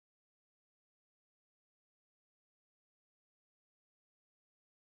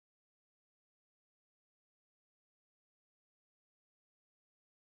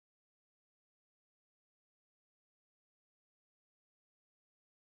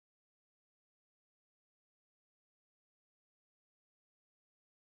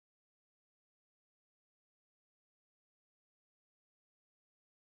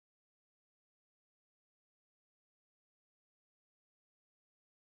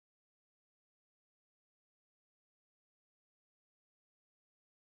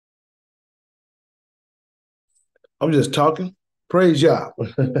I'm just talking. Praise Yah.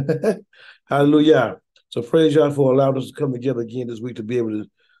 Hallelujah. So praise Yah for allowing us to come together again this week to be able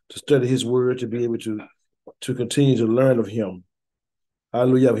to study his word, to be able to continue to learn of him.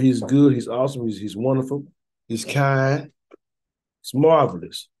 Hallelujah. He's good, he's awesome, he's wonderful, he's kind, he's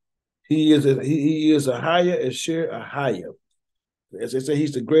marvelous. He is a higher and share a higher. As they say,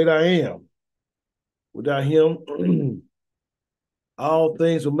 he's the great I am. Without him, all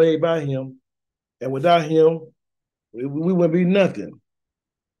things were made by him, and without him, we wouldn't be nothing.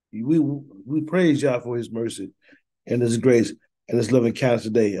 We praise God for his mercy and his grace and his loving kindness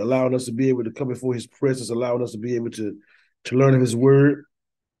today, allowing us to be able to come before his presence, allowing us to be able to learn of his word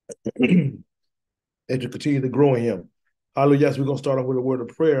and to continue to grow in him. Hallelujah. So we're going to start off with a word of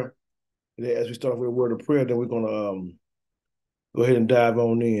prayer. And as we start off with a word of prayer, then we're going to go ahead and dive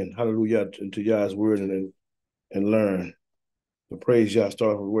on in. Hallelujah. Into Yah's word and learn. So praise Yah.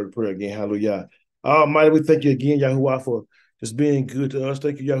 Start off with a word of prayer again. Hallelujah. Almighty, we thank you again, Yahuwah, for just being good to us.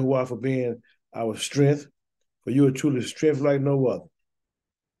 Thank you, Yahuwah, for being our strength. For you are truly strength like no other.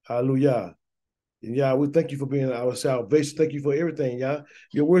 Hallelujah. And Yah, we thank you for being our salvation. Thank you for everything, Yah.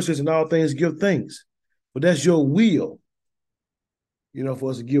 Your word says in all things give thanks. But that's your will,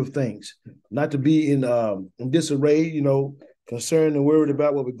 for us to give thanks. Not to be in disarray, concerned and worried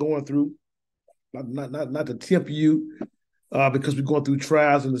about what we're going through. Not to tempt you because we're going through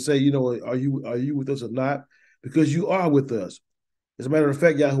trials and to say, are you with us or not? Because you are with us. As a matter of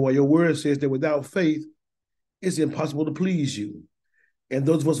fact, Yahuwah, your word says that without faith, it's impossible to please you. And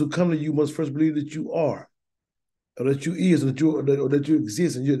those of us who come to you must first believe that you are, or that you is, or that you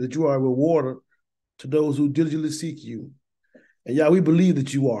exist, and that you are a rewarder to those who diligently seek you. And Yah, we believe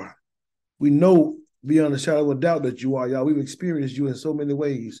that you are. We know beyond a shadow of a doubt that you are, Yah. We've experienced you in so many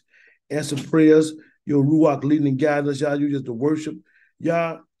ways. Answer prayers, your Ruach leading and guiding us, Yah. You just to worship.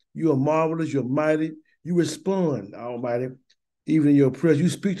 Yah, you are marvelous, you're mighty. You respond, Almighty, even in your prayers. You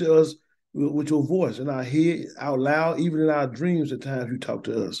speak to us with your voice in our head, out loud, even in our dreams. At times you talk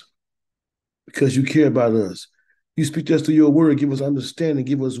to us because you care about us. You speak to us through your word. Give us understanding.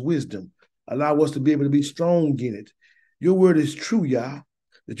 Give us wisdom. Allow us to be able to be strong in it. Your word is true, Yah.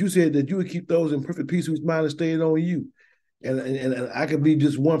 That you said that you would keep those in perfect peace whose mind is stayed on you. And I could be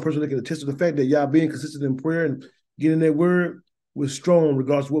just one person that can attest to the fact that Yah, being consistent in prayer and getting that word, we're strong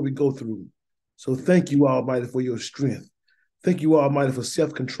regardless of what we go through. So thank you, Almighty, for your strength. Thank you, Almighty, for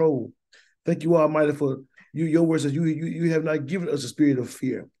self-control. Thank you, Almighty, for you. Your word says you have not given us a spirit of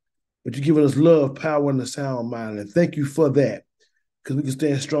fear, but you've given us love, power, and a sound mind. And thank you for that, because we can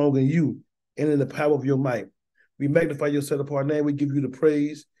stand strong in you and in the power of your might. We magnify your set apart name. We give you the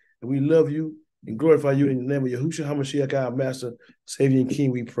praise, and we love you and glorify you in the name of Yahushua HaMashiach, our Master, Savior, and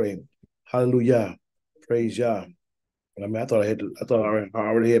King. We pray. Hallelujah. Praise Yah. I thought I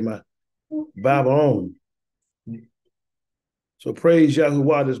already had my Bible on. So praise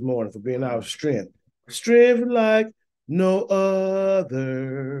Yahuwah this morning for being our strength. Strength like no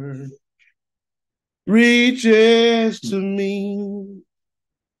other reaches to me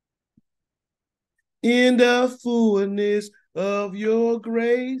in the fullness of your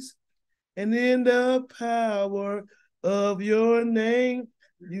grace and in the power of your name.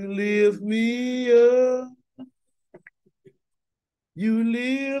 You lift me up. You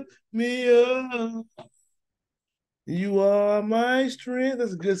lift me up. You are my strength.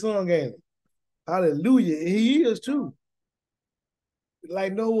 That's a good song, ain't it? Hallelujah. And he is too.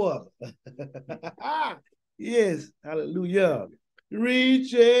 Like no other. Yes. Hallelujah.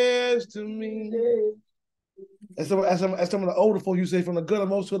 Reaches to me. As some of the older folks, you say from the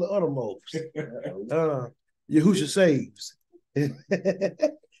guttermost to the uttermost. Yahusha saves.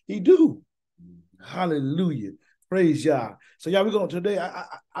 He do. Hallelujah. Praise Yah. So y'all, we're going today.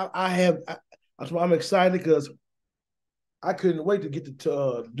 I'm excited because I couldn't wait to get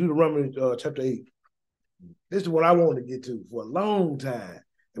to Deuteronomy chapter 8. This is what I wanted to get to for a long time,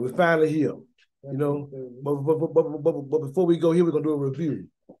 and we're finally here. But before we go here, we're gonna do a review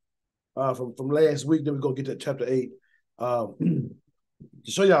from last week. Then we're gonna get to chapter 8 to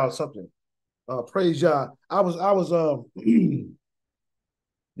show y'all something. Praise Yah. I was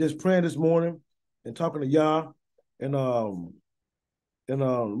just praying this morning and talking to Yah, and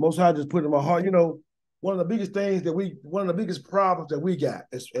Most High just put in my heart. One of the biggest problems that we got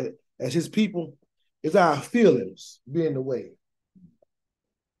as His people is our feelings being the way.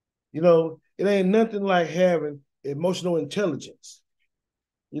 It ain't nothing like having emotional intelligence.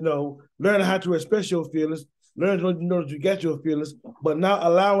 Learning how to express your feelings, learning to know that you got your feelings, but not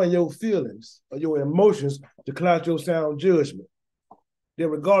allowing your feelings or your emotions to cloud your sound judgment. That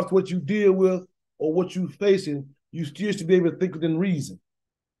regardless of what you deal with or what you're facing, you still should be able to think within reason.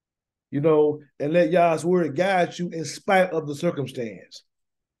 and let Yah's word guide you in spite of the circumstance.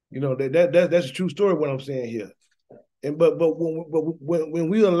 That's a true story. What I'm saying here, but when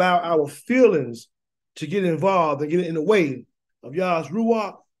we allow our feelings to get involved and get in the way of Yah's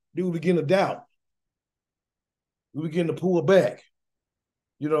ruach, then we begin to doubt. We begin to pull back.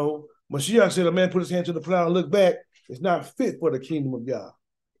 Mashiach said, "A man put his hand to the plow and look back. It's not fit for the kingdom of Yah."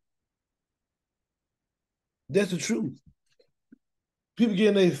 That's the truth. People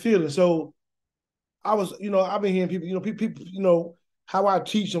getting their feelings. So I've been hearing people, how I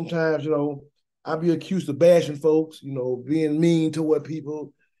teach sometimes, I be accused of bashing folks, being mean toward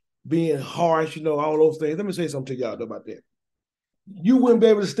people, being harsh, all those things. Let me say something to y'all about that. You wouldn't be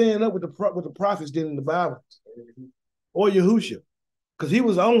able to stand up with the prophets did in the Bible or Yahushua, because he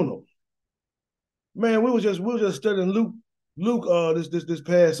was on them. Man, we were just studying Luke this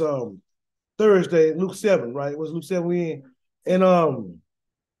past Thursday, Luke 7, right? It was Luke 7 we in. And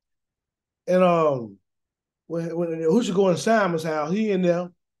when Yahushua go in Simon's house, he in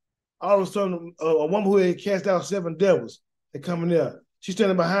there. All of a sudden, a woman who had cast out 7 devils had come in there. She's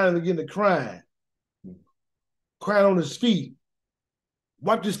standing behind him again, crying on his feet.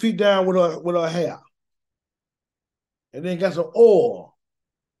 Wiped his feet down with her hair. And then got some oil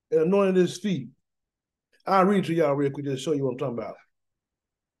and anointed his feet. I'll read to y'all real quick to show you what I'm talking about.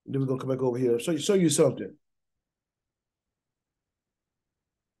 And then we're going to come back over here and show you something.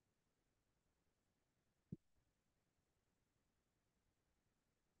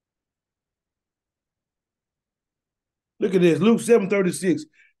 Look at this, Luke 7:36.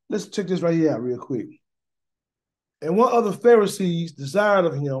 Let's check this right here out real quick. And one of the Pharisees desired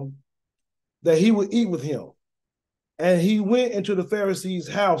of him that he would eat with him. And he went into the Pharisee's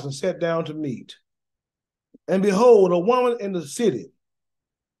house and sat down to meat. And behold, a woman in the city,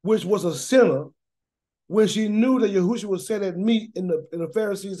 which was a sinner, when she knew that Yahushua was set at meat in the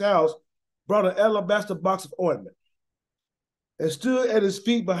Pharisee's house, brought an alabaster box of ointment and stood at his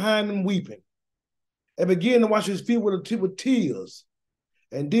feet behind him weeping, and began to wash his feet with tears,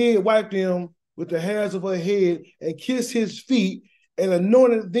 and did wipe them with the hairs of her head, and kissed his feet, and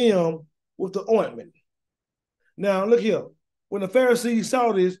anointed them with the ointment. Now, look here. When the Pharisee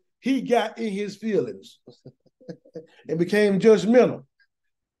saw this, he got in his feelings and became judgmental.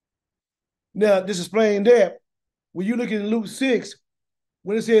 Now, this explains that when you look in Luke 6,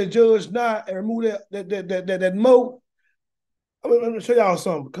 when it says, "Judge not and remove that mote," I'm going to show y'all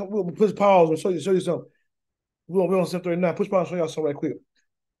something. We'll push pause and show you something. We're on 739. Push pause and show y'all something right quick.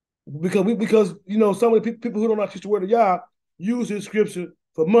 Because some of the people who don't know how to teach the word of Yah use this scripture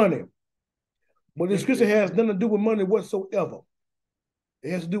for money. But this scripture has nothing to do with money whatsoever.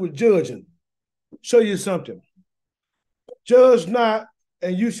 It has to do with judging. Show you something. Judge not,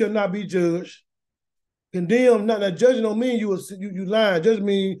 and you shall not be judged. Condemn not. Now, judging don't mean you lying. Judging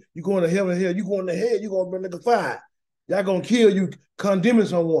mean you going to heaven and hell. You going to hell, you going to burn like a fire. Y'all going to kill you condemning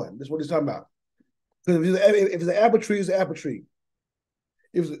someone. That's what he's talking about. Because if it's an apple tree, it's an apple tree.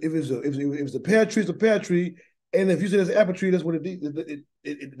 If it's a pear tree, it's a pear tree. And if you say it's an apple tree, that's what it is.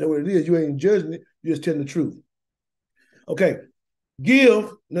 That's what it is. You ain't judging it. You're just telling the truth. Okay.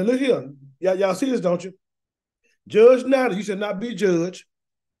 Give. Now look here. Y'all see this, don't you? Judge not, you shall not be judged.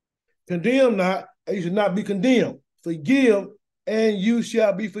 Condemn not, and you shall not be condemned. Forgive, and you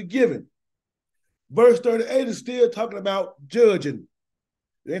shall be forgiven. Verse 38 is still talking about judging.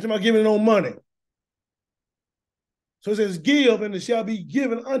 It ain't talking about giving no money. So it says, give, and it shall be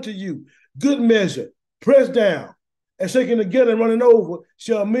given unto you. Good measure, pressed down, and shaken together and running over,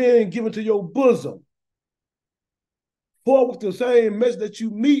 shall men give into your bosom. For with the same measure that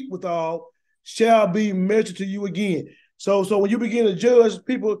you meet withal, shall be measured to you again. So when you begin to judge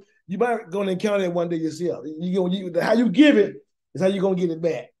people, you might going to encounter that one day yourself. How you give it is how you're going to get it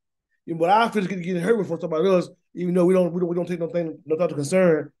back. But our feelings getting hurt from somebody else, even though we don't take no thought of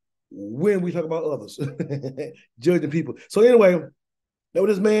concern when we talk about others, judging people. So anyway, that's what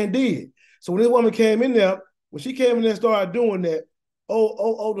this man did. So when this woman came in there, when she came in there and started doing that,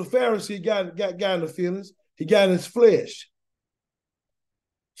 the Pharisee got in the feelings. He got in his flesh.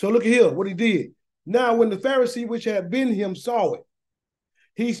 So look at here, what he did. Now, when the Pharisee which had been him saw it,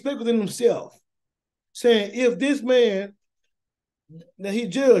 he spake within himself, saying, if this man, now he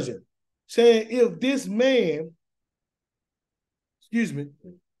judging, saying, if this man,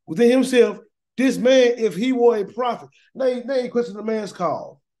 within himself, this man, if he were a prophet. Now he question the man's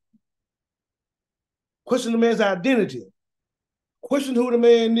call. Question the man's identity. Question who the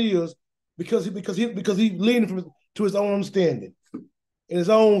man is because he leaning to his own understanding. In his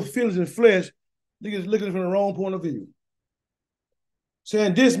own feelings and flesh, looking from the wrong point of view.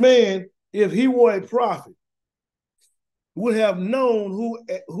 Saying this man, if he were a prophet, would have known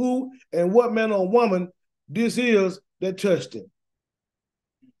who and what man or woman this is that touched him.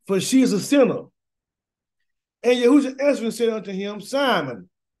 For she is a sinner. And Yahushua answered and said unto him, Simon,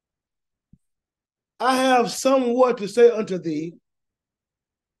 I have somewhat to say unto thee.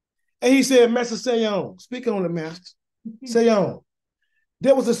 And he said, Master, say on. Speak on the master. Say on.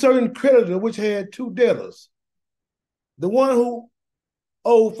 There was a certain creditor which had two debtors. The one who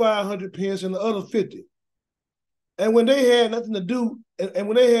owed 500 pence and the other 50. And when they had nothing to do, and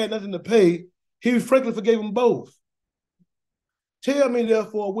when they had nothing to pay, he frankly forgave them both. Tell me,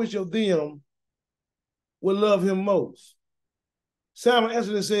 therefore, which of them will love him most? Simon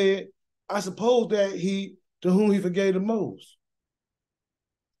answered and said, I suppose that he to whom he forgave the most.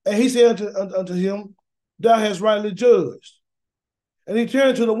 And he said unto him, Thou hast rightly judged. And he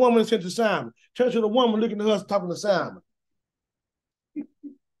turned to the woman and said to Simon, turned to the woman looking at her, talking to Simon.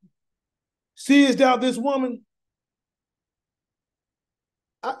 Seest thou this woman?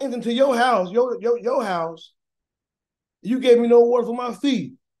 I entered into your house, your house. You gave me no water for my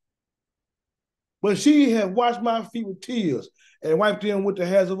feet. But she had washed my feet with tears and wiped them with the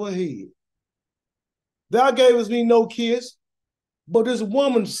hairs of her head. Thou gavest me no kiss, but this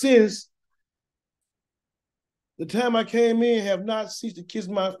woman since the time I came in have not ceased to kiss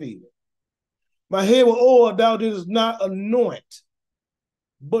my feet. My head with oil thou didst not anoint,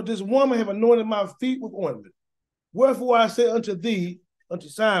 but this woman have anointed my feet with ointment. Wherefore I say unto thee, unto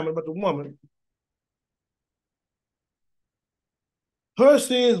Simon, but the woman, her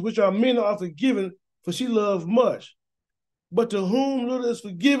sins which are many are forgiven, for she loved much. But to whom little is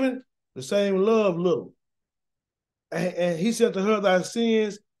forgiven, the same love little. And he said to her, thy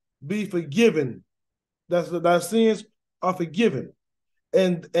sins be forgiven. Thy sins are forgiven.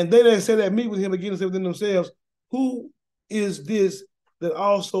 And they that said that meet with him again and said within themselves, who is this that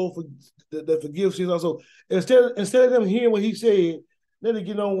also that forgives sins also? Instead of them hearing what he said, then they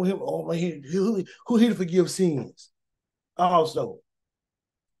get on with him. Oh man, who he to forgive sins? Also,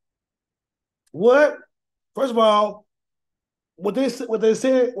 what? First of all, what they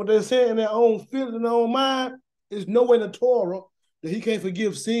say in their own feelings, in their own mind, is nowhere in the Torah that he can't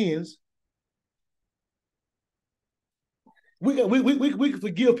forgive sins. We can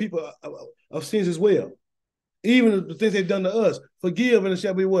forgive people of sins as well, even the things they've done to us. Forgive, and it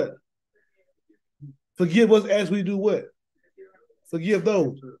shall be what? Forgive us as we do what? Forgive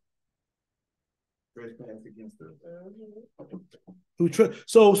those who trust.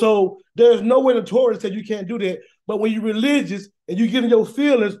 So there's no way in the Torah that says you can't do that. But when you're religious and you get in your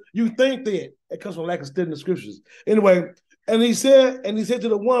feelings, you think that. It comes from lack of studying the scriptures. Anyway, and he said to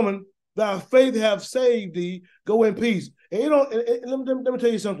the woman, thy faith have saved thee, go in peace. And let me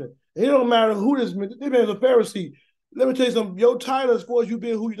tell you something. It don't matter who this man is a Pharisee. Let me tell you something. Your title, as far as you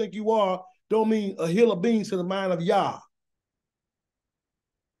being who you think you are, don't mean a hill of beans to the mind of Yah.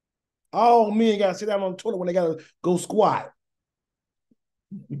 All men got to sit down on the toilet when they got to go squat.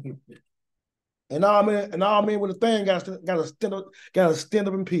 and all men with a thing got to stand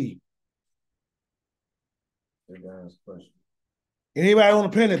up and pee. And anybody on the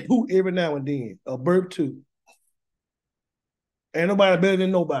planet poop every now and then, a burp too. Ain't nobody better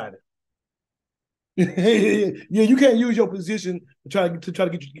than nobody. Yeah, you can't use your position to try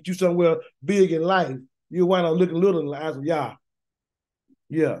to get you somewhere big in life. You wind up looking little in the eyes of Yah.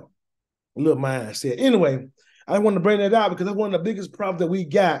 Yeah, a little mindset. Anyway, I want to bring that out because that's one of the biggest problems that we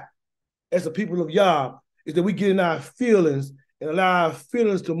got as the people of Yah is that we get in our feelings and allow our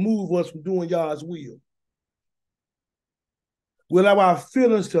feelings to move us from doing Yah's will. We allow our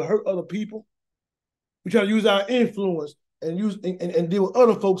feelings to hurt other people. We try to use our influence and deal with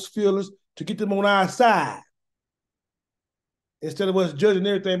other folks' feelings to get them on our side. Instead of us judging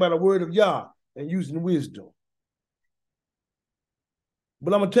everything by the word of Yah and using wisdom.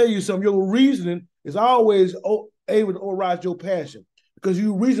 But I'm going to tell you something. Your reasoning is always able to override your passion because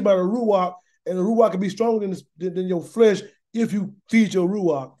you reason by the Ruach, and the Ruach can be stronger than your flesh if you feed your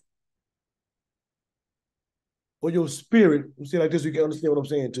Ruach or your spirit. You see, like this, you can understand what I'm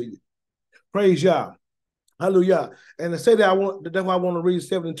saying to you. Praise Yah. Hallelujah. And to say that, that's why I want to read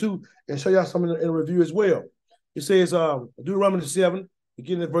 7 and 2 and show y'all something in review as well. It says, Deuteronomy 7,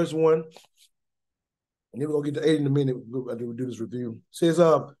 beginning at verse 1. And then we're going to get to 8 in a minute after we do this review. It says,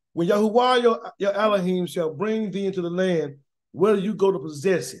 when Yahuwah your Elohim shall bring thee into the land, where you go to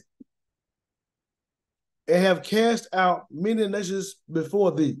possess it, and have cast out many nations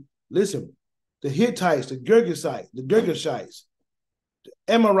before thee. Listen, the Hittites, the Girgashites, the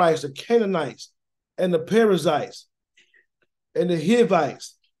Amorites, the Canaanites, and the Perizzites, and the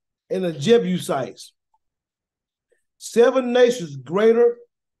Hivites, and the Jebusites. 7 nations greater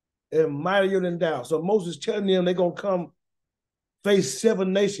and mightier than thou. So Moses telling them they're going to come face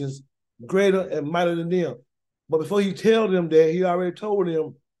 7 nations greater and mightier than them. But before he tell them that, he already told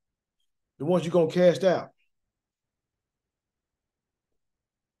them the ones you're going to cast out.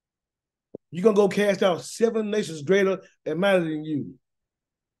 You're going to go cast out 7 nations greater and mightier than you.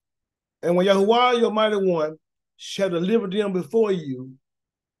 And when Yahuwah, your mighty one, shall deliver them before you,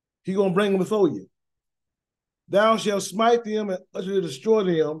 he's going to bring them before you. Thou shalt smite them and utterly destroy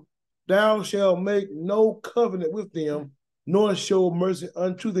them. Thou shalt make no covenant with them, nor show mercy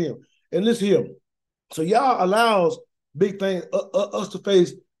unto them. And listen here. So Yah allows big things, us to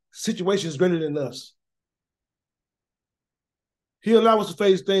face situations greater than us. He allows us to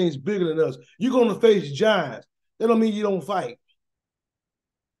face things bigger than us. You're going to face giants. That don't mean you don't fight.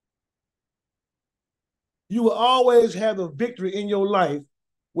 You will always have a victory in your life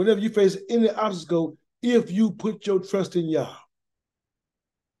whenever you face any obstacle if you put your trust in Yah.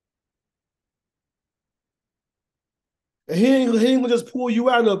 And he ain't gonna just pull you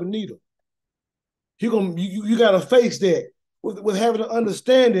out of it neither. You got to face that with having an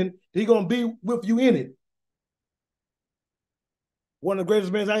understanding he's going to be with you in it. One of the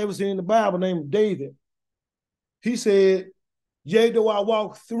greatest men I ever seen in the Bible, named David, he said, yea, though I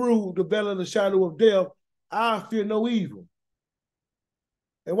walk through the valley of the shadow of death, I fear no evil.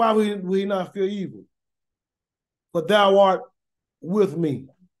 And why will he not fear evil? For thou art with me.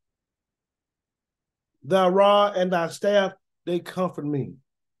 Thy rod and thy staff, they comfort me.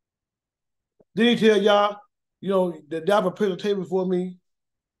 Then he tell y'all, that thou prepared a table for me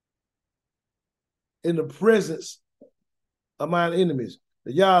in the presence of mine enemies.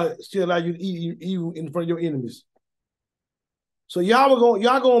 That y'all still allow you to eat in front of your enemies. So y'all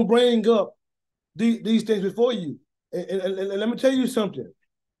gonna bring up these things before you. And let me tell you something.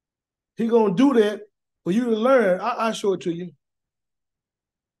 He gonna do that for you to learn. I'll show it to you.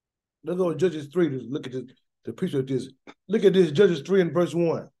 Let's go to Judges 3 to look at the picture of this. Look at this, Judges 3 and verse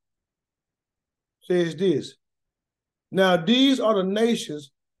 1. Says this. Now these are the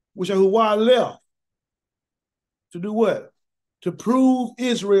nations which Yahuwah left to do what? To prove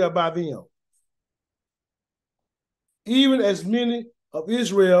Israel by them. Even as many of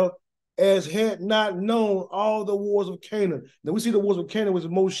Israel as had not known all the wars of Canaan. Now we see the wars of Canaan was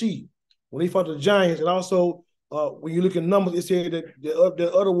Moshe, when he fought the giants, and also when you look at Numbers, it said that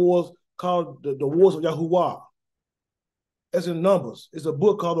the other wars called the wars of Yahuwah. That's in Numbers. It's a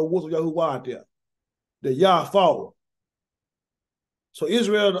book called the Wars of Yahuwah out there that Yah fought. So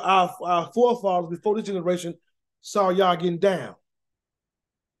Israel, our forefathers before this generation, saw Yah getting down.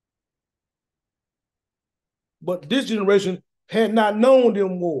 But this generation had not known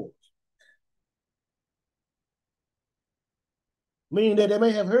them wars. Meaning that they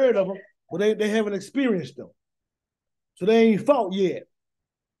may have heard of them, but they haven't experienced them. So they ain't fought yet.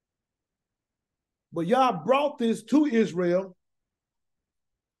 But Yah brought this to Israel.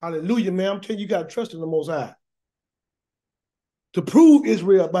 Hallelujah, man. I'm telling you, you got to trust in the Most High. To prove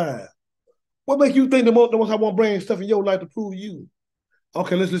Israel by. What makes you think the Most High won't bring stuff in your life to prove you?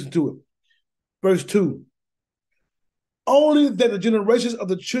 Okay, let's listen to it. Verse 2. Only that the generations of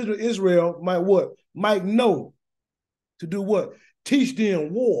the children of Israel might what? Might know. To do what? Teach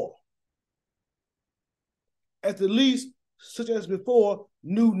them war. At the least, such as before,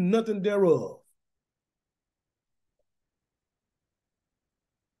 knew nothing thereof.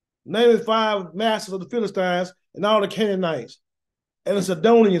 Name 5 masters of the Philistines and all the Canaanites, and the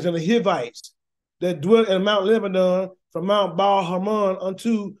Sidonians and the Hivites that dwelt in Mount Lebanon, from Mount Baal Hermon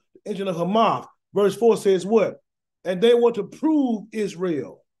unto the engine of Hamath. Verse 4 says what? And they were to prove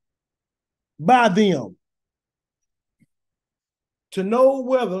Israel by them, to know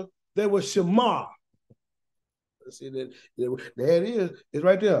whether they were Shema. Let's see that. There it is. It's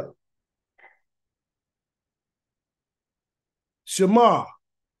right there. Shema.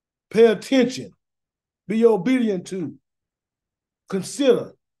 Pay attention. Be obedient to.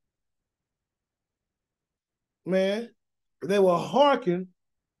 Consider. Man, they will hearken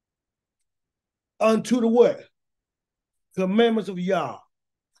unto the what? Commandments of Yah,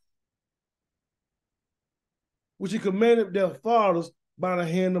 which he commanded their fathers by the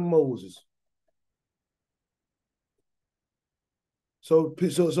hand of Moses. So and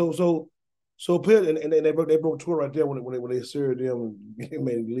they broke Torah right there when they served them and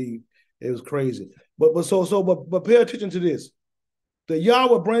made them leave. It was crazy. But pay attention to this. That Yah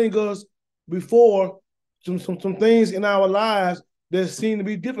will bring us before some things in our lives that seem to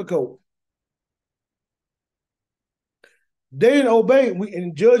be difficult. They didn't obey.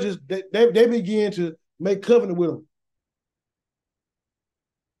 And judges, they began to make covenant with them.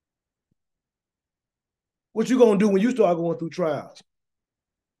 What you gonna do when you start going through trials?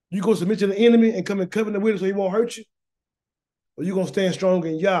 You gonna submit to the enemy and come in covenant with him so he won't hurt you? or you're going to stand strong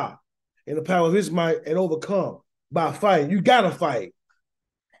in Yah and the power of his might and overcome by fighting. You got to fight.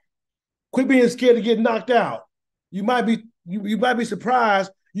 Quit being scared to get knocked out. You might be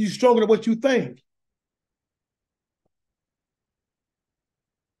surprised you're stronger than what you think.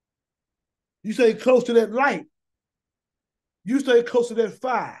 You stay close to that light. You stay close to that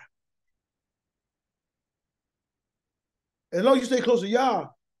fire. As long as you stay close to Yah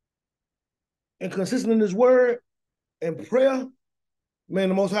and consistent in his word and prayer, man,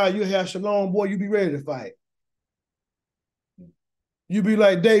 the Most High, you have shalom, boy, you be ready to fight. You be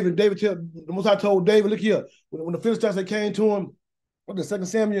like David. The Most High told David, look here, when the Philistines came to him, the 2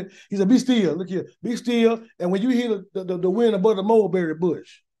 Samuel, he said, be still, look here, be still. And when you hear the wind above the mulberry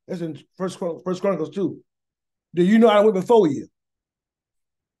bush, that's in First Chronicles 2, do you know I went before you?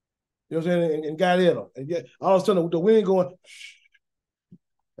 You know what I'm saying? And got at them. And yet, all of a sudden, the wind going,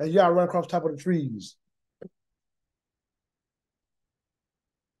 and y'all run across the top of the trees.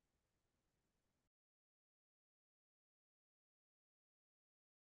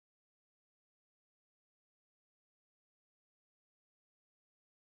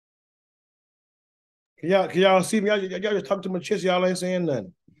 Can y'all see me? Y'all just talk to my chest. Y'all ain't saying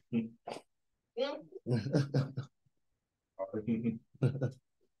nothing.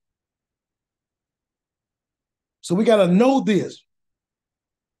 So we got to know this.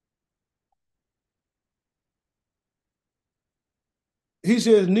 He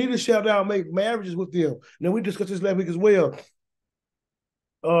says, neither shall thou make marriages with them. Now, we discussed this last week as well.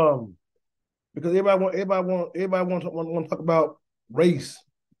 Because everybody want to talk about race.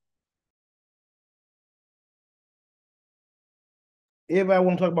 Everybody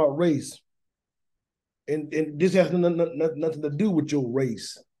want to talk about race. And this has nothing to do with your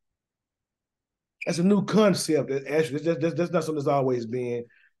race. That's a new concept. Actually, that's not something that's always been.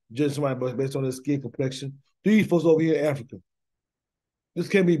 Judge somebody based on their skin complexion. These folks over here in Africa. This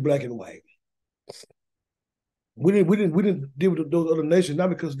can't be black and white. We didn't deal with those other nations, not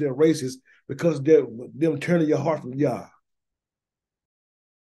because they're racist, because they're them turning your heart from Yah.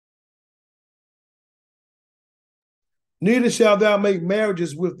 Neither shalt thou make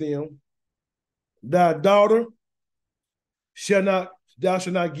marriages with them. Thy daughter thou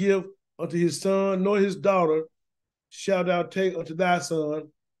shalt not give unto his son, nor his daughter shalt thou take unto thy son,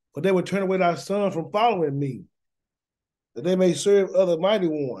 for they will turn away thy son from following me, that they may serve other mighty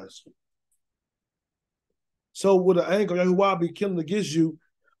ones. So with the anger, Yahuwah be killing against you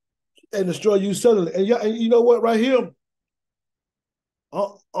and destroy you suddenly. And you know what, right here,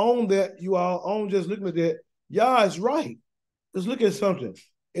 on that, you all, on just looking at that, Yah is right. Let's look at something.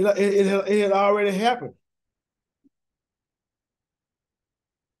 It had already happened.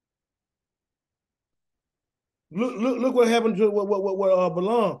 Look what happened to what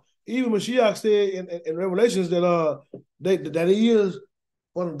Balaam. Even Mashiach said in Revelations that that he is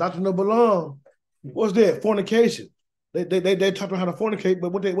on the doctrine of Balaam. What's that? Fornication. They taught them how to fornicate,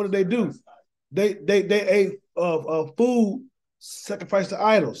 but what did they do? They ate food sacrificed to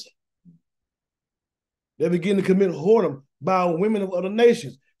idols. They begin to commit whoredom by women of other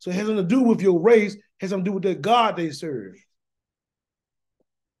nations. So it has nothing to do with your race, it has something to do with the God they serve.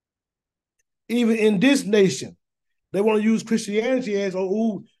 Even in this nation, they want to use Christianity as of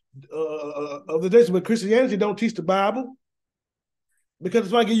the nation, but Christianity don't teach the Bible. Because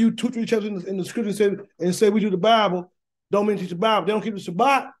if I give you 2-3 chapters in the scripture and say we do the Bible, don't mean to teach the Bible. They don't keep the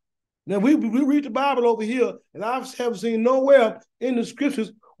Shabbat. Now we read the Bible over here, and I haven't seen nowhere in the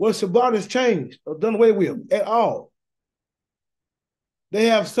scriptures where Shabbat is changed or done away with at all. They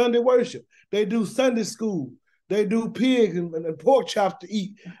have Sunday worship. They do Sunday school. They do pig and pork chops to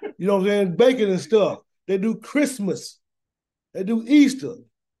eat. You know what I'm saying? Bacon and stuff. They do Christmas. They do Easter.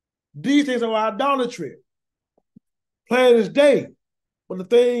 These things are idolatry. Plain as day. But the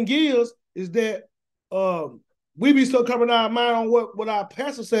thing is that we be so covering our mind on what our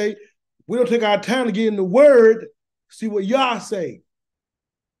pastors say, we don't take our time to get in the word, see what Yah say.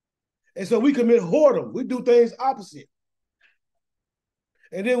 And so we commit whoredom. We do things opposite.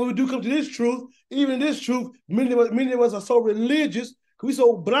 And then when we do come to this truth, even this truth, many of us are so religious, we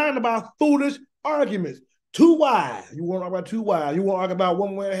so blind about foolish arguments. Too wide. You want to argue about too wide. You want to argue about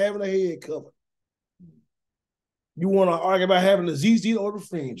one man having a head covered. You want to argue about having the ZZ or the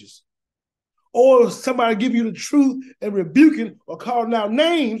fringes. Or somebody give you the truth and rebuking or calling out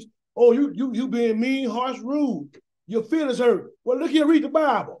names. Oh, you being mean, harsh, rude. Your feelings hurt. Well, look here, read the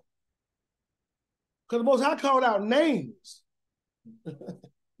Bible. Because the Most High called out names.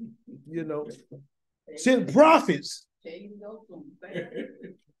 You know, sent prophets.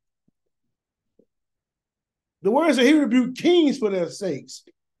 The word said he rebuked kings for their sakes.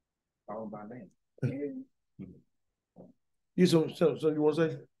 Called by name. You something you want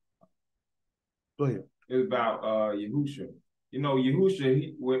to say? Go ahead. It's about Yahusha. You know,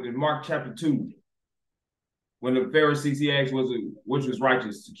 Yahusha, when in Mark chapter 2, when the Pharisees, he asked, which was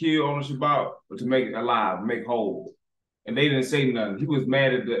righteous, to kill on the Shabbat or to make it alive, make whole? And they didn't say nothing. He was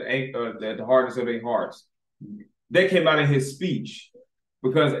mad at the hardness of their hearts. That came out in his speech.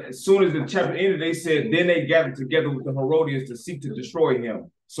 Because as soon as the chapter ended, they said, then they gathered together with the Herodians to seek to destroy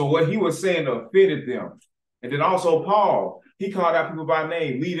him. So what he was saying offended them. And then also Paul, he called out people by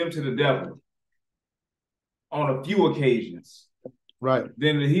name, lead them to the devil on a few occasions. Right.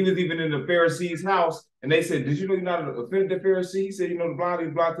 Then he was even in the Pharisees' house, and they said, did you know you're not offended the Pharisee? He said, you know, the blind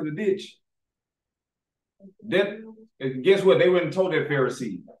is blind to the ditch. Guess what? They went and told that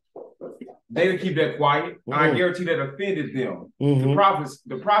Pharisee. They didn't keep that quiet. Mm-hmm. I guarantee that offended them. Mm-hmm.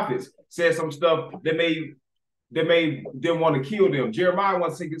 The prophets said some stuff that made them want to kill them. Jeremiah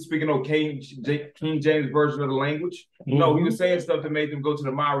wasn't speaking no King James version of the language. Mm-hmm. No, he was saying stuff that made them go to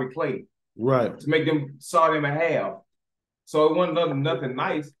the miry clay. Right. To make them saw them in half. So it wasn't nothing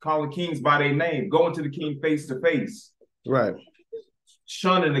nice, calling kings by their name, going to the king face to face. Right.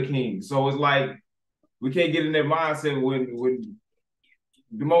 Shunning the king. So it's like, we can't get in their mindset when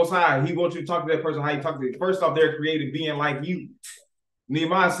the Most High, he wants you to talk to that person how you talk to them. First off, they're created being like you.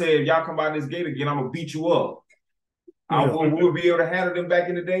 Nehemiah said, if y'all come by this gate again, I'm going to beat you up. Yeah. We'll be able to handle them back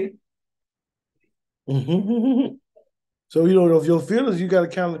in the day. Mm-hmm. So, you know, if your feelings, you got to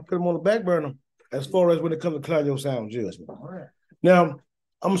kind of put them on the back burner as far as when it comes to cloud your sound judgment. Right. Now, I'm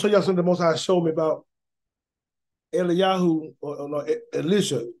going to show y'all something the Most High showed me about Eliyahu, or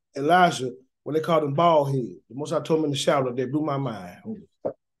Elisha, when they called him bald head. The Most High told me in the shower, they blew my mind.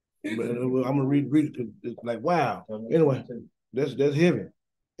 I'm going to read it. It's like, wow. Anyway, that's heavy.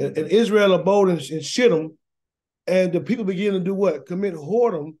 And Israel abode in Shittim, and the people began to do what? Commit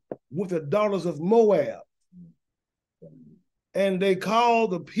whoredom with the daughters of Moab. And they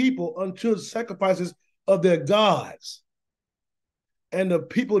called the people unto sacrifices of their gods. And the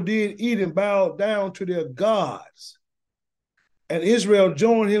people did eat and bow down to their gods. And Israel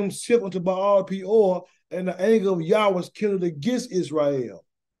joined himself unto Baal Peor, and the anger of Yahweh was kindled against Israel.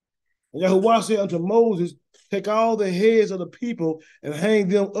 And Yahuwah said unto Moses, take all the heads of the people and hang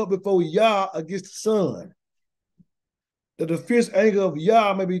them up before Yah against the sun, that the fierce anger of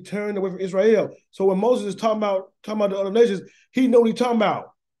Yah may be turned away from Israel. So when Moses is talking about the other nations, he know what he's talking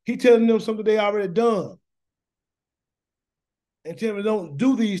about. He telling them something they already done. And telling them don't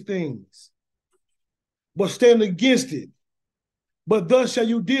do these things, but stand against it. But thus shall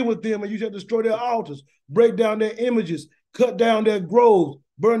you deal with them, and you shall destroy their altars, break down their images, cut down their groves,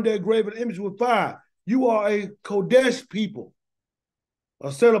 burn their graven images with fire. You are a Kodesh people,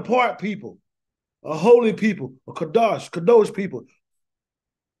 a set apart people, a holy people, a Kadosh people.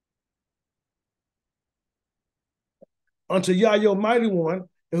 Unto Yah your mighty one,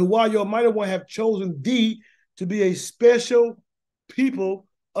 and who while your mighty one have chosen thee to be a special people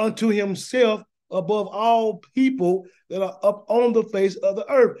unto himself above all people that are up on the face of the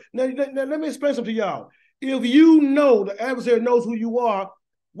earth. Now let me explain something to y'all. If you know the adversary knows who you are,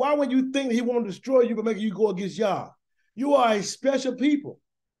 why would you think he want to destroy you but make you go against Yah? You are a special people.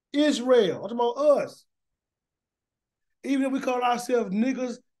 Israel, I'm talking about us. Even if we call ourselves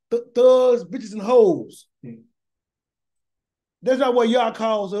niggas, thugs, bitches, and hoes. That's not what Yah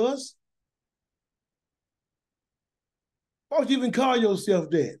calls us. Why would you even call yourself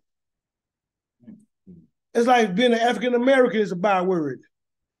that? It's like being an African American is a byword.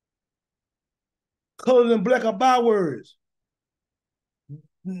 Colored and black are bywords.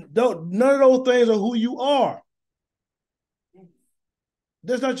 None of those things are who you are.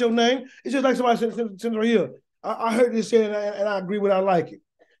 That's not your name. It's just like somebody said right here. I heard this said, and I agree with it. I like it.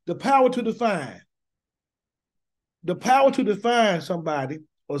 The power to define. The power to define somebody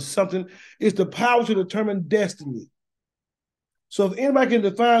or something is the power to determine destiny. So if anybody can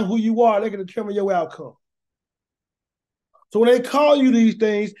define who you are, they can determine your outcome. So when they call you these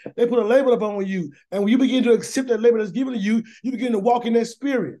things, they put a label upon you. And when you begin to accept that label that's given to you, you begin to walk in that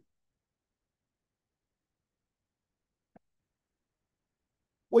spirit.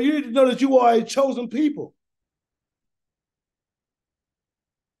 Well, you need to know that you are a chosen people.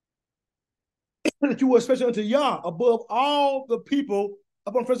 That you were special unto Yah above all the people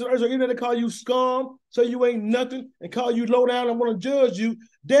up on the face of the earth. So even though they call you scum, say you ain't nothing, and call you low down and want to judge you,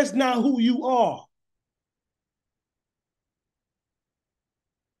 that's not who you are.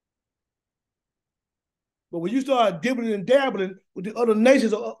 But when you start dibbling and dabbling with the other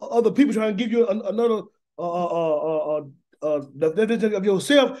nations or other people trying to give you another definition of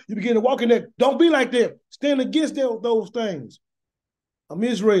yourself, you begin to walk in that. Don't be like that. Stand against those things. I'm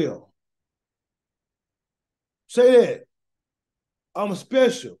Israel. Say that. I'm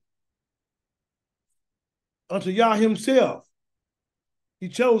special unto Yah himself. He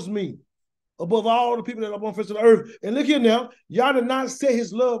chose me above all the people that are on the face of the earth. And look here now, Yah did not set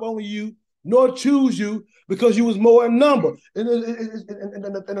his love on you, nor choose you because you was more in number. And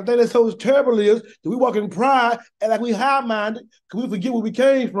the thing that's so terrible is that we walk in pride and like we high-minded because we forget where we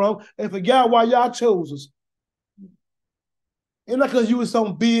came from and forget why Yah chose us. And not because you was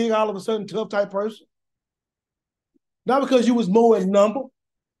some big, all of a sudden tough type person. Not because you was more in number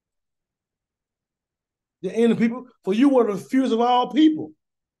than any people, for you were the fewest of all people.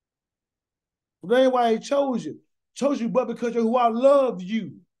 But that ain't why he chose you. Chose you, but because of who I loved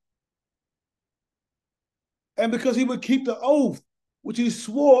you. And because he would keep the oath which he had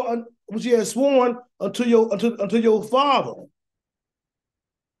sworn unto your father.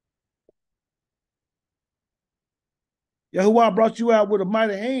 Yahuwah brought you out with a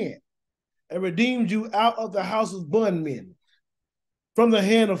mighty hand and redeemed you out of the house of bondmen, from the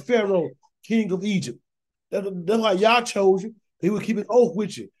hand of Pharaoh, king of Egypt. That's why Yah chose you. He would keep an oath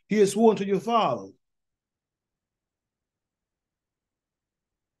with you. He had sworn to your father.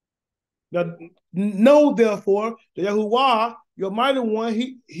 Now, know therefore that Yahuwah, your mighty one,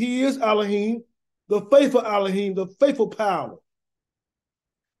 he is Elohim, the faithful power,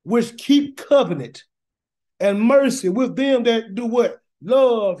 which keep covenant and mercy with them that do what?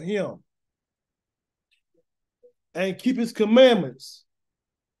 Love him and keep his commandments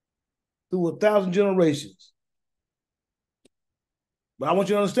through 1,000 generations. But I want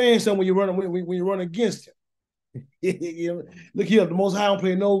you to understand something when you run against him. Look here, the Most High don't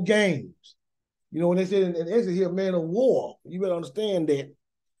play no games. You know, when they say in Exodus, he's a man of war. You better understand that.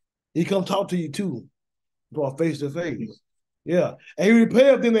 He come talk to you too, face to face. Yeah. And he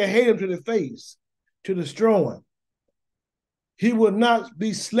repelled them that hate him to the face, to destroy him. He will not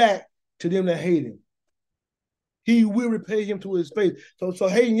be slack to them that hate him. He will repay him to his face. So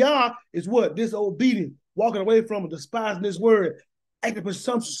hating Yah is what? Disobedient, walking away from it, despising this word, acting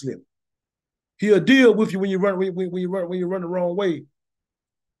presumptuously. He'll deal with you when you run the wrong way,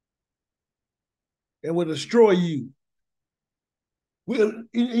 and will destroy you.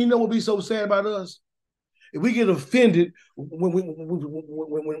 You know what would be so sad about us? If we get offended when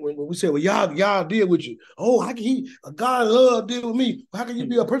we say, well, y'all deal with you. Oh, how can God love deal with me? How can you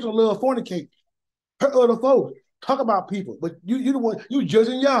be a person who love fornicate, hurt other folks, talk about people, but you the one, you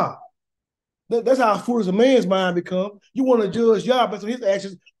judging Yah. That's how foolish a man's mind become. You want to judge Yah based on his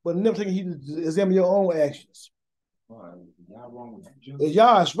actions, but never taking heed to examine your own actions.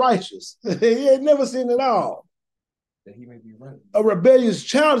 Yah is righteous. He ain't never sinned at all. That he may be right. A rebellious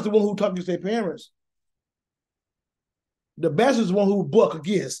child is the one who talks to their parents. The bastard is the one who buck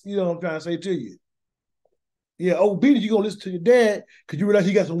against. You know what I'm trying to say to you. Yeah, obedient, you're going to listen to your dad because you realize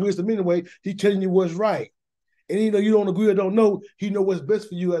he got some wisdom anyway. He's telling you what's right. And even though you don't agree or don't know, he knows what's best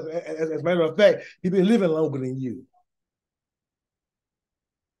for you. As a matter of fact, he's been living longer than you.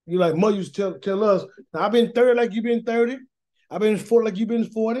 You like mother used to tell us, now, I've been 30 like you've been 30. I've been 40 like you've been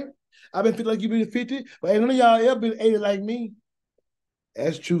 40. I've been 50 like you've been 50. But ain't none of y'all ever been 80 like me.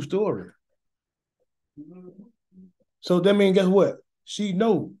 That's a true story. So that means, guess what? She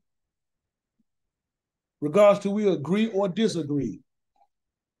knows. Regards to we agree or disagree.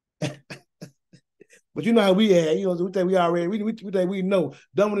 But you know how we act. You know, we think we already, we think we know.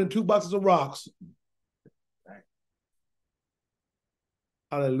 Dumber than 2 boxes of rocks.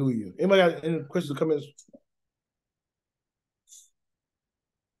 Hallelujah. Anybody got any questions or comments?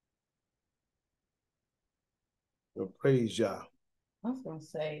 Well, praise Yah. I was going to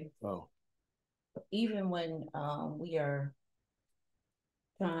say, even when we are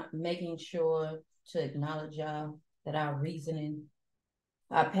making sure to acknowledge Yah, that our reasoning,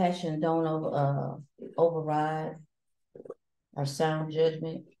 our passion don't override our sound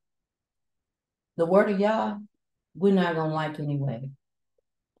judgment. The word of Yah, we're not going to like anyway,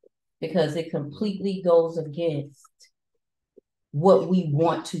 because it completely goes against what we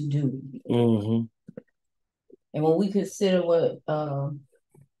want to do. Mm-hmm. And when we consider what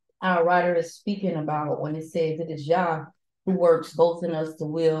our writer is speaking about when it says it is Yah who works both in us the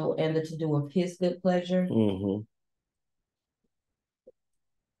will and the to do of his good pleasure. Mm-hmm.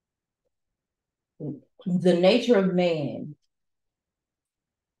 The nature of man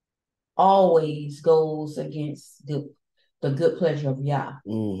always goes against the good pleasure of Yah.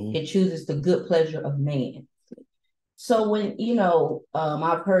 Mm-hmm. It chooses the good pleasure of man. So when,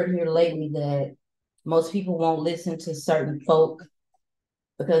 I've heard here lately that most people won't listen to certain folk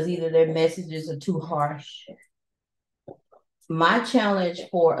because either their messages are too harsh. My challenge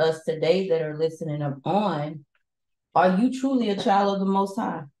for us today that are listening on, are you truly a child of the Most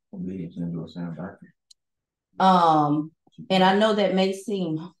High? And I know that may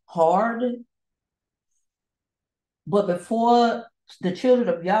seem hard, but before the children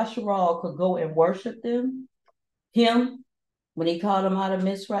of Yasharal could go and worship him, when he called them out of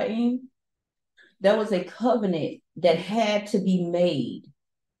Mizraim, there was a covenant that had to be made,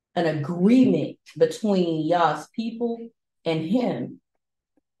 an agreement between Yah's people and him,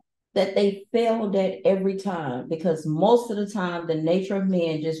 that they failed at every time, because most of the time the nature of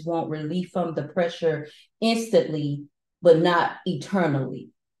man just want relief from the pressure instantly, but not eternally.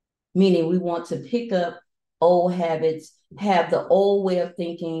 Meaning we want to pick up old habits, have the old way of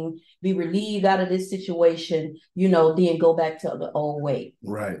thinking, be relieved out of this situation, then go back to the old way.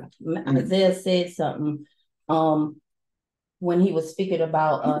 Right. Isaiah said something when he was speaking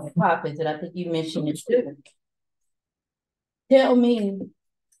about the prophets, and I think you mentioned it too. Tell me,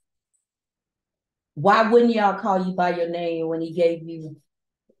 why wouldn't y'all call you by your name when he gave you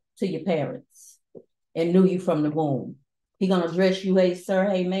to your parents and knew you from the womb? He gonna address you, hey sir,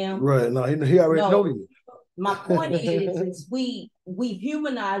 hey ma'am? Right. No, he already know you. My point is we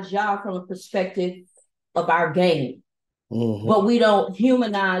humanize Yah from a perspective of our game, but we don't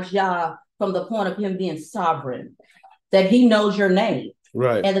humanize Yah from the point of him being sovereign, that he knows your name.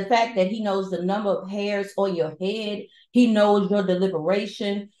 Right. And the fact that he knows the number of hairs on your head, he knows your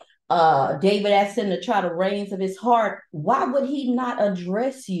deliberation. David asked him to try the reins of his heart. Why would he not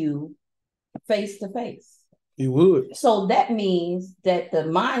address you face to face? He would. So that means that the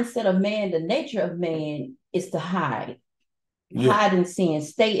mindset of man, the nature of man, is to hide. Yeah. Hide in sin,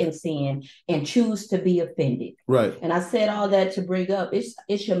 stay in sin, and choose to be offended. Right. And I said all that to bring up, it's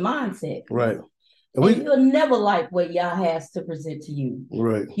your mindset. Right. And you'll never like what Yah has to present to you.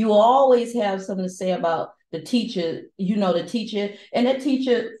 Right. You will always have something to say about the teacher, the teacher, and that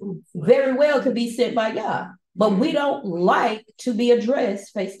teacher very well could be sent by Yah. But we don't like to be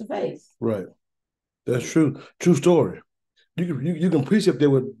addressed face to face. Right. That's true. True story. You can precept there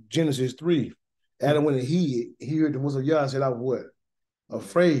with Genesis 3. Adam went and he heard the voice of Yah and said, I was what?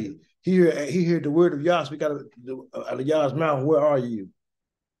 Afraid. He heard the word of Yah speak out of Yah's mouth. Where are you?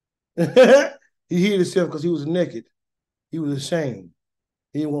 He hid himself because he was naked. He was ashamed.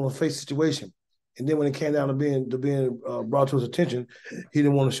 He didn't want to face the situation. And then when it came down to being brought to his attention, he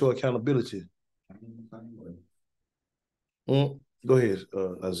didn't want to show accountability. Go ahead,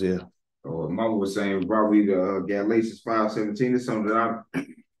 Isaiah. Mama was saying, probably the Galatians 5:17 is something that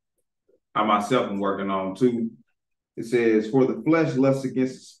I myself am working on too. It says, for the flesh lusts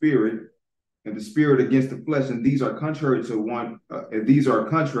against the spirit, and the spirit against the flesh, and these are contrary to one, and these are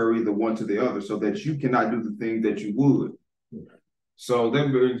contrary the one to the other, so that you cannot do the thing that you would. So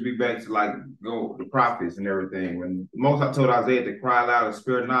that brings me back to the prophets and everything. When Moses told Isaiah to cry loud and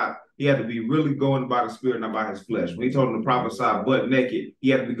spare not, he had to be really going by the spirit, not by his flesh. When he told him to prophesy butt naked, he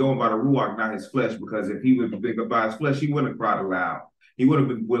had to be going by the ruach, not his flesh, because if he would be by his flesh, he wouldn't have cried aloud. He would have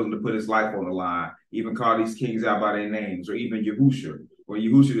been willing to put his life on the line, even call these kings out by their names, or even Yahusha. Or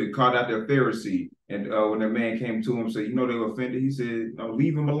Yahusha called out their Pharisee, and when that man came to him and said, they were offended, he said, no,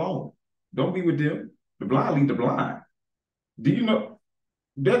 leave him alone. Don't be with them. The blind lead the blind. Do you know?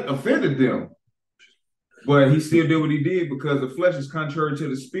 That offended them. But he still did what he did because the flesh is contrary to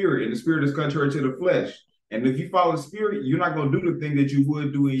the spirit, and the spirit is contrary to the flesh. And if you follow the spirit, you're not going to do the thing that you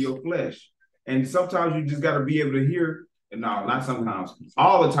would do in your flesh. And sometimes you just got to be able to hear. And no, not sometimes.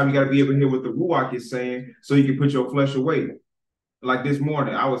 All the time you got to be able to hear what the ruach is saying so you can put your flesh away. Like this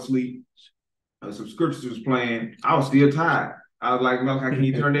morning, I was asleep. Some scriptures was playing. I was still tired. I was like, how can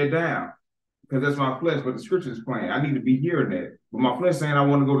you turn that down? Because that's my flesh, but the scripture is playing. I need to be hearing that. But my flesh saying I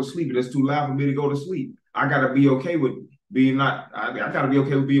want to go to sleep, and it's too loud for me to go to sleep. I got to be okay with being I got to be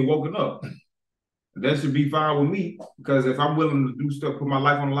okay with being woken up. That should be fine with me, because if I'm willing to do stuff, put my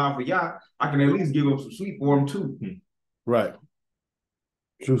life on the line for Yah, I can at least give up some sleep for him too. Right.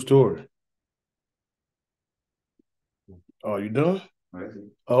 True story. Oh, you done?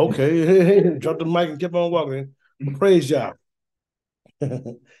 Oh, okay. Drop the mic and keep on walking. Praise Yah.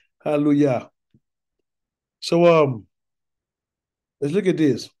 Hallelujah. So let's look at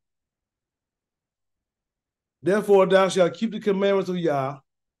this. Therefore, thou shalt keep the commandments of Yah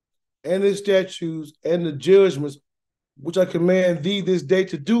and his statutes and the judgments which I command thee this day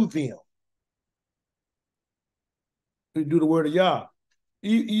to do them. To do the word of Yah.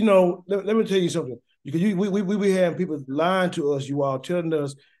 Let me tell you something. Because we have people lying to us, you all, telling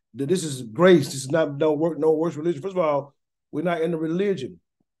us that this is grace, this is not no works religion. First of all, we're not in a religion.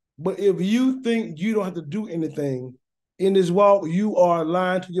 But if you think you don't have to do anything in this walk, you are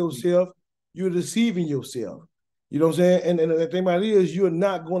lying to yourself. You're deceiving yourself. You know what I'm saying? And the thing about it is, you're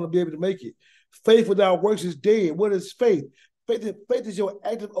not going to be able to make it. Faith without works is dead. What is faith? Faith is your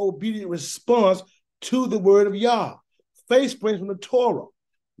active, obedient response to the word of Yah. Faith springs from the Torah.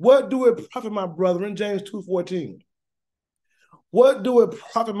 What do it profit, my brethren? James 2:14. What do it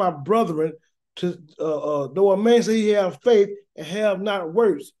profit, my brethren, to though a man say he have faith and have not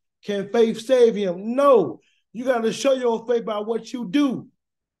works? Can faith save him? No. You got to show your faith by what you do.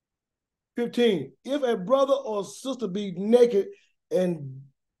 15. If a brother or sister be naked and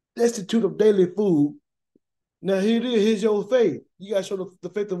destitute of daily food, now here it is, here's your faith. You got to show the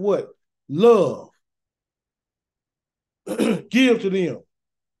faith of what? Love. Give to them.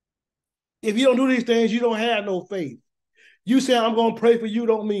 If you don't do these things, you don't have no faith. You say, I'm going to pray for you,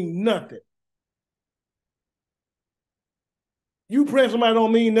 don't mean nothing. You pray for somebody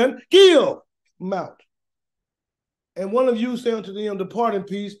don't mean nothing. Give them out. And one of you say unto them, depart in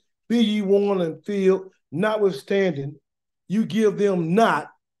peace, be ye warned and filled, notwithstanding, you give them not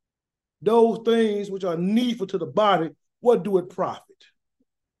those things which are needful to the body, what do it profit?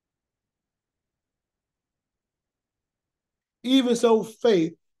 Even so,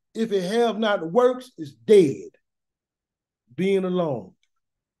 faith, if it have not works, is dead, being alone.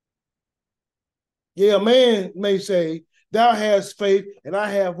 Yeah, a man may say, thou hast faith and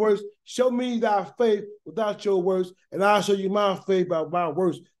I have works. Show me thy faith without your works, and I'll show you my faith by my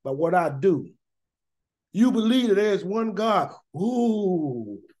works, by what I do. You believe that there is one God.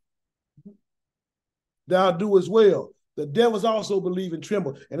 Ooh. Thou do as well. The devils also believe and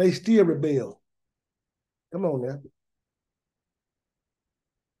tremble, and they still rebel. Come on now.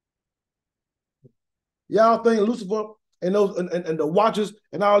 Y'all think Lucifer and those and the watchers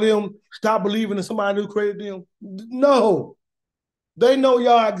and all them stop believing in somebody who created them? No. They know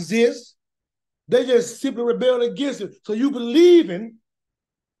y'all exist. They just simply rebel against it. So you believing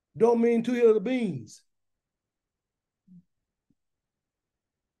don't mean two of the beans.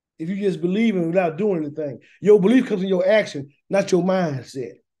 If you just believing without doing anything, your belief comes in your action, not your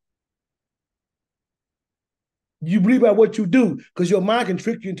mindset. You believe by what you do, because your mind can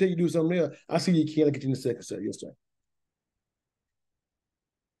trick you until you do something else. I see you, Ken. I'll get you in a second, sir. Yes, sir.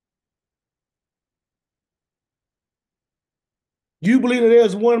 You believe that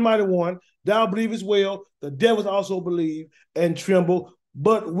there's one mighty one. Thou believe as well. The devils also believe and tremble.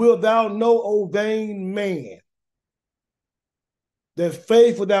 But wilt thou know, O vain man, that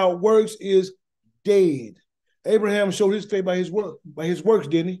faith without works is dead? Abraham showed his faith by his works,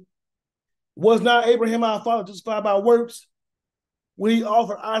 didn't he? Was not Abraham our father justified by works when he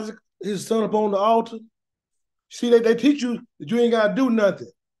offered Isaac, his son, upon the altar? See, they teach you that you ain't got to do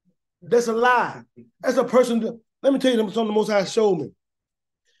nothing. That's a lie. That's a person. Let me tell you something the Most High showed me.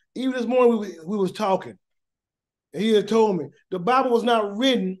 Even this morning we was talking, and he had told me the Bible was not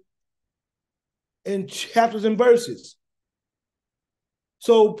written in chapters and verses.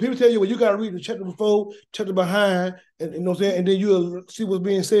 So people tell you, well, you got to read the chapter before, chapter behind, and you know what I'm saying, and then you'll see what's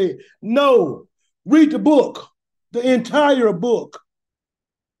being said. No, read the book, the entire book,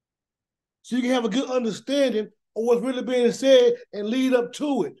 so you can have a good understanding of what's really being said and lead up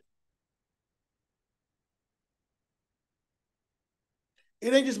to it.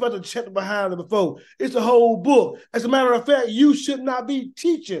 It ain't just about the chapter behind or before. It's the whole book. As a matter of fact, you should not be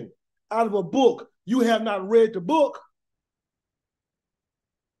teaching out of a book. You have not read the book.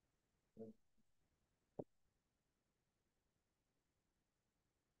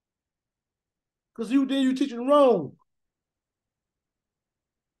 Because then you teaching wrong.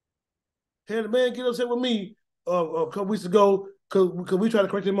 Had a man get upset with me a couple weeks ago because we tried to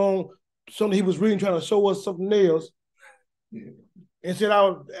correct him on something he was reading, trying to show us something else. Yeah. And said I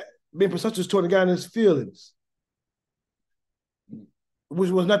was being presumptuous toward the guy in his feelings,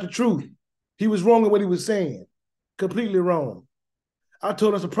 which was not the truth. He was wrong in what he was saying, completely wrong. I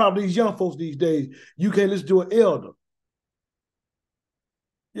told us the problem these young folks these days, you can't listen to an elder.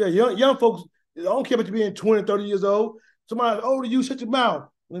 Yeah, young folks, I don't care about you being 20, 30 years old. Somebody older you, shut your mouth.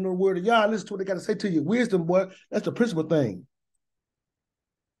 In the word of God, listen to what they got to say to you. Wisdom, boy, that's the principal thing.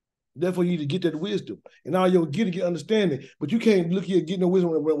 Therefore, you need to get that wisdom. And all you'll get understanding. But you can't look here getting no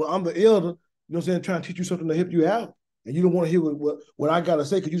wisdom. Well, I'm the elder, you know what I'm saying, trying to teach you something to help you out. And you don't want to hear what I got to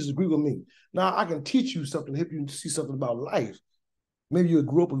say because you disagree with me. Now, I can teach you something to help you see something about life. Maybe you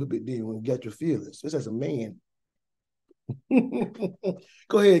grew up a little bit then when you got your feelings. Just as a man.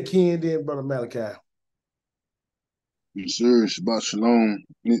 Go ahead, Ken, then Brother Malachi. Yes, sir. Shabbat shalom.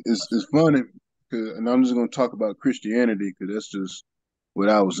 It's funny, and I'm just going to talk about Christianity because that's just what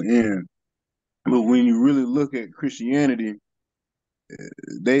I was in. But when you really look at Christianity,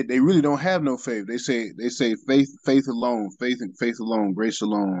 they really don't have no faith. They say faith alone, faith and faith alone, grace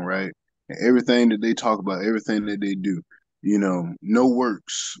alone, right? And everything that they talk about, everything that they do, no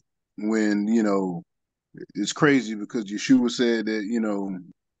works. When it's crazy because Yeshua said that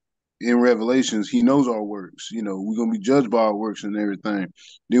in Revelations, he knows our works. We're going to be judged by our works and everything.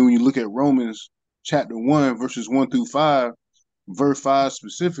 Then when you look at Romans chapter 1, verses 1 through 5, verse 5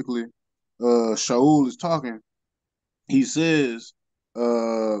 specifically, Shaul is talking. He says,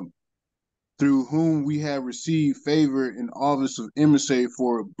 through whom we have received favor and office of emissary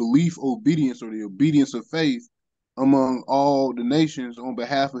for belief, obedience, or the obedience of faith among all the nations on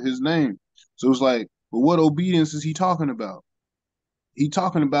behalf of his name. So it's like, but what obedience is he talking about? He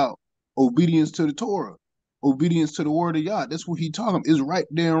talking about obedience to the Torah, obedience to the word of Yah. That's what he talking. It's right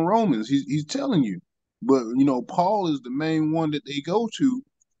there in Romans. He's telling you. But Paul is the main one that they go to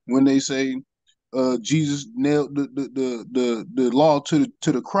when they say Jesus nailed the law to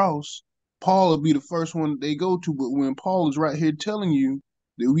the cross. Paul will be the first one that they go to. But when Paul is right here telling you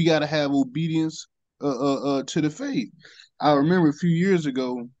that we got to have obedience to the faith. I remember a few years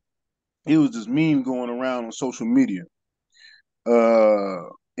ago, it was this meme going around on social media.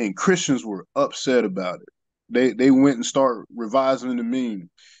 And Christians were upset about it. They went and started revising the meme.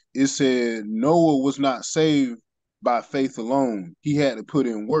 It said Noah was not saved by faith alone. He had to put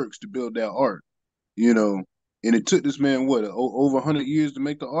in works to build that ark, And it took this man over 100 years to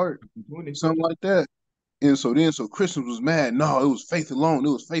make the ark, something like that. And so Christians was mad. No, it was faith alone. It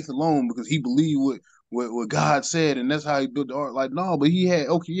was faith alone because he believed what God said, and that's how he built the ark. Like, no, but he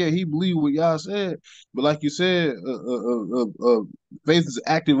believed what God said. But like you said, faith is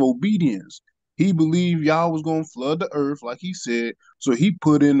active obedience. He believed y'all was gonna flood the earth, like he said. So he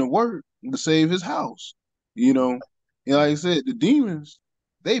put in the work to save his house. And like I said, the demons,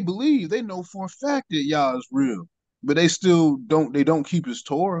 they believe, they know for a fact that y'all is real, but they still don't. They don't keep his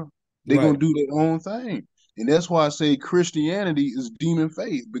Torah. They're gonna do their own thing. And that's why I say Christianity is demon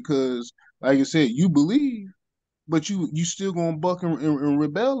faith, because like I said, you believe, but you still gonna buck and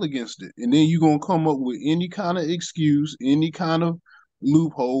rebel against it. And then you're gonna come up with any kind of excuse, any kind of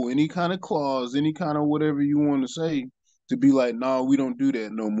loophole, any kind of clause, any kind of whatever you want to say to be like, no, we don't do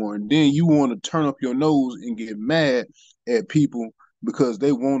that no more. And then you want to turn up your nose and get mad at people because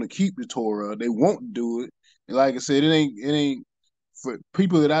they want to keep the Torah. They won't do it. And like I said, it ain't for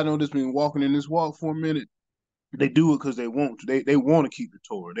people that I know that's been walking in this walk for a minute. They do it because they want to. They want to keep the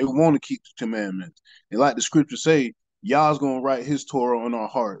Torah. They want to keep the commandments. And like the scriptures say, Yah's gonna write his Torah on our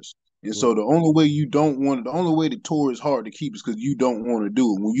hearts. And so the only way the Torah is hard to keep is because you don't want to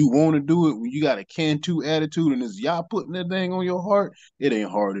do it. When you want to do it, when you got a can-to attitude and it's Yah putting that thing on your heart, it ain't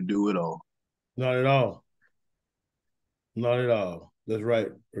hard to do at all. Not at all. Not at all. That's right,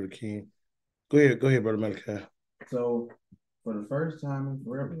 Brother King. Go ahead, Brother Malachi. So, for the first time in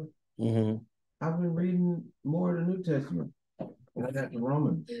forever, I've been reading more of the New Testament. And I got the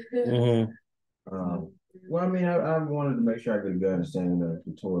Romans. Well, I mean, I wanted to make sure I get a good understanding of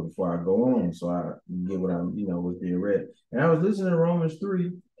the Torah before I go on, so I get what I'm, what's being read. And I was listening to Romans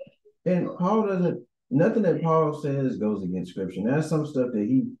 3, and nothing that Paul says goes against Scripture. Now, that's some stuff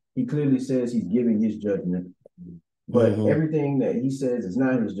that he clearly says he's giving his judgment, but everything that he says is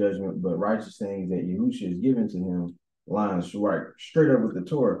not his judgment, but righteous things that Yahushua is giving to him lines right straight up with the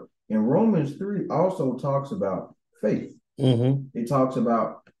Torah. And Romans 3 also talks about faith. It talks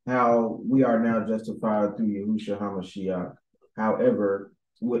about how we are now justified through Yahushua HaMashiach, however,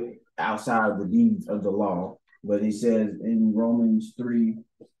 outside the deeds of the law. But he says in Romans 3,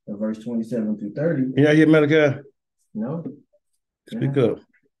 verse 27 through 30. Can y'all hear Malachi? No. Speak up.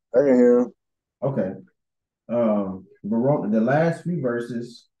 I can hear him. Okay. But the last few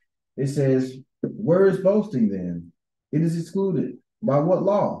verses, it says, where is boasting then? It is excluded. By what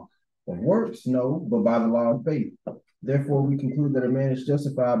law? Of works? No, but by the law of faith. Therefore, we conclude that a man is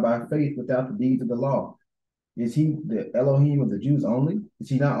justified by faith without the deeds of the law. Is he the Elohim of the Jews only? Is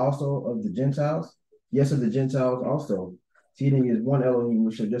he not also of the Gentiles? Yes, of the Gentiles also. Seeing is one Elohim,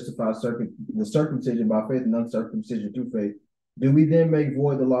 which shall justify the circumcision by faith and uncircumcision through faith. Do we then make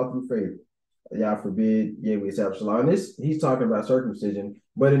void the law through faith? Yah forbid, yea, we establish the law. And he's talking about circumcision,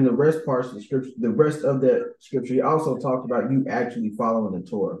 but in the rest parts of the scripture, the rest of that scripture, he also talked about you actually following the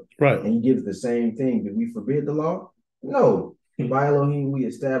Torah. Right. And he gives the same thing. Did we forbid the law? No. By Elohim, we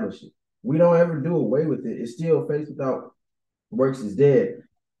establish it. We don't ever do away with it. It's still faith without works is dead.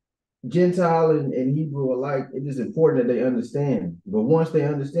 Gentile and Hebrew alike, it is important that they understand. But once they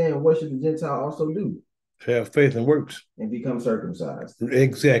understand, what should the Gentile also do? Have faith and works. And become circumcised.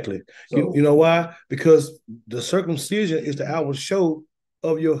 Exactly. So, you know why? Because the circumcision is the outward show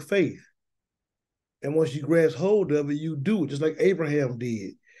of your faith. And once you grasp hold of it, you do it, just like Abraham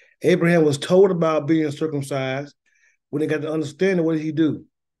did. Abraham was told about being circumcised. When they got to understand it, what did he do?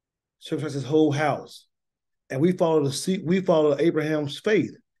 Circumcise his whole house. And we follow Abraham's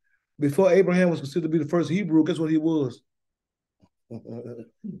faith. Before Abraham was considered to be the first Hebrew, guess what he was?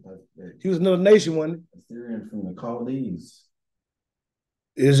 He was another nation, wasn't he? Assyrian from the Chaldees.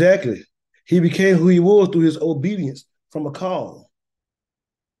 Exactly. He became who he was through his obedience from a call.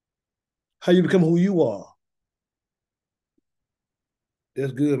 How you become who you are.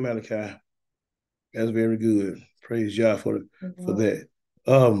 That's good, Malachi. That's very good. Praise God for that.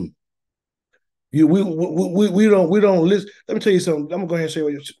 We don't listen. Let me tell you something. I'm gonna go ahead and show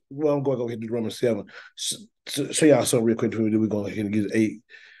you. Well, I'm going to go ahead and do Romans 7. Show y'all something real quick before we're going ahead and get 8.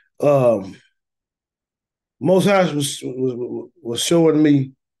 Most High was showing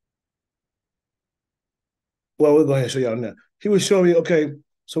me. Well, we're going to show y'all now. He was showing me. Okay,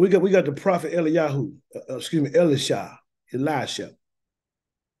 so we got the prophet Eliyahu. Elisha.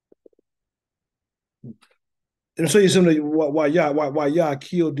 And show you something why y'all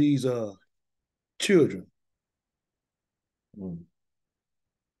killed these children.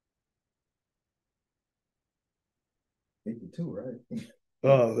 52, right?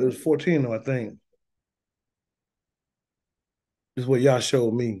 It was 14, I think. This is what y'all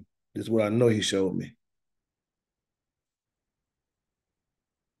showed me. This is what I know he showed me.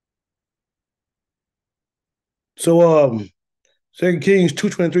 So 2 Kings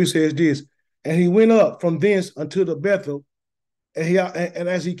 2:23 says this, and he went up from thence unto the Bethel, and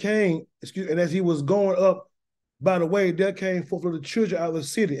as he came, and as he was going up by the way, there came forth of the children out of the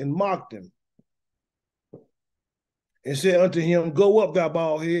city and mocked him, and said unto him, Go up, thou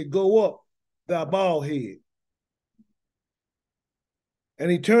bald head, go up, thou bald head. And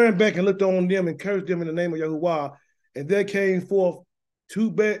he turned back and looked on them and cursed them in the name of Yahuwah. And there came forth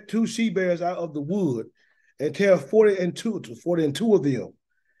two she-bears out of the wood, and tear 42 of them.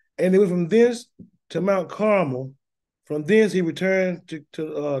 And they went from thence to Mount Carmel. From thence he returned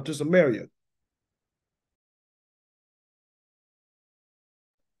to Samaria.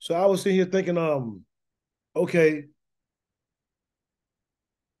 So I was sitting here thinking, okay,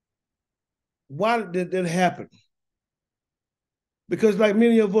 why did that happen? Because like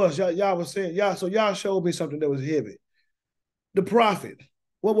many of us, y'all was saying, y'all showed me something that was heavy. The prophet.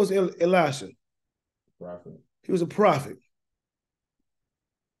 What was Elisha? Prophet. He was a prophet.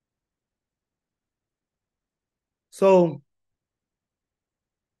 So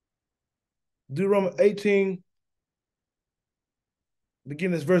Deuteronomy 18,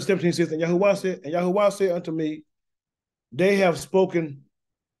 beginning at verse 17 says, and Yahuwah said unto me, they have spoken,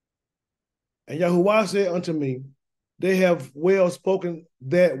 and Yahuwah said unto me, they have well spoken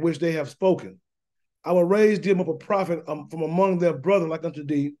that which they have spoken. I will raise them up a prophet from among their brethren like unto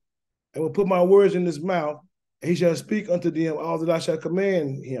thee, and will put my words in his mouth, and he shall speak unto them all that I shall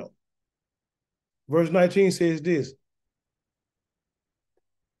command him. Verse 19 says this.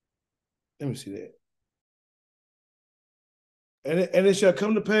 Let me see that. And it shall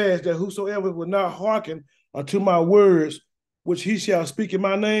come to pass that whosoever will not hearken unto my words, which he shall speak in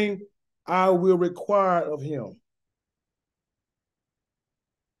my name, I will require of him.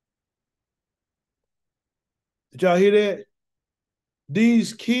 Did y'all hear that?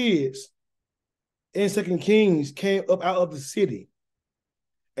 These kids in 2 Kings came up out of the city,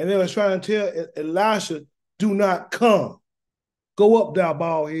 and they were trying to tell Elisha, do not come. Go up, thou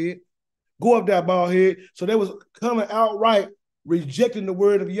bald head. Go up, thou bald head. So they was coming outright rejecting the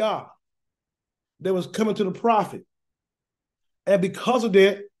word of Yah. They was coming to the prophet. And because of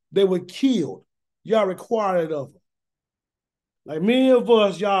that, they were killed. Yah required it of them. Like many of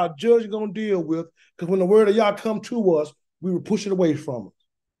us, y'all judge going to deal with, because when the word of Yah come to us, we will push it away from us.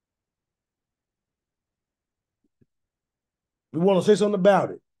 We want to say something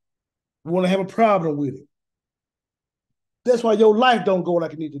about it. We want to have a problem with it. That's why your life don't go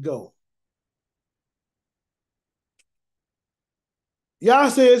like it needs to go. Yah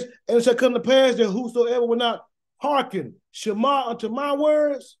says, and it shall come to pass that whosoever will not hearken Shema unto my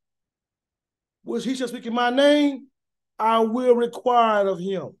words, which he shall speak in my name, I will require of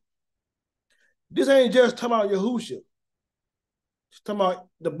him. This ain't just talking about Yahusha. It's talking about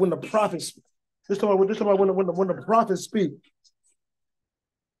when the prophets. This talking about when the prophets speak.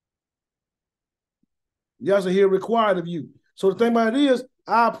 Y'all say here required of you. So the thing about it is,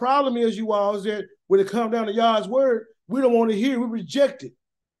 our problem is you all is that when it comes down to Yah's word, we don't want to hear. We reject it.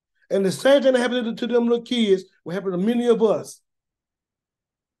 And the same thing that happened to them little kids will happen to many of us.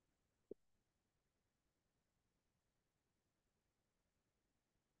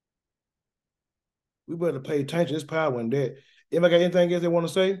 We better pay attention. There's power in that. Anybody got anything else they want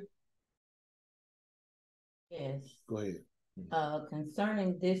to say? Yes. Go ahead.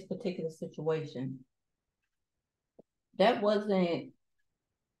 Concerning this particular situation, there was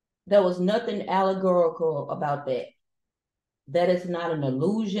nothing allegorical about that. That is not an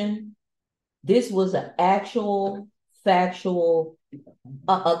illusion. This was an actual, factual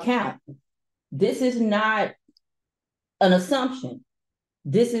account. This is not an assumption.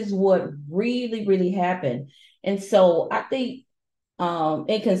 This is what really, really happened. And so I think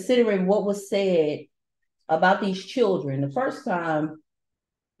in considering what was said about these children, the first time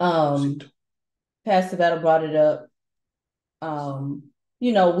Pastor Battle brought it up,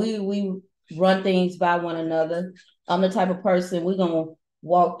 we run things by one another. I'm the type of person, we're going to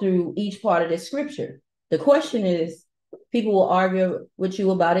walk through each part of the scripture. The question is, people will argue with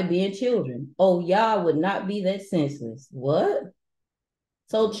you about it being children. Oh, y'all would not be that senseless. What?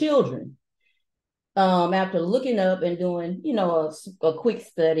 So children, after looking up and doing, a quick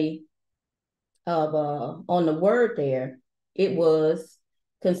study of on the word there, it was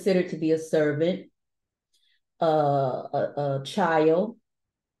considered to be a servant, a child.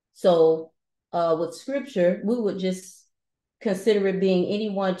 So with scripture, we would just consider it being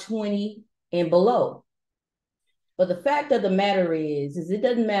anyone 20 and below. But the fact of the matter is it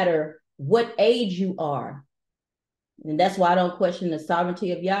doesn't matter what age you are. And that's why I don't question the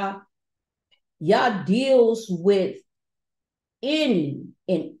sovereignty of Yah. Yah deals with any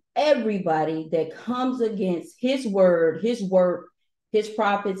and everybody that comes against his word, his work, his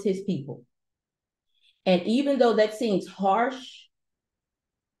prophets, his people. And even though that seems harsh,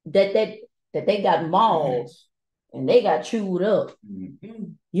 that they got mauled and they got chewed up,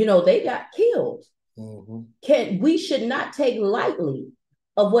 they got killed. We should not take lightly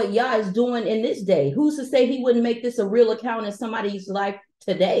of what Yah is doing in this day. Who's to say he wouldn't make this a real account in somebody's life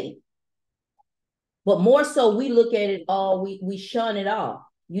today? But more so, we look at it all, we shun it off.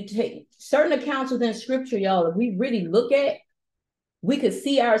 You take certain accounts within scripture, y'all, if we really look at, we could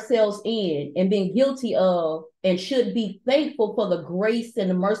see ourselves in and being guilty of, and should be thankful for the grace and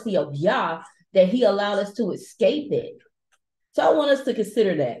the mercy of Yah that he allowed us to escape it. So I want us to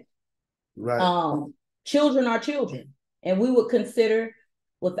consider that. Right. Children are children. And we would consider,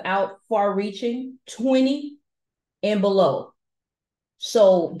 without far reaching, 20 and below.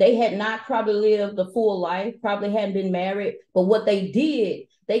 So they had not probably lived a full life, probably hadn't been married, but what they did,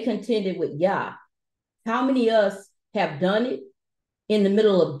 they contended with Yah. How many of us have done it, in the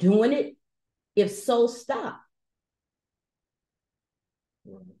middle of doing it? If so, stop.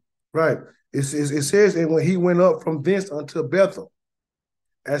 Right. It says, and when he went up from thence unto Bethel,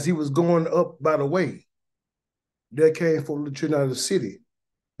 as he was going up by the way, there came from the children out of the city.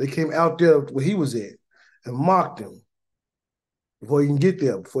 They came out there where he was at and mocked him before he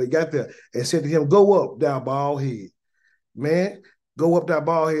got there, and said to him, "Go up, thou bald head." Man, go up, thou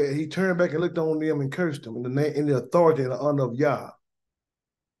bald head. And he turned back and looked on them and cursed them in the authority and the honor of Yah.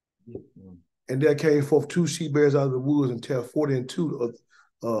 And there came forth 2 she-bears out of the woods and tell 40 and 2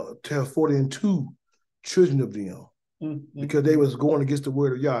 children of them. Because they was going against the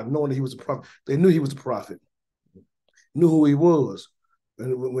word of Yah, knowing that he was a prophet. They knew he was a prophet, knew who he was.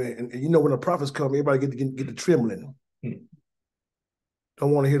 And when the prophets come, everybody get the trembling.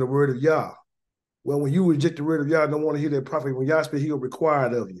 Don't want to hear the word of Yah. Well, when you reject the word of Yah, don't want to hear that prophet. When Yah speaks, he'll require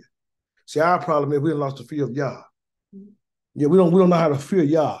it of you. See, our problem is we lost the fear of Yah. Yeah, we don't know how to fear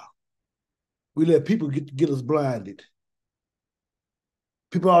Yah. We let people get us blinded.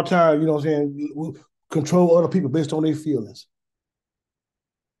 People all the time, control other people based on their feelings.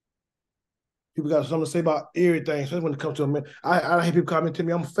 People got something to say about everything, especially when it comes to a man. I hear people come and tell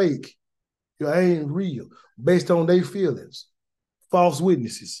me I'm fake. I ain't real, based on their feelings. False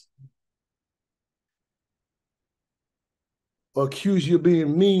witnesses. Or accuse you of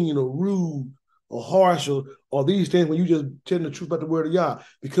being mean or rude or harsh or these things when you just telling the truth about the word of Yah.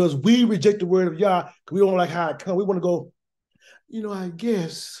 Because we reject the word of Yah because we don't like how it comes. We want to go, I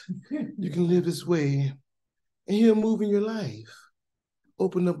guess you can live this way and he'll move in your life.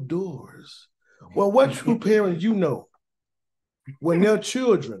 Open up doors. Well, what true parents when their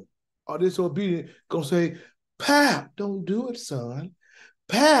children are disobedient, gonna say, "Pap, don't do it, son.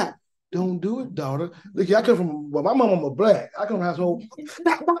 Pap, don't do it, daughter." Look, I come from, my mama black. I come from a household. That's the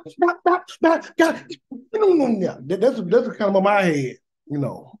kind of mama I had, you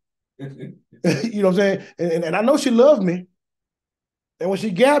know what I'm saying? And I know she loved me. And when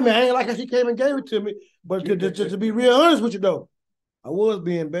she got me, I ain't like how she came and gave it to me. But just to be real honest with you, though, I was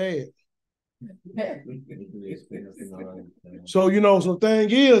being bad. So so thing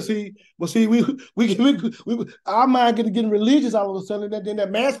is, we our mind getting religious all of a sudden, then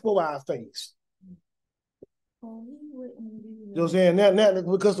that mask over our face. You know what I'm saying? Now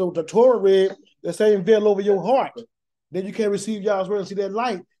because of the Torah read, the same veil over your heart. Then you can't receive Yah's word and see that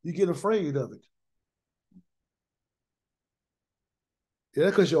light. You get afraid of it. Yeah,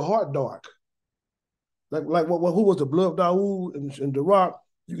 that's because your heart dark. Like who was the blood of Dawood and the rock?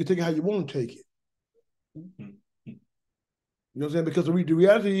 You can take it how you want to take it. You know what I'm saying? Because the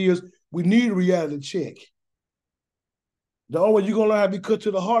reality is we need a reality check. The only way you're going to learn how to be cut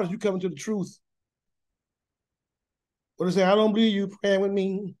to the heart is you coming to the truth. What they say, I don't believe you praying with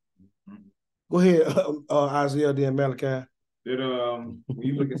me. Go ahead, Isaiah, then Malachi. That when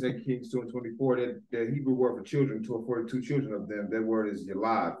you look at 2 Kings 2:24, that Hebrew word for children, 42 children of them, that word is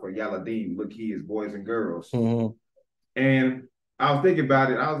Yalad for Yaladim, little kids, boys and girls. Mm-hmm. And I was thinking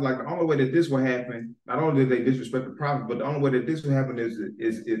about it. I was like, the only way that this will happen, not only did they disrespect the prophet, but the only way that this will happen is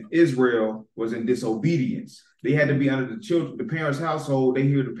if Israel was in disobedience. They had to be under the parents' household. They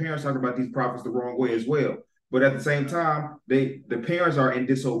hear the parents talk about these prophets the wrong way as well. But at the same time, the parents are in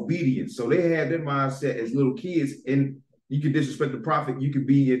disobedience. So they had their mindset as little kids, and you can disrespect the prophet, you can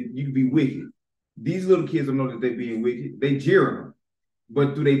be wicked. These little kids don't know that they're being wicked. They jeering them.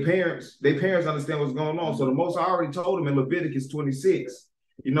 But through their parents understand what's going on. So the Most I already told them in Leviticus 26,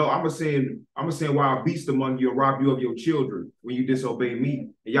 I'm gonna send wild beasts among you and rob you of your children when you disobey me.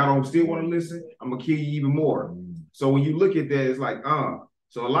 And y'all don't still want to listen, I'm gonna kill you even more. So when you look at that, it's like,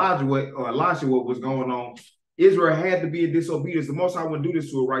 so Elisha, what was going on, Israel had to be in disobedience. The Most High wouldn't do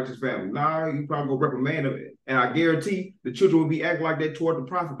this to a righteous family. You probably go reprimand them. And I guarantee the children would be acting like that toward the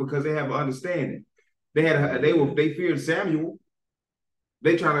prophet because they have an understanding. They feared Samuel.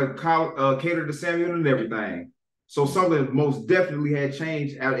 They try to cater to Samuel and everything. So something most definitely had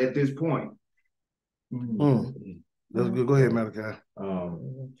changed at this point. That's good. Go ahead, Malachi.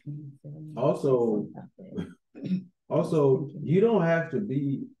 Also, you don't have to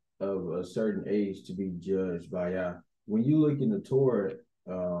be of a certain age to be judged by Yah. When you look in the Torah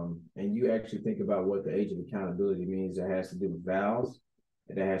and you actually think about what the age of accountability means, it has to do with vows,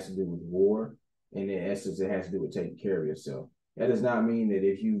 it has to do with war, and in essence, it has to do with taking care of yourself. That does not mean that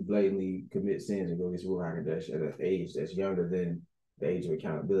if you blatantly commit sins and go against Ruach HaKodesh at an age that's younger than the age of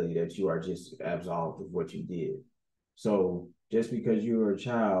accountability, that you are just absolved of what you did. So just because you're a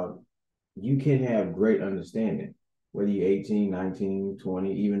child, you can have great understanding. Whether you're 18, 19,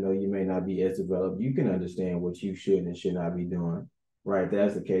 20, even though you may not be as developed, you can understand what you should and should not be doing. Right?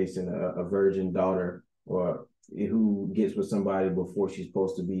 That's the case in a virgin daughter or who gets with somebody before she's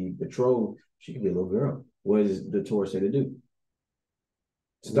supposed to be betrothed. She could be a little girl. What does the Torah say to do?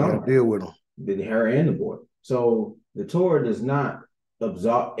 Stop. Deal with them. Her and the boy. So the Torah does not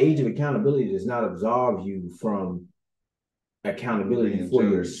absolve, age of accountability does not absolve you from accountability for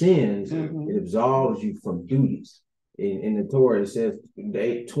your sins. It absolves you from duties. In the Torah, it says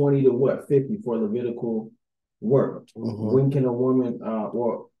 20 to 50 for Levitical work. When can a woman,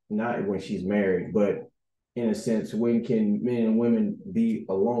 well, not when she's married, but in a sense, when can men and women be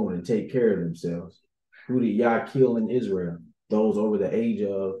alone and take care of themselves? Who did Yah kill in Israel? Those over the age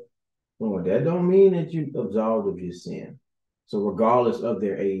of, well, that don't mean that you absolved of your sin. So regardless of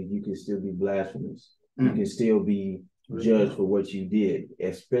their age, you can still be blasphemous. You can still be judged for what you did,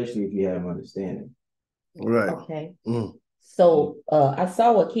 especially if you have understanding. Right. Okay. So I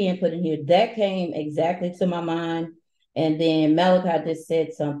saw what Ken put in here. That came exactly to my mind. And then Malachi just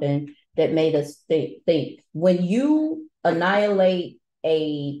said something that made us think. When you annihilate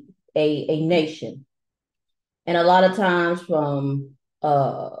a nation, and a lot of times from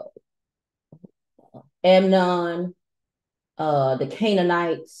Amnon, the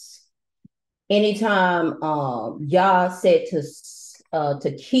Canaanites, anytime Yah said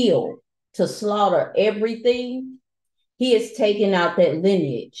to kill, to slaughter everything, he is taking out that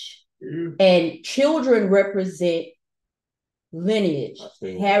lineage. And children represent lineage,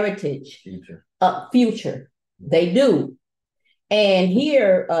 heritage, future. They do. And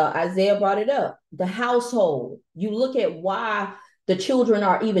here, Isaiah brought it up, the household. You look at why the children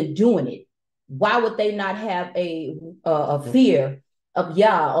are even doing it. Why would they not have a fear of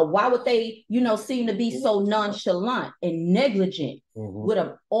Yah? Or why would they, seem to be so nonchalant and negligent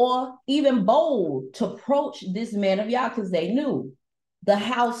or even bold to approach this man of Yah? Because they knew the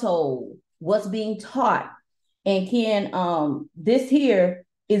household was being taught. And Ken, this here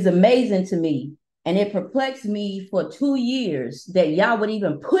is amazing to me. And it perplexed me for 2 years that Yah would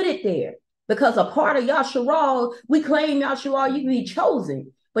even put it there. Because a part of Yasharal, we claim Yasharal, you can be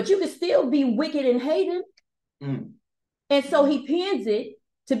chosen, but you can still be wicked and hated. And so he pins it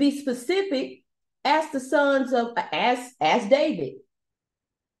to be specific as the sons of, as David.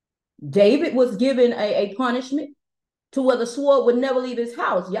 David was given a punishment to where the sword would never leave his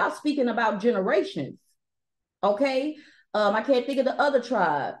house. Y'all speaking about generations. Okay? I can't think of the other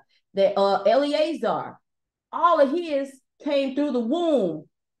tribe. That Eleazar, all of his came through the womb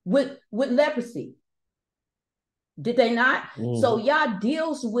with leprosy. Did they not? So Yah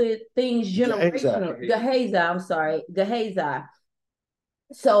deals with things generational. Gehazi.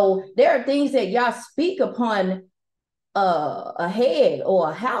 So there are things that Yah speak upon a head or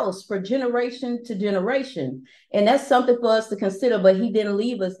a house for generation to generation. And that's something for us to consider, but he didn't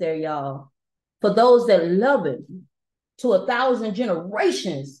leave us there, y'all. For those that love him, to 1,000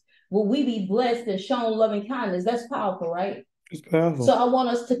 generations will we be blessed and shown loving kindness. That's powerful, right? It's powerful. So I want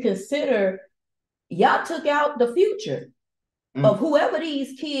us to consider, y'all took out the future of whoever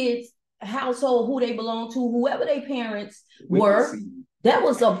these kids household, who they belong to, whoever their parents were. That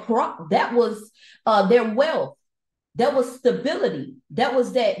was their wealth. That was stability. That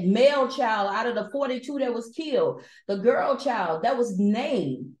was that male child out of the 42 that was killed. The girl child, that was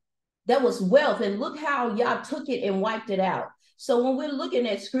name. That was wealth. And look how y'all took it and wiped it out. So when we're looking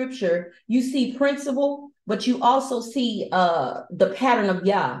at scripture, you see principle, but you also see the pattern of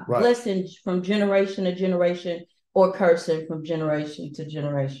Yah, right. Blessing from generation to generation, or cursing from generation to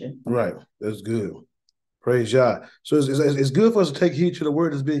generation. Right. That's good. Praise Yah. So it's good for us to take heed to the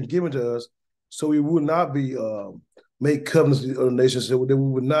word that's being given to us, so we will not be make covenants with other nations, so that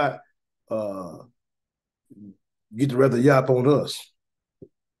we would not get the wrath of Yah upon us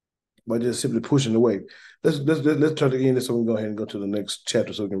by just simply pushing away. Let's turn again, so we can go ahead and go to the next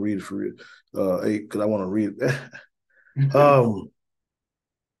chapter so we can read it for real. 8, because I want to read it.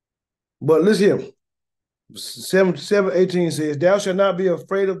 But listen here. 7:18 says, "Thou shalt not be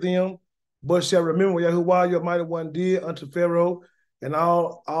afraid of them, but shalt remember Yahuwah your mighty one did unto Pharaoh and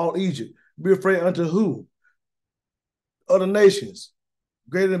all Egypt. Be afraid unto who? Other nations,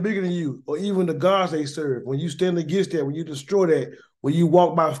 greater and bigger than you, or even the gods they serve. When you stand against that, when you destroy that, when you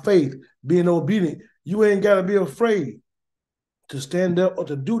walk by faith, being obedient, you ain't got to be afraid to stand up or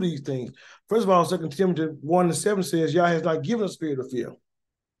to do these things." First of all, 2 Timothy 1:7 says, Yah has not given a spirit of fear,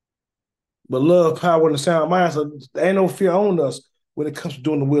 but love, power, and a sound mind. So there ain't no fear on us when it comes to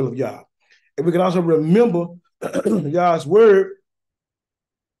doing the will of Yah. And we can also remember Yah's word,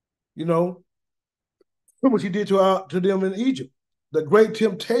 what he did to them in Egypt. The great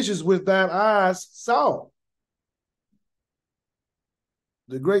temptations which thine eyes saw.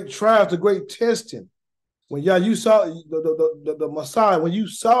 The great trials, the great testing. When Yah, you saw the Messiah, when you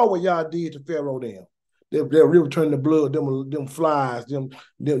saw what Yah did to Pharaoh them, they'll really turn the blood, them flies, them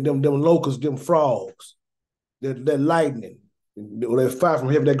locusts, them frogs, that lightning, that fire from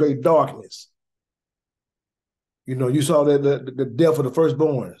heaven, that great darkness. You saw that the death of the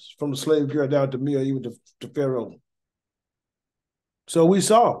firstborns, from the slave girl down to me, or even to Pharaoh. So we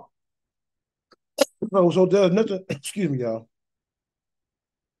saw. So there's nothing, excuse me, y'all.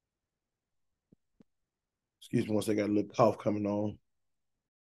 Excuse me once I got a little cough coming on.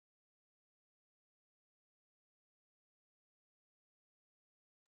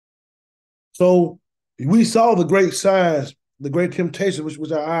 So we saw the great signs, the great temptation,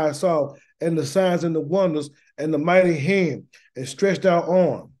 which our eyes saw, and the signs and the wonders, and the mighty hand, and stretched out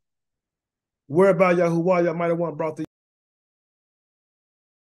arm, whereby Yahuwah, your mighty one, brought the.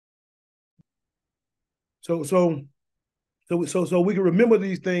 So we can remember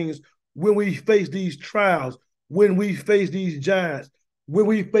these things when we face these trials, when we face these giants, when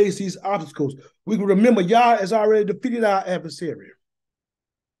we face these obstacles. We can remember Yah has already defeated our adversary.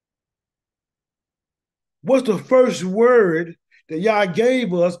 What's the first word that Yah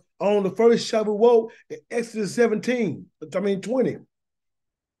gave us on the first Shabbat in Exodus 20?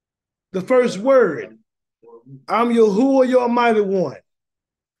 The first word, I'm Yahuwah, your mighty one,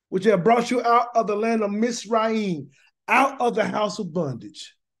 which have brought you out of the land of Mizraim, out of the house of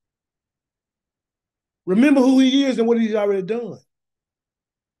bondage. Remember who he is and what he's already done.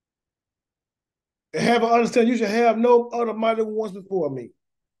 And have an understanding, you should have no other mighty ones before me.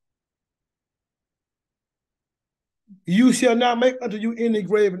 You shall not make unto you any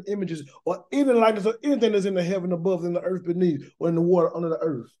graven images or any likeness of anything that's in the heaven above, in the earth beneath, or in the water under the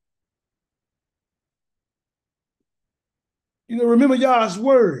earth. Remember Yah's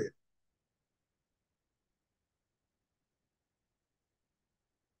word.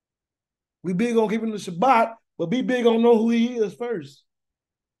 We big on keeping the Shabbat, but be big on know who he is first.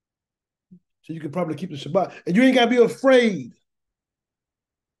 So you can probably keep the Shabbat. And you ain't got to be afraid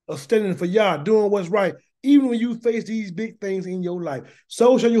of standing for Yah, doing what's right, even when you face these big things in your life.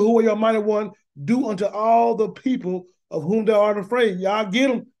 So shall Yahuwah, your mighty one, do unto all the people of whom thou art afraid. Y'all get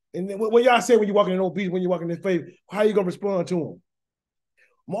them. And then what y'all say when you're walking in obedience, when you're walking in faith, how you going to respond to them?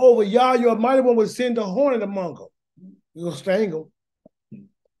 Moreover, Yah, your mighty one, will send a hornet among them. You're going to sting them.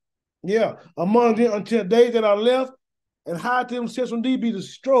 Yeah, among them until they that are left and hide themselves from thee be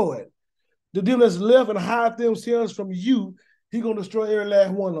destroyed. The them that's left and hide themselves from you, he going to destroy every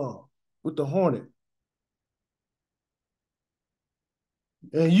last one of them with the hornet.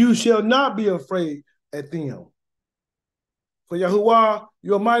 And you shall not be afraid at them. For Yahuwah,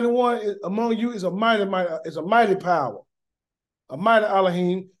 your mighty one among you is a mighty power, a mighty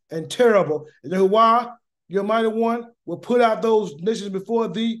Elohim, and terrible. And Yahuwah, your mighty one, will put out those nations before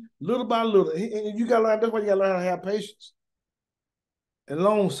thee little by little. And you gotta learn, that's why you gotta learn how to have patience. And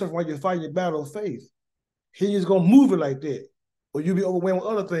long suffering while you fight your battle of faith. He is gonna move it like that. Or you'll be overwhelmed with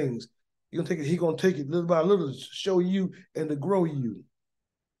other things. He's gonna take it little by little to show you and to grow you.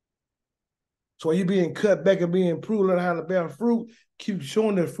 So while you're being cut back and being improved, learn how to bear fruit, keep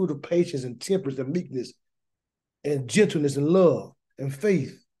showing that fruit of patience and temperance and meekness and gentleness and love and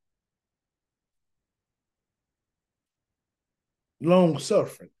faith. Long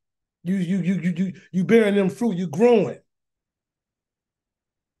suffering. You bearing them fruit, you growing.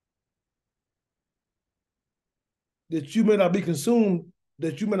 That you may not be consumed,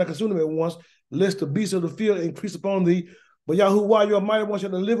 that you may not consume them at once, lest the beasts of the field increase upon thee. But Yahuwah, your mighty one, shall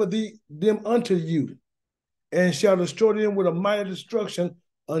deliver them unto you, and shall destroy them with a mighty destruction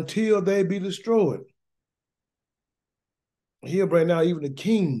until they be destroyed. He'll bring down even the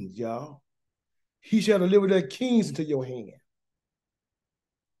kings, y'all. He shall deliver their kings into your hand,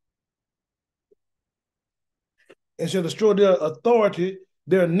 and shall destroy their authority,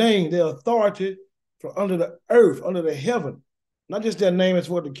 their name, their authority from under the earth, under the heaven. Not just their name as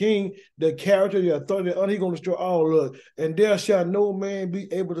for the king, their character, their authority, he's going to destroy all of it. And there shall no man be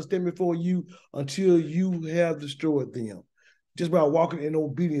able to stand before you until you have destroyed them. Just by walking in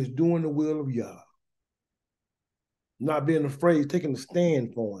obedience, doing the will of Yah. Not being afraid, taking a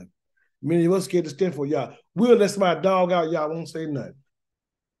stand for him. Many of us scared to stand for Yah. We'll let somebody dog out, Yah won't say nothing.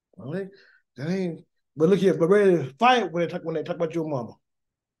 All right? That ain't, but look here, but ready to fight when they talk about your mama.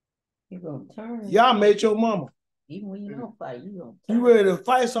 You're going to turn. Y'all made your mama. Even when you don't fight, you're going to turn. You ready to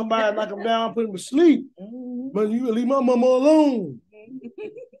fight somebody, knock them down, put them to sleep. But you leave my mama alone.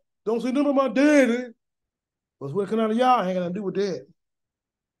 Don't say nothing about my daddy. What's what coming out of y'all ain't got nothing to do with that.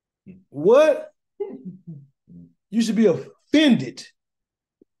 What? You should be offended.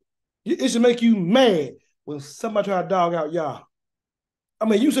 It should make you mad when somebody try to dog out y'all. I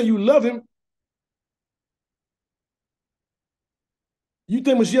mean, you say you love him. You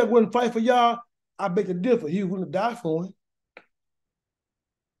think Mashiach wouldn't fight for y'all? I beg to differ. He wouldn't die for him.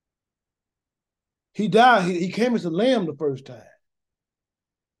 He died. He came as a lamb the first time.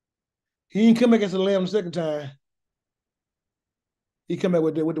 He didn't come back as a lamb the second time. He come back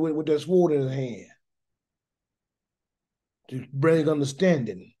with that sword in his hand to bring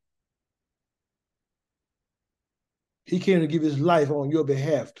understanding. He came to give his life on your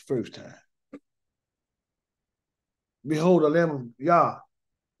behalf the first time. Behold, the Lamb of Yah,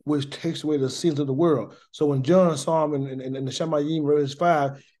 which takes away the sins of the world. So when John saw him in the Shamayim, verse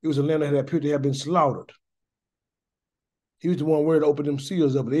 5, it was a lamb that appeared to have been slaughtered. He was the one where to open them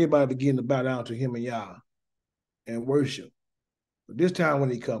seals up, and everybody began to bow down to him and Yah and worship. But this time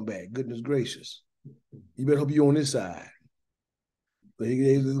when he come back, goodness gracious, you better hope you're on this side. But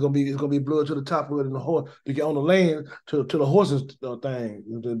it's gonna be blood to the top of it and the horse to get on the land to the horses thing,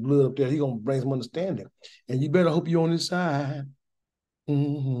 the blood up there. He gonna bring some understanding, and you better hope you're on this side.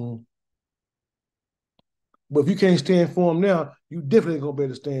 Mm-hmm. But if you can't stand for him now, you definitely gonna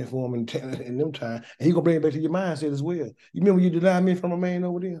better stand for him in them time, and he gonna bring it back to your mindset as well. You remember you denied me from a man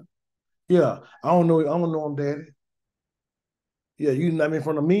over there? Yeah, I don't know him, daddy. Yeah, you denied me in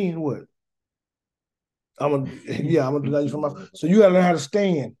front of me, what? I'm gonna deny you from my. So you gotta learn how to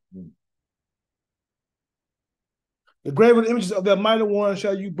stand. The graven images of the mighty one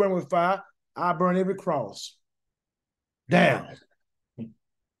shall you burn with fire. I burn every cross down.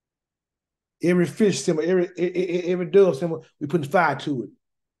 Every fish symbol, every dove symbol, we put fire to it.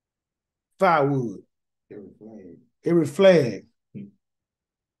 Firewood. Every flag.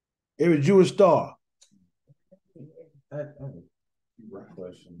 Every Jewish star.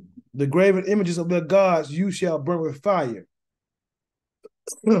 The graven images of their gods you shall burn with fire.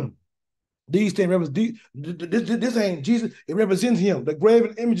 These things represent, this ain't Jesus, it represents him. The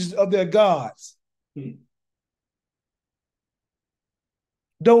graven images of their gods.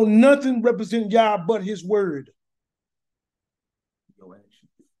 Don't nothing represent Yah but his word.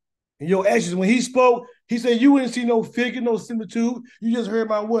 And your actions. When he spoke, he said, you didn't see no figure, no similitude. You just heard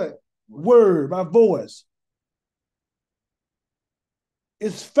my what? Word, my voice.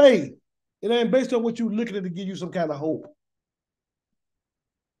 It's faith. It ain't based on what you're looking at to give you some kind of hope.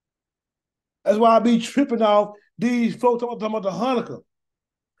 That's why I be tripping off these folks talking about the Hanukkah.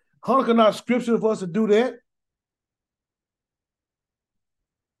 Hanukkah not scripture for us to do that.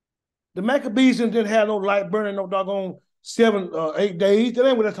 The Maccabees didn't have no light burning no doggone 8 days. That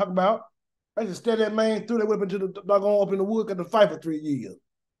ain't what they're talking about. I just steady that man through that whip into the doggone up in the wood, got to fight for 3 years.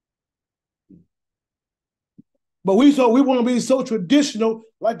 But we want to be so traditional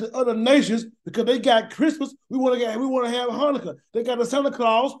like the other nations because they got Christmas. We want to have Hanukkah. They got the Santa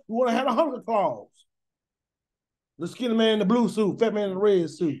Claus. We want to have a Hanukkah Claus. The skinny man in the blue suit, fat man in the red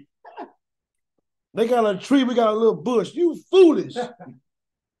suit. They got a tree. We got a little bush. You foolish.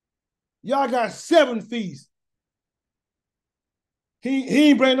 Y'all got 7 feasts. He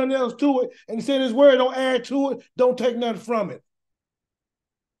ain't bring nothing else to it. And he said his word, don't add to it. Don't take nothing from it.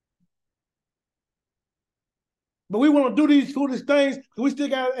 But we want to do these foolish things because we still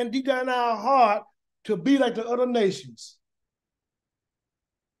got and deep down in our heart to be like the other nations.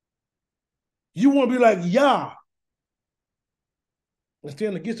 You want to be like Yah and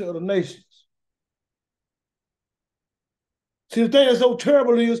stand against the other nations. See, the thing that's so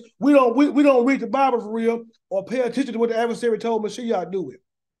terrible is we don't read the Bible for real or pay attention to what the adversary told Mashiach do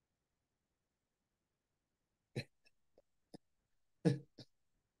it.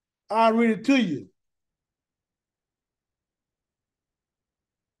 I'll read it to you.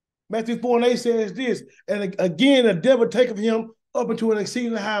 Matthew 4:8 says this, and again the devil taketh him up into an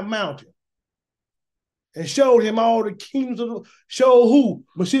exceeding high mountain and showed him all the kingdoms of the, showed who?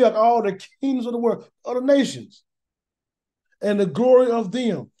 Mashiach, all the kingdoms of the world, other nations, and the glory of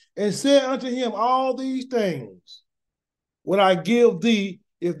them, and said unto him, all these things will I give thee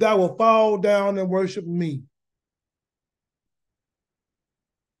if thou wilt fall down and worship me.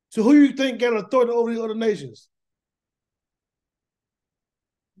 So who you think got authority over the other nations?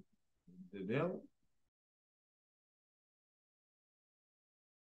 The devil?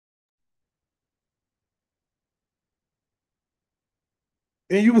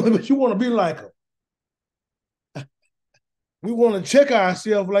 And you want to be like them. We want to check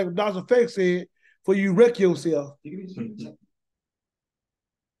ourselves, like Dr. Feck said, for you wreck yourself.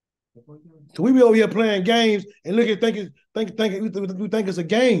 So we be over here playing games and look at think it's a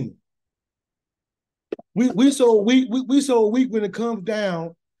game. We so weak when it comes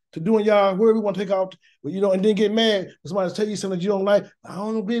down to doing y'all where we want to take off, and then get mad when somebody tell you something that you don't like. I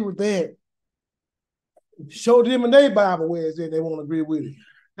don't agree with that. Show them in their Bible where it's that they won't agree with it.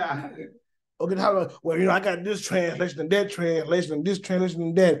 Okay, I got this translation and that translation and this translation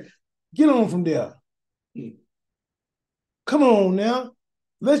and that. Get on from there. Come on now.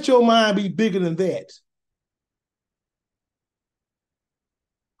 Let your mind be bigger than that.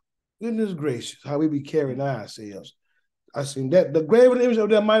 Goodness gracious, how we be carrying ourselves. I seen that. The graven image of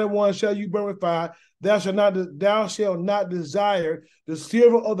that mighty one shall you burn with fire. Thou shalt not desire the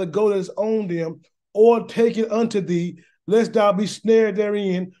silver or the gold that is on them, or take it unto thee, lest thou be snared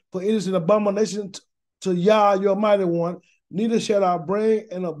therein, for it is an abomination to Yah, your mighty one. Neither shalt thou bring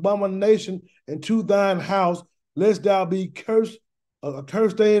an abomination into thine house, lest thou be cursed, a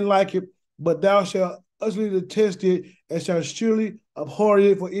cursed thing like it, but thou shalt utterly detest it, and shalt surely abhor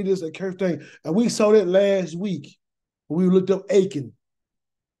it, for it is a cursed thing. And we saw that last week when we looked up Achan.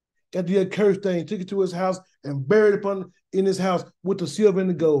 Got the accursed thing, took it to his house and buried it in his house with the silver and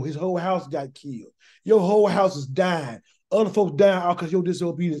the gold. His whole house got killed. Your whole house is dying. Other folks dying out because of your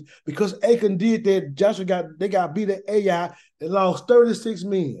disobedience. Because Achan did that, Joshua got beat at Ai and lost 36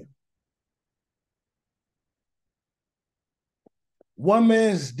 men. One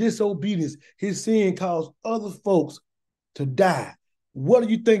man's disobedience, his sin caused other folks to die. What do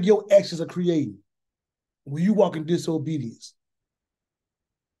you think your actions are creating when you walk in disobedience?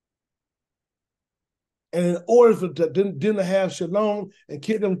 And in order for them to have shalom and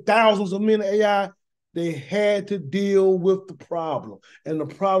keep them thousands of men in Ai, they had to deal with the problem. And the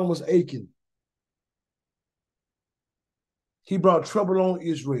problem was Achan. He brought trouble on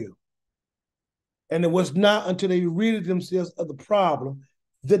Israel. And it was not until they ridded themselves of the problem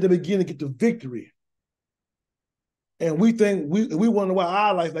that they began to get the victory. And we think we wonder why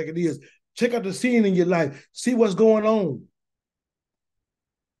our life like it is. Check out the scene in your life. See what's going on.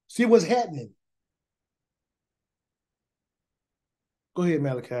 See what's happening. Go ahead,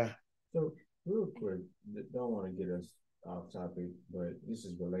 Malachi. So real quick, don't want to get us off topic, but this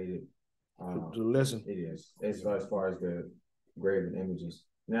is related. The lesson. It is as far as the graven images.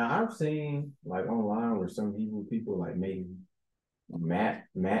 Now I've seen like online where some Hebrew people like made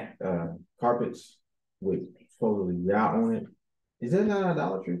matte carpets with supposedly Yah on it. Is that not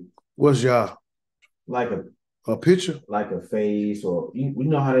idolatry? What's Yah? Like a picture? Like a face, or we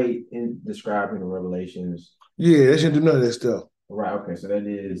know how they describe in the Revelations. Yeah, they shouldn't do none of that stuff. Right, okay, so that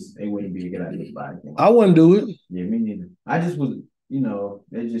is, it wouldn't be a good idea to buy anything. I wouldn't do it. Yeah, me neither. I just was,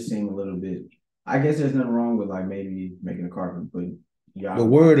 it just seemed a little bit, I guess there's nothing wrong with like maybe making a carpet, but Yah. The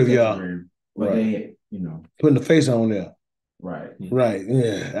word of Yah. But right. They, putting the face on there. Right. Right,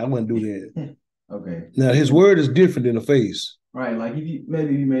 yeah, I wouldn't do that. Okay. Now, his word is different than the face. Right, like if you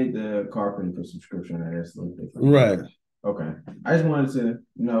maybe you made the carpenter for subscription, that's a little different. Right. Okay. I just wanted to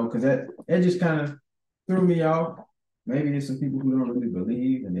know because that just kind of threw me off. Maybe there's some people who don't really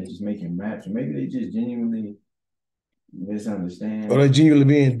believe and they're just making maps, or maybe they just genuinely misunderstand. Or they genuinely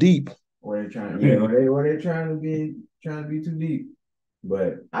being deep. Or they're trying, or they're trying to be too deep.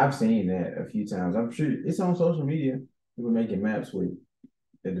 But I've seen that a few times. I'm sure it's on social media. People making maps with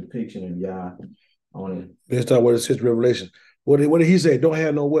the depiction of Yah on it. Let's talk what it says in Revelation. What did he say? Don't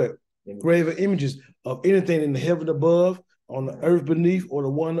have no what? Graven images of anything in the heaven above, on the earth beneath, or the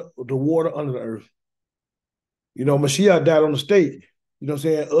water under the earth. You know, Mashiach died on the stake. You know what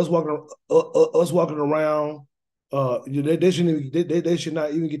I'm saying? Us walking around, they should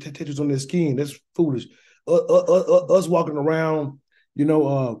not even get tattoos on their skin. That's foolish. Us walking around, you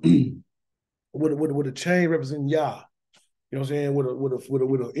know, with a chain representing Yah. You know what I'm saying?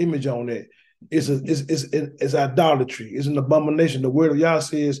 With an image on that. It's idolatry. It's an abomination. The word of Yah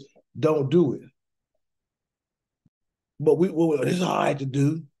says, don't do it. But it's all right to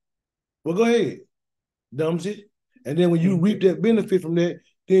do. Well, go ahead, dumbsy. And then when you reap that benefit from that,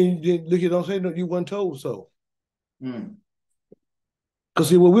 then look at don't say no, you weren't told so. Because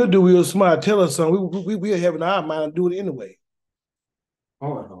see, what we'll do, we'll smile, tell us something. We'll have in our mind and do it anyway.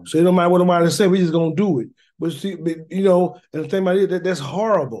 So it don't matter what nobody say, we just gonna do it. But see, you know, and the thing about it, that's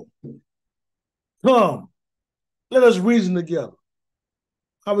horrible. Come, let us reason together.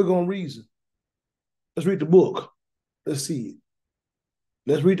 How we gonna reason? Let's read the book. Let's see it.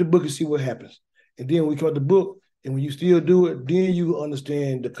 Let's read the book and see what happens. And then we come out the book, and when you still do it, then you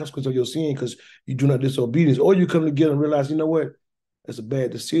understand the consequence of your sin because you do not disobedience. Or you come together and realize, you know what? That's a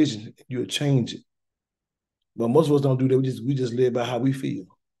bad decision. You'll change it. But most of us don't do that. We just live by how we feel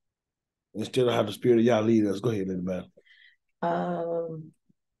instead of how the Spirit of Yah lead us. Go ahead, everybody.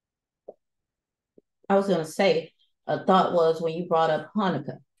 I was going to say, a thought was when you brought up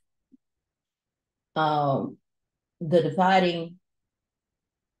Hanukkah, the dividing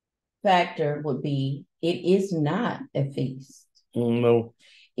factor would be it is not a feast. No.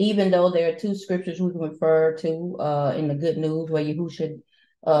 Even though there are two scriptures we can refer to in the Good News where Yahushua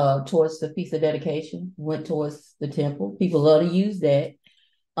towards the Feast of Dedication went towards the temple. People love to use that.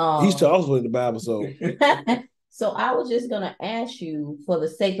 Easter also in the Bible, so. So I was just going to ask you for the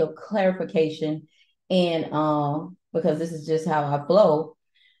sake of clarification and because this is just how I flow,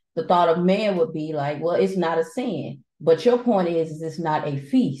 the thought of man would be like, well, it's not a sin. But your point is it's not a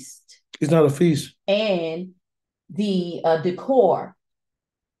feast. It's not a feast. And the decor,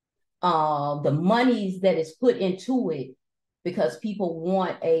 the monies that is put into it, because people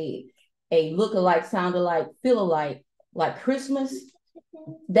want a look-alike, sound-alike, feel-alike, like Christmas,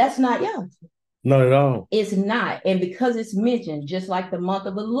 that's not Yah. Not at all. It's not. And because it's mentioned, just like the month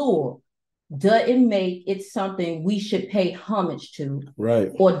of Elul, doesn't make it something we should pay homage to. Right.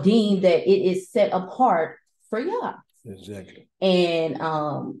 Or deem that it is set apart for Yah. Exactly. And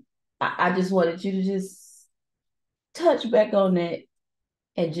I just wanted you to just touch back on that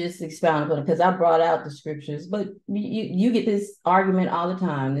and just expound on it, because I brought out the scriptures, but you get this argument all the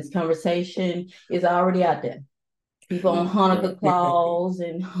time. This conversation is already out there. People on Hanukkah clause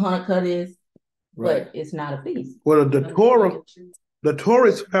and Hanukkah this, right. But it's not a feast. Well, the Torah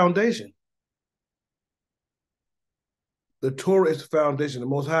is foundation. The Torah is the foundation. The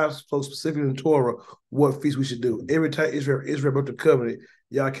Most High spoke specifically in the Torah what feast we should do. Every time Israel broke the covenant,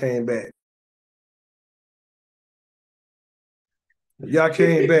 Yah came back. Yah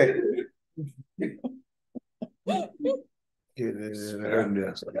came back.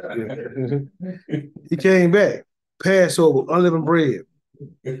 He came back. Passover, unleavened bread.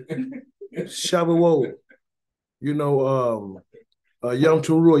 Shavuot. You know, Yom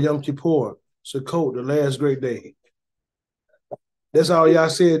Teruah, Yom Kippur, Sukkot, the last great day. That's all Yah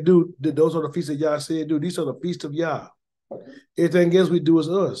said do. Those are the feasts that Yah said do. These are the feasts of Yah. Everything else we do is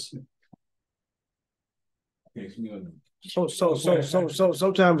us. So sometimes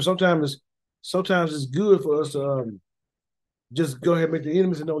it's good for us to just go ahead and make the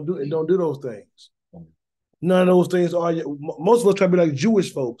enemies and don't do those things. None of those things are. Most of us try to be like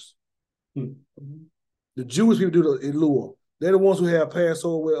Jewish folks. The Jewish people do the Elul. They're the ones who have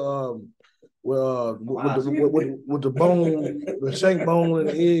Passover with the bone, the shank bone and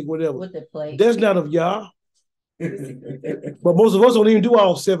the egg, whatever. With the plate. That's not of Yah. But most of us don't even do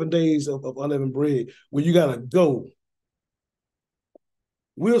all 7 days of unleavened bread where you gotta go.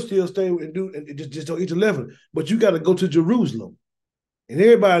 We'll still stay and do and just don't eat 11, but you gotta go to Jerusalem. And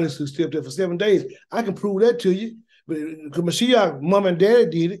everybody who stay up there for 7 days, I can prove that to you. But because Mashiach, mom and dad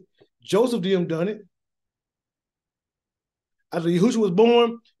did it, Joseph them done it. After Yahushua was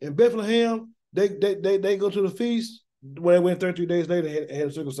born in Bethlehem, they go to the feast. When they went 33 days later,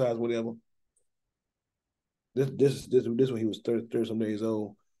 had circumcised, whatever. This when he was 30 some days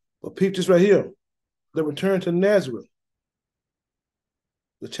old. But peep this right here. The return to Nazareth.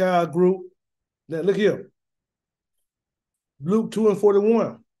 The child grew. Now look here. Luke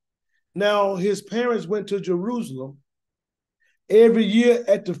 2:41. Now his parents went to Jerusalem every year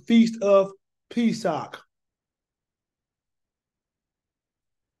at the feast of Pesach.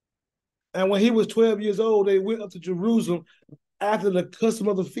 And when he was 12 years old, they went up to Jerusalem after the custom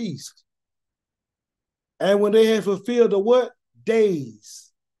of the feast. And when they had fulfilled the what?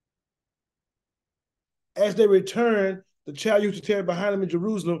 Days. As they returned, the child used to tarry behind him in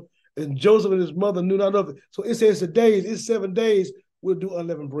Jerusalem, and Joseph and his mother knew not of it. So it says the days, it's 7 days, we'll do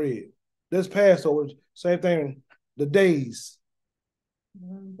unleavened bread. That's Passover, same thing, the days.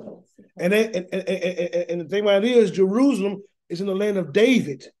 And the thing about it is, Jerusalem is in the land of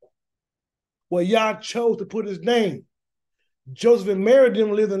David, where Yah chose to put his name. Joseph and Mary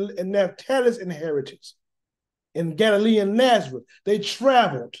didn't live in Naphtali's inheritance, in Galilee and Nazareth. They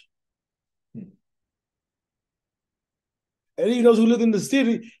traveled. And even those who lived in the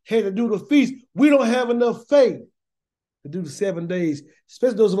city had to do the feast. We don't have enough faith to do the 7 days,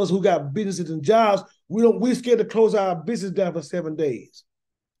 especially those of us who got businesses and jobs. We're scared to close our business down for 7 days.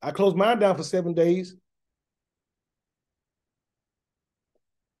 I closed mine down for 7 days.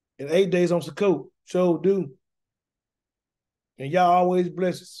 And 8 days on Sukkot. Sure do. And y'all always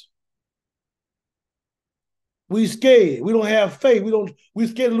bless us. We scared. We don't have faith. We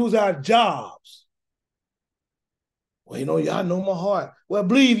scared to lose our jobs. Well, you know, y'all know my heart. Well,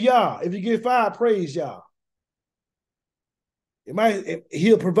 believe y'all. If you get fired, praise y'all.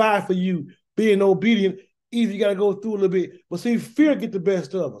 He'll provide for you being obedient, even if you got to go through a little bit. But see, fear get the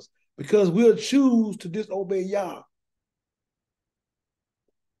best of us because we'll choose to disobey y'all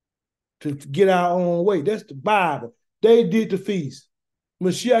to get our own way. That's the Bible. They did the feast.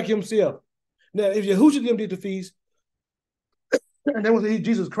 Mashiach himself. Now, if Yahushua did the feast, and they want to eat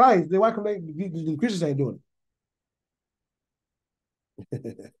Jesus Christ, then why come the Christians ain't doing it?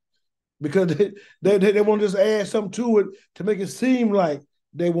 Because they want to just add something to it to make it seem like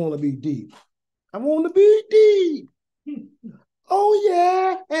they want to be deep. I want to be deep.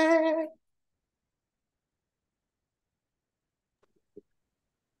 Oh, yeah.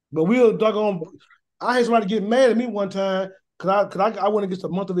 But we'll doggone. I had somebody get mad at me one time because I went against the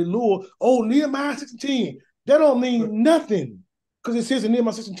month of Elul. Oh, Nehemiah 6:10. That don't mean nothing because it says in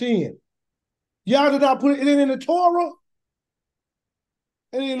Nehemiah 6:10. Y'all did not put it in the Torah.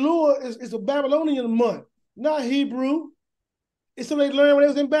 And Elul is a Babylonian month, not Hebrew. It's something they learned when they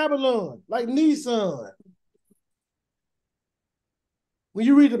was in Babylon, like Nisan. When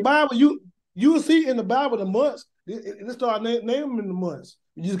you read the Bible, you'll see in the Bible the months. Let's start naming the months.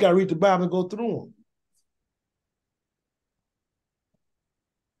 You just got to read the Bible and go through them.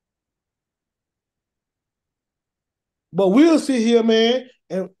 But we'll sit here, man,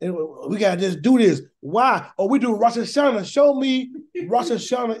 and we got to just do this. Why? Or we do Rosh Hashanah. Show me Rosh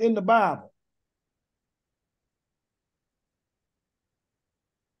Hashanah in the Bible.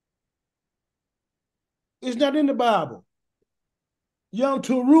 It's not in the Bible. Yom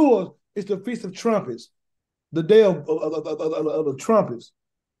Teruah is the Feast of Trumpets, the day of the trumpets.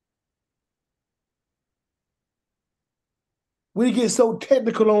 We get so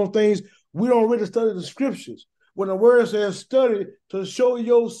technical on things, we don't really study the scriptures. When the word says study to show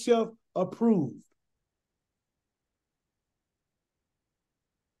yourself approved.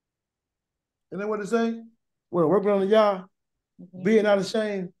 And then what it say? We're working on the Yah, being not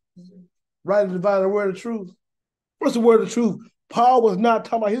ashamed, rightly dividing the word of truth. What's the word of truth? Paul was not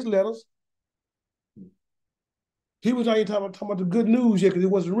talking about his letters. He was not even talking about the good news yet because it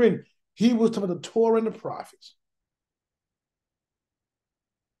wasn't written. He was talking about the Torah and the prophets.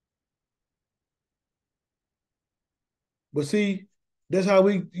 But see, that's how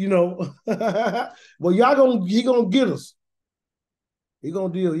we, well, he gonna get us. He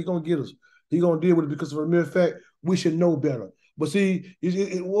gonna get us. He gonna deal with it because of the mere fact we should know better. But see,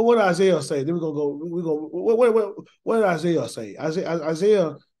 what did Isaiah say? Then what did Isaiah say? Isaiah,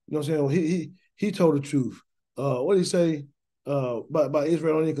 you know what I'm saying? He told the truth. What did he say about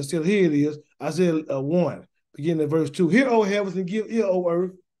Israel only consider? Here it is, Isaiah 1, beginning at verse 2. Hear, O heavens, and give ear, O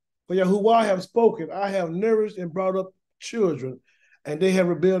earth, for Yahuwah have spoken. I have nourished and brought up children, and they have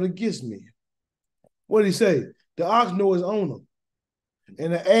rebelled against me. What did he say? The ox know his owner,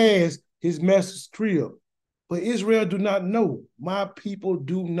 and the ass his master's crib. But Israel do not know. My people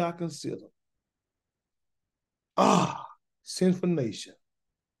do not consider. Sinful nation.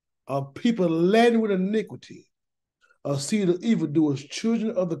 A people laden with iniquity. A seed of evildoers,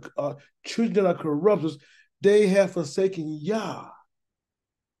 children that are corrupters. They have forsaken Yah.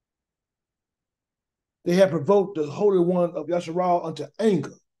 They have provoked the Holy One of Yasharal unto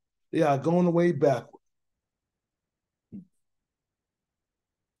anger. They are going away backward.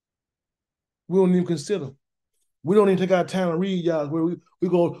 We don't even consider. We don't even take our time to read y'all where we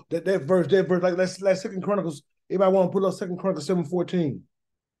go that verse, like Second Chronicles. Everybody want to put up Second Chronicles 7:14.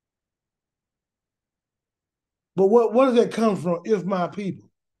 But what does that come from? If my people.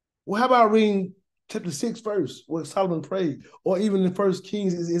 Well, how about reading chapter 6 verse where Solomon prayed, or even in First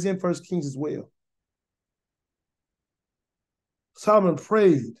Kings is in First Kings as well. Solomon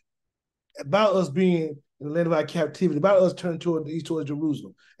prayed about us being in the land of our captivity, about us turning toward the east towards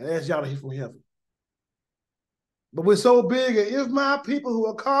Jerusalem, and asked y'all to hear from heaven. But we're so big, and if my people who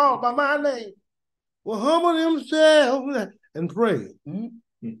are called by my name will humble themselves and pray,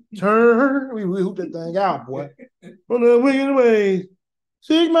 turn, we hoop that thing out, boy, from the wicked ways,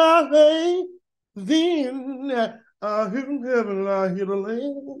 seek my face, then I'll hear from heaven, I'll hear the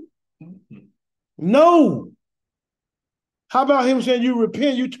land. No. How about him saying you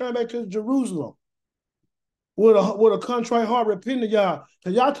repent, you turn back to Jerusalem with a contrite heart, repent to y'all.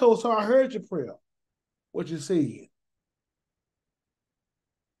 Because y'all told, so I heard your prayer, what you said.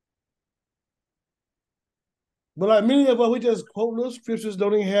 But like many of us, we just quote little scriptures,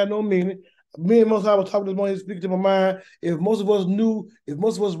 don't even have no meaning. Me and most I was talking this morning, speaking to my mind. If most of us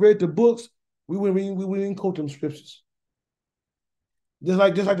read the books, we wouldn't quote them scriptures. Just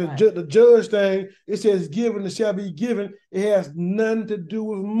like the judge thing, it says given, it shall be given. It has nothing to do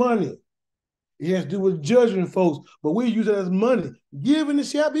with money. It has to do with judging folks, but we use it as money. Given, it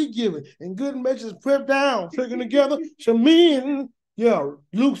shall be given. And good measures pressed down, shaken together, shall mean,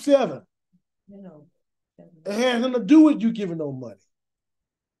 Luke 7. It has nothing to do with you giving no money.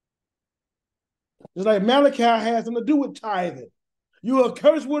 Just like Malachi has nothing to do with tithing. You are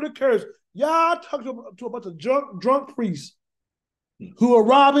cursed with a curse. Y'all talk to a bunch of drunk priests who are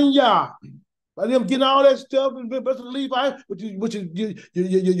robbing Yah. By them getting all that stuff and best of Levi, which is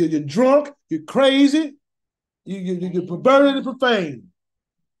you're drunk, you're crazy, you're perverted and profane.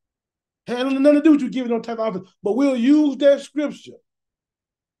 Had nothing to do with you giving no type of office, but we'll use that scripture.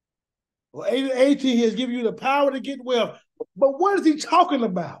 Well, 18 has given you the power to get wealth. But what is he talking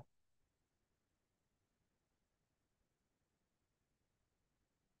about?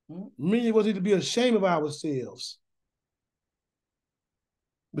 Many of us need to be ashamed of ourselves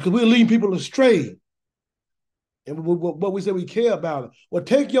because we're leading people astray. And what we say we care about it. Well,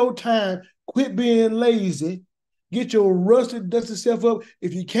 take your time, quit being lazy, get your rusted, dusty self up.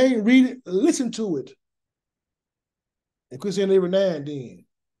 If you can't read it, listen to it. And quit saying every now and then.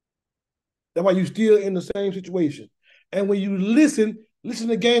 That's why you're still in the same situation. And when you listen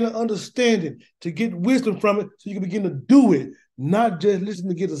to gain an understanding, to get wisdom from it so you can begin to do it, not just listen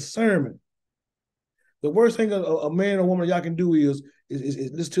to get a sermon. The worst thing a man or woman y'all can do is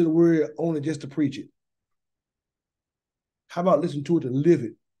listen to the word only just to preach it. How about listen to it and live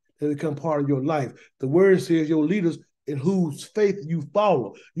it? It become part of your life. The word says your leaders in whose faith you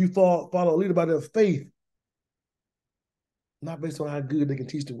follow. You follow a leader by their faith, not based on how good they can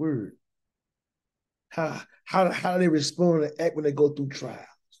teach the word. How do they respond and act when they go through trials?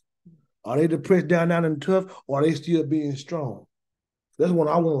 Are they depressed, down and tough, or are they still being strong? That's one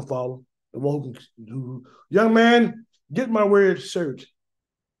I want to follow. The one who can do. Young man, get my red shirt.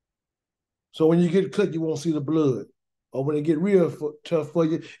 So when you get cut, you won't see the blood. Or when it get real tough for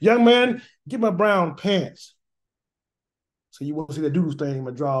you, young man, get my brown pants. So you won't see the doodle stain in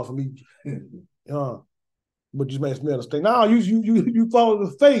my draw for me. But you may smell the stain. No, you follow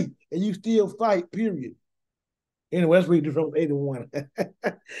the faith and you still fight, period. Anyway, let's read this from 81.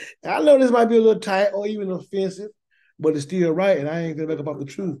 I know this might be a little tight or even offensive, but it's still right, and I ain't gonna make up the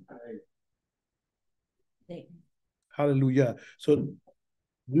truth. Hallelujah. So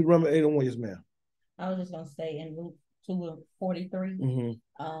Deuteronomy 81, yes, ma'am. I was just gonna say in Luke 2:43,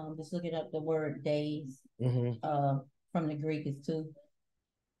 just looking up the word days, from the Greek is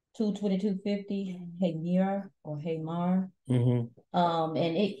 2:22:50, Hamir or Hamar. And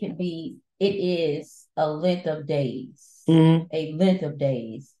it is a length of days. A length of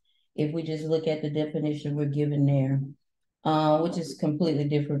days. If we just look at the definition we're given there, which is completely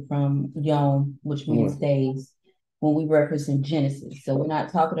different from Yom, which means days, when we reference in Genesis. So we're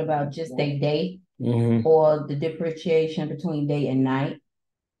not talking about just a day or the differentiation between day and night.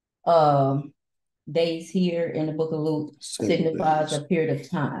 Days here in the book of Luke signifies a period of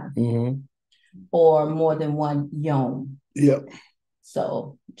time or more than one Yom. Yep.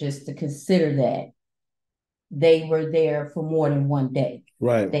 So just to consider that they were there for more than one day.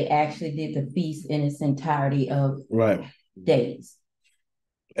 Right. They actually did the feast in its entirety of days.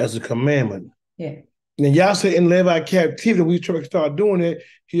 As a commandment. Yeah. And Yah said in Levi captivity, we try to start doing it,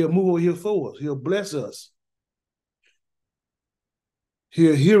 he'll move over here for us. He'll bless us.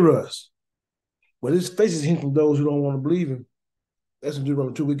 He'll hear us. But his face is hidden from those who don't want to believe him. That's in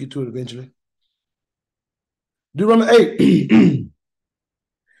Deuteronomy 2. We get to it eventually. Deuteronomy 8.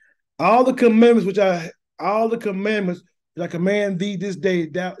 All the commandments which I command thee this day,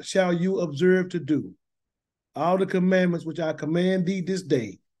 thou shall you observe to do. All the commandments which I command thee this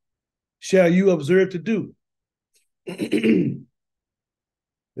day shall you observe to do. That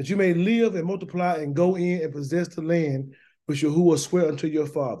you may live and multiply and go in and possess the land which Yahuwah sware unto your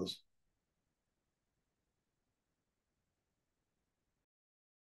fathers.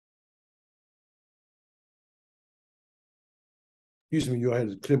 Excuse me, you had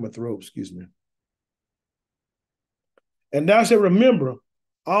to clear my throat, excuse me. And thou shalt remember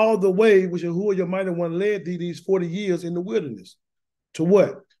all the way which Yahuwah your mighty one led thee these 40 years in the wilderness. To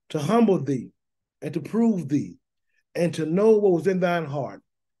what? To humble thee and to prove thee and to know what was in thine heart,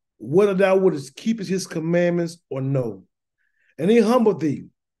 whether thou wouldest keep his commandments or no. And he humbled thee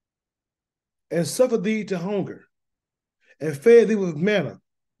and suffered thee to hunger and fed thee with manna,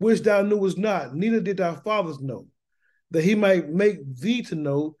 which thou knewest not, neither did thy fathers know, that he might make thee to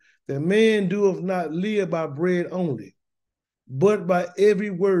know that man doeth not live by bread only, but by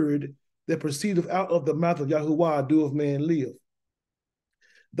every word that proceedeth out of the mouth of Yahuwah doeth man live.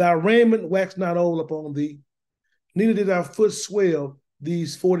 Thy raiment waxed not old upon thee, neither did thy foot swell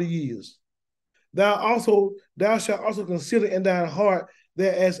these 40 years. Thou shalt also consider in thine heart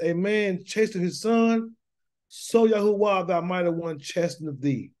that as a man chasteneth his son, so Yahuwah thy mighty one chasteneth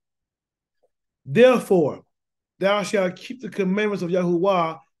thee. Therefore, thou shalt keep the commandments of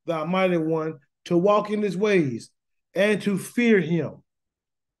Yahuwah thy mighty one, to walk in his ways, and to fear him.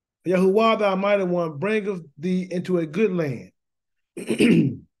 Yahuwah thy mighty one bringeth thee into a good land,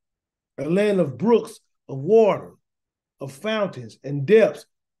 a land of brooks, of water, of fountains and depths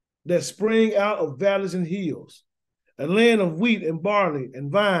that spring out of valleys and hills, a land of wheat and barley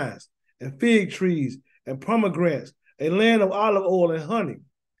and vines and fig trees and pomegranates, a land of olive oil and honey,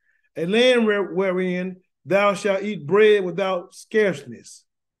 a land wherein thou shalt eat bread without scarceness.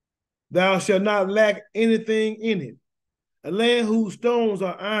 Thou shalt not lack anything in it. A land whose stones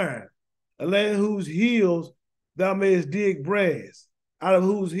are iron, a land whose hills thou mayest dig brass, out of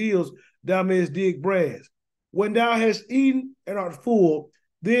whose hills thou mayest dig brass. When thou hast eaten and art full,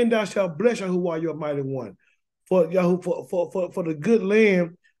 then thou shalt bless Yahuwah your mighty one, for the good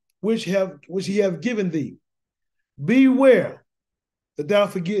land which he have given thee. Beware that thou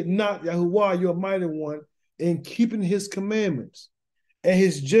forget not Yahuwah your mighty one in keeping his commandments and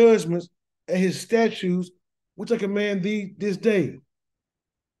his judgments and his statutes, which I command thee this day.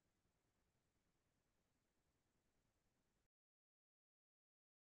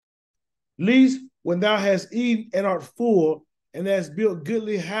 Lest when thou hast eaten and art full, and hast built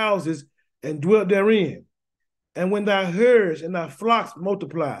goodly houses and dwelt therein, and when thy herds and thy flocks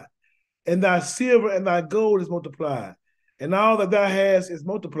multiply, and thy silver and thy gold is multiplied, and all that thou hast is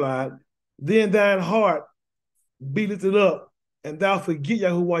multiplied, then thine heart be lifted up, and thou forget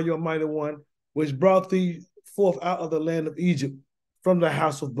Yahuwah your mighty one, which brought thee forth out of the land of Egypt from the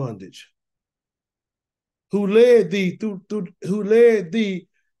house of bondage, who led thee through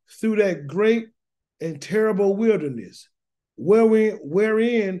that great and terrible wilderness,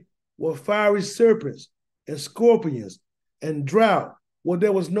 wherein were fiery serpents and scorpions and drought, where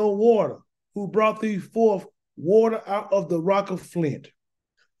there was no water, who brought thee forth water out of the rock of flint,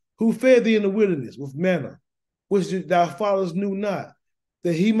 who fed thee in the wilderness with manna, which thy fathers knew not,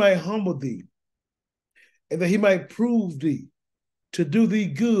 that he might humble thee, and that he might prove thee, to do thee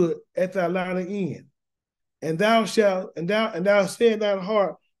good at thy latter end. And thou say in thine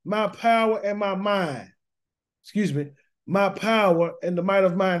heart, my power and my mind, my power and the might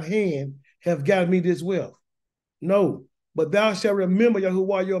of mine hand have gotten me this wealth. No, but thou shalt remember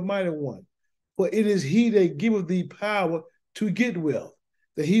Yahuwah your mighty one, for it is he that giveth thee power to get wealth,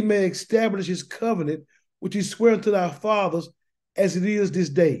 that he may establish his covenant, which he sware unto thy fathers, as it is this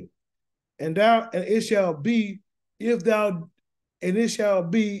day. And it shall be if thou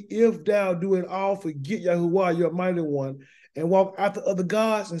do it all forget Yahuwah your mighty one, and walk after other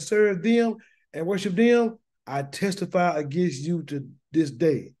gods and serve them and worship them, I testify against you to this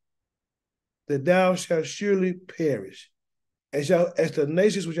day, that thou shalt surely perish. As the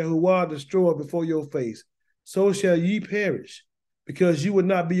nations which Yahuwah destroyed before your face, so shall ye perish, because you would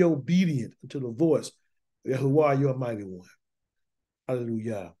not be obedient unto the voice of Yahuwah your mighty one.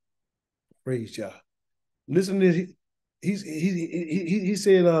 Hallelujah. Praise Yah. Listen to this. He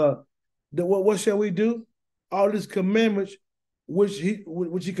said, what shall we do? All these commandments which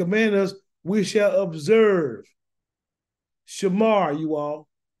he commanded us, We shall observe. Shamar, you all.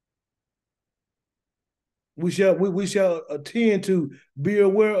 We shall attend to, be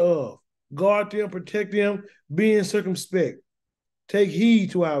aware of, guard them, protect them, being circumspect. Take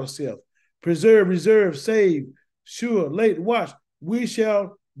heed to ourselves. Preserve, reserve, save, sure, late, watch. We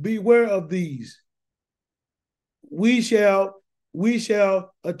shall beware of these. We shall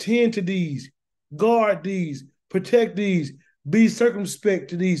attend to these, guard these, protect these, be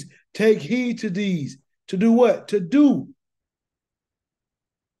circumspect to these, take heed to these. To do what? To do.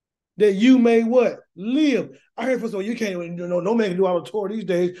 That you may what? Live. I heard first of all, you can't, no man can do all the Torah these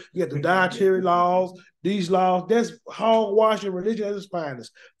days. You got the dietary laws, these laws. That's hogwashing religion at its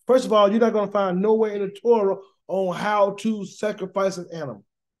finest. First of all, you're not going to find nowhere in the Torah on how to sacrifice an animal.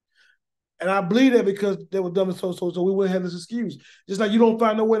 And I believe that because they were done so we wouldn't have this excuse. Just like you don't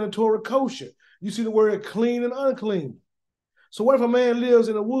find nowhere in the Torah kosher. You see the word clean and unclean. So what if a man lives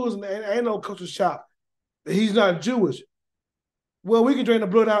in the woods and ain't no kosher shop? He's not Jewish. Well, we can drain the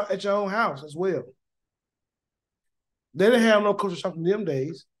blood out at your own house as well. They didn't have no kosher shop in them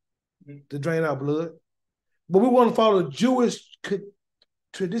days to drain out blood. But we want to follow Jewish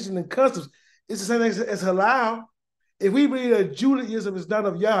tradition and customs. It's the same thing as halal. If we believe that Judaism is not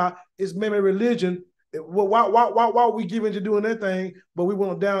of Yah, it's maybe religion, why are we giving to doing that thing, but we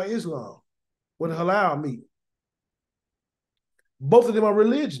want to down Islam with halal meat? Both of them are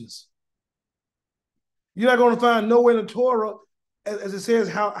religions. You're not going to find nowhere in the Torah, as it says,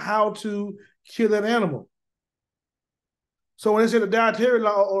 how to kill that animal. So when they say the dietary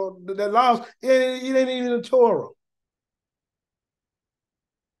law or the laws, it ain't even in the Torah.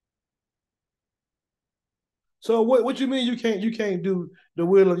 So what you mean you can't do the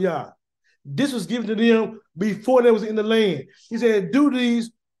will of Yah? This was given to them before they was in the land. He said, do these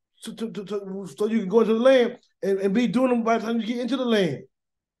so you can go into the land and be doing them by the time you get into the land.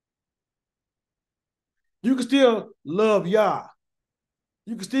 You can still love Yah.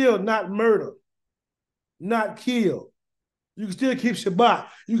 You can still not murder, not kill. You can still keep Shabbat.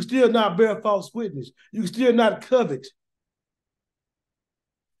 You can still not bear false witness. You can still not covet.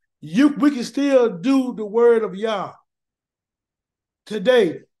 We can still do the word of Yah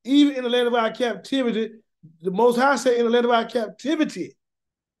today, even in the land of our captivity. The Most High said, in the land of our captivity,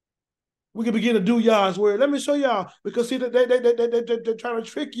 we can begin to do Yah's word. Let me show y'all, because see, they're trying to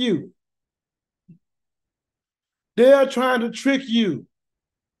trick you. They're trying to trick you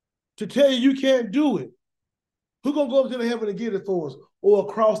to tell you can't do it. Who's going to go up to the heaven and get it for us, or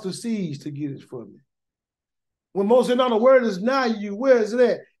across the seas to get it from you? When Moses said, no, the word is not you, where is it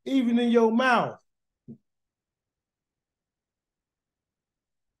at? Even in your mouth.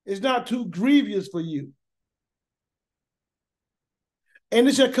 It's not too grievous for you. And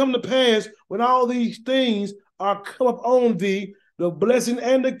it shall come to pass when all these things are come upon thee, the blessing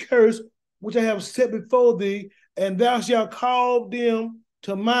and the curse which I have set before thee, and thou shalt call them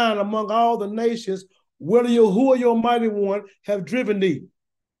to mind among all the nations, whether Yahuwah your mighty one have driven thee.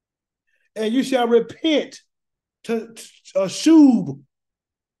 And you shall repent to shub.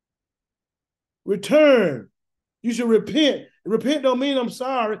 Return. You should repent. Repent don't mean I'm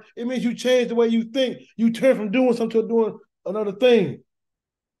sorry. It means you change the way you think. You turn from doing something to doing another thing.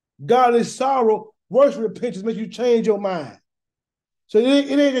 Godly sorrow, worse repentance makes you change your mind. So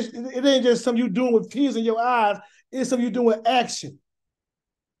it ain't just something you doing with tears in your eyes. It's something you doing with action.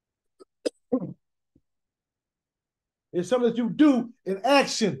 It's something that you do in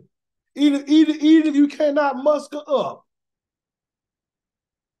action. Even if you cannot muster up.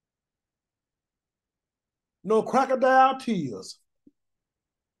 No crocodile tears.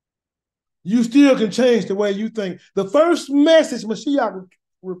 You still can change the way you think. The first message Mashiach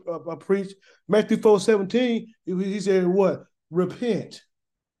preached, Matthew 4:17, he said what? Repent.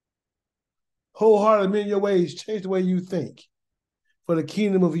 Wholeheartedly mend your ways, change the way you think. For the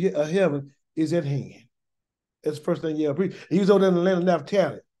kingdom of heaven is at hand. That's the first thing he preached. He was over there in the land of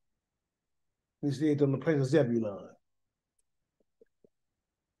Naphtali. He stayed on the place of Zebulun.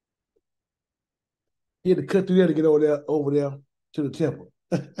 He had to cut through there to get over there to the temple.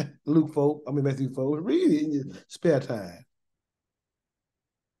 Matthew 4. Read it in your spare time.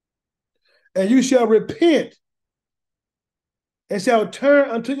 And you shall repent and shall turn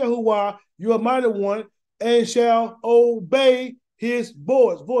unto Yahuwah, your mighty one, and shall obey his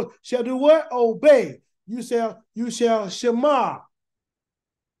voice. Shall do what? Obey. You shall shema.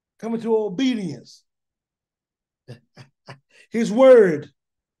 Come into obedience. His word.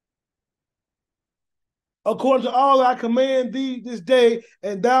 According to all I command thee this day,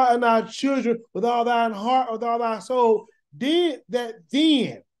 and thou and thy children with all thine heart, with all thy soul, then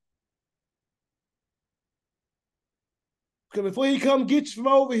Because before he come get you from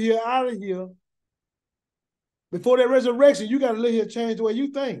over here, out of here, before that resurrection, you got to live here, change the way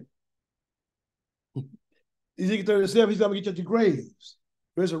you think. Ezekiel 37, he's going to get you at your graves.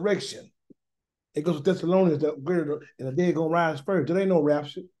 Resurrection. It goes with Thessalonians, that greater and the dead going to rise first. There ain't no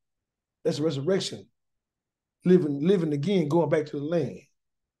rapture. That's a resurrection. Living again, going back to the land.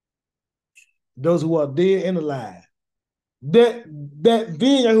 Those who are dead and alive. That then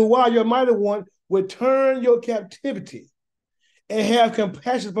Yahuwah, your mighty one, will turn your captivity and have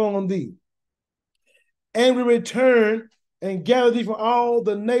compassion upon thee, and will return and gather thee from all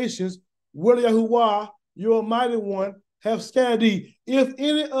the nations where Yahuwah, your mighty one, have scattered thee. If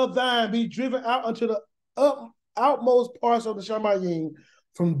any of thine be driven out unto the outmost parts of the Shamayim,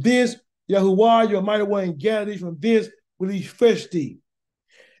 from thence Yahuwah, your mighty one, gather thee, from thence will he fetch thee.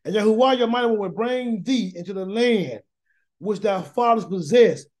 And Yahuwah, your mighty one, will bring thee into the land which thy fathers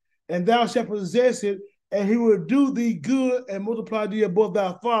possessed, and thou shalt possess it, and he will do thee good and multiply thee above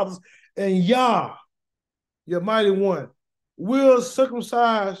thy fathers, and Yah, your mighty one, will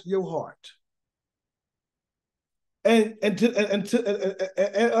circumcise your heart. And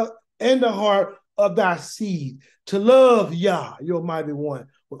the heart of thy seed, to love Yah, your mighty one,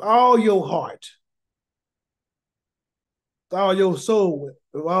 with all your heart, with all your soul,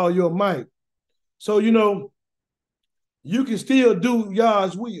 with all your might. So, you can still do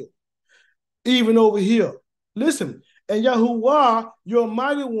Yah's will, even over here. Listen, and Yahuwah, your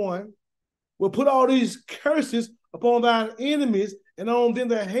mighty one, will put all these curses upon thine enemies and on them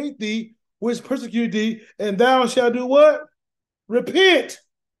that hate thee, which persecute thee, and thou shalt do what? Repent.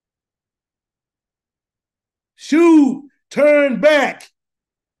 Turn back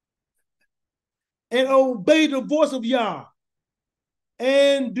and obey the voice of Yah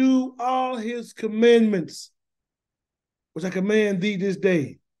and do all his commandments, which I command thee this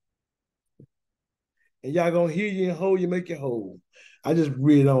day. And y'all gonna hear you and hold you, make you whole. I just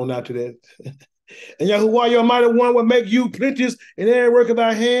read on out to that. And Yahuwah, your mighty one, will make you plenteous in every work of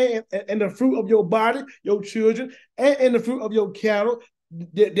thy hand, and the fruit of your body, your children, and the fruit of your cattle,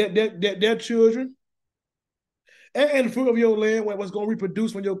 their children, and the fruit of your land, what's going to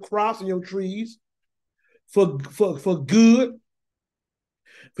reproduce from your crops and your trees, for good.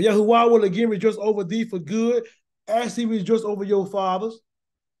 For Yahuwah will again rejoice over thee for good, as he rejoiced over your fathers.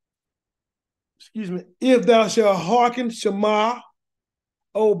 If thou shalt hearken, Shema,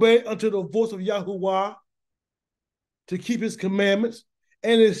 obey unto the voice of Yahuwah, to keep his commandments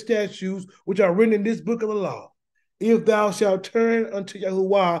and his statutes, which are written in this book of the law. If thou shalt turn unto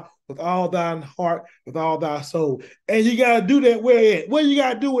Yahuwah with all thine heart, with all thy soul. And you got to do that where at? Where you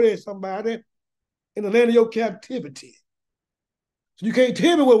got to do it at, somebody? In the land of your captivity. So you can't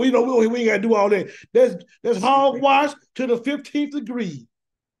tell me what we ain't got to do all that. That's hogwash to the 15th degree.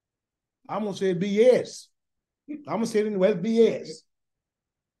 I'm going to say BS. I'm going to say it anyway, it's BS.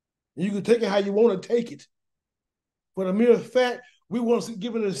 You can take it how you want to take it. For the mere fact, we want to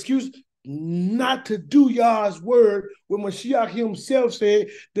give an excuse not to do Yah's word when Mashiach himself said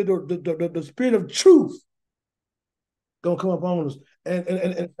that the spirit of truth going to come upon us.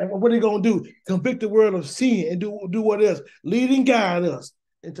 And what are they going to do? Convict the world of sin and do what else? Lead and guide us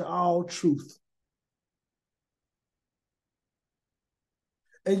into all truth.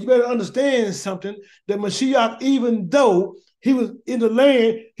 And you better understand something, that Mashiach, even though he was in the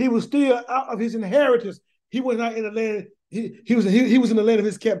land, he was still out of his inheritance. He was not in the land, he was in the land of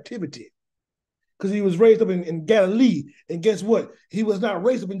his captivity. Because he was raised up in Galilee. And guess what? He was not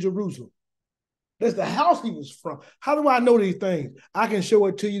raised up in Jerusalem. That's the house he was from. How do I know these things? I can show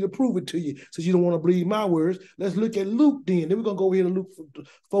it to you to prove it to you, since you don't want to believe my words. Let's look at Luke then. Then we're going to go over here to Luke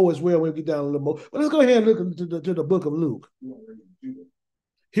 4 as well when we get down a little more. But let's go ahead and look to the book of Luke.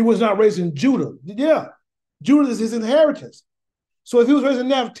 He was not raised in Judah. Yeah, Judah is his inheritance. So if he was raised in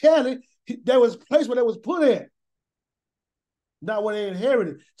Naphtali, there was a place where they was put at, not where they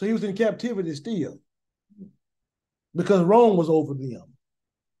inherited. So he was in captivity still, because Rome was over them.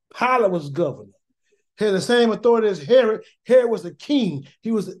 Pilate was governor. Had the same authority as Herod. Herod was the king.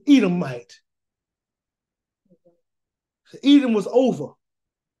 He was an Edomite. Edom was over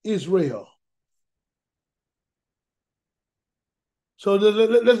Israel. So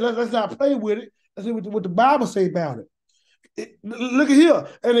let's not play with it. Let's see what the Bible say about it. Look at here.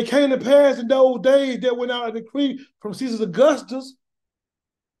 And it came to pass in those days there went out a decree from Caesar Augustus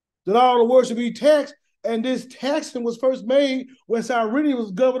that all the world should be taxed. And this taxing was first made when Cyrenius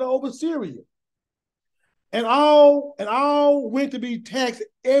was governor over Syria. And all went to be taxed,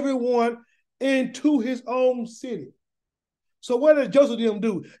 everyone into his own city. So what did Joseph them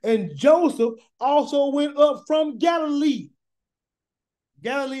do? And Joseph also went up from Galilee.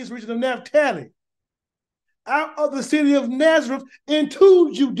 Galilee is region of Naphtali. out of the city of Nazareth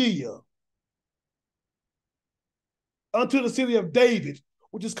into Judea, unto the city of David,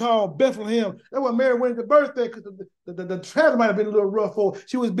 which is called Bethlehem. That's why Mary went to birthday, because the travel might have been a little rough for her.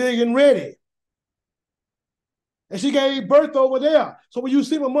 She was big and ready. And she gave birth over there. So when you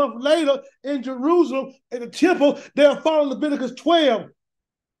see them a month later in Jerusalem, in the temple, they're following Leviticus 12.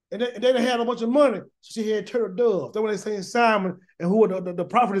 And they didn't have a bunch of money. So she had turtle doves. That's what they saying Simon and who are the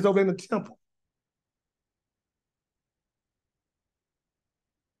prophet is over in the temple.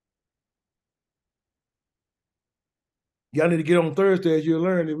 Y'all need to get on Thursday as you'll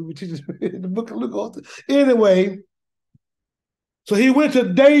learn it. We teach the book of Luke. Anyway, so he went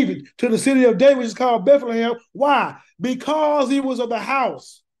to David, to the city of David, which is called Bethlehem. Why? Because he was of the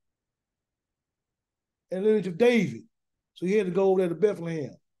house and lineage of David. So he had to go over there to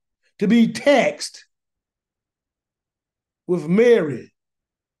Bethlehem to be taxed with Mary,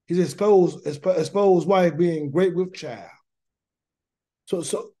 his exposed wife, being great with child.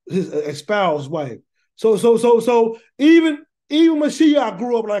 So his espoused wife. So even Mashiach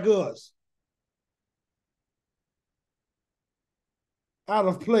grew up like us, out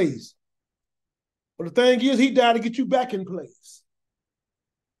of place. But the thing is, he died to get you back in place.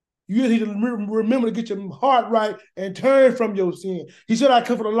 You need to remember to get your heart right and turn from your sin. He said, I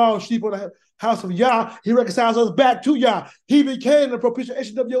come for the lost sheep of the house of Yah. He reconciles us back to Yah. He became the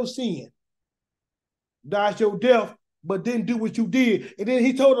propitiation of your sin. Died your death, but didn't do what you did. And then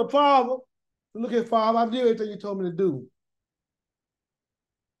he told the Father, look at Father, I did everything you told me to do.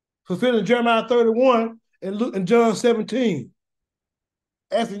 Fulfilling Jeremiah 31 and John 17.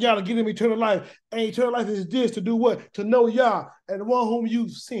 Asking Yah to give him eternal life. And eternal life is this, to do what? To know Yah and the one whom you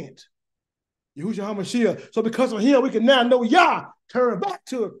sent. Yahushua HaMashiach. So because of him, we can now know Yah. Turn back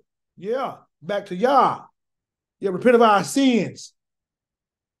to back to Yah. Repent of our sins.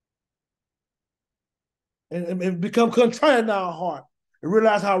 And become contrite in our heart. And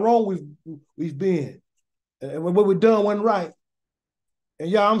realize how wrong we've been. And what we've done wasn't right. And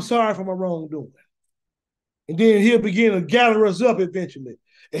Yah, I'm sorry for my wrongdoing. And then he'll begin to gather us up eventually.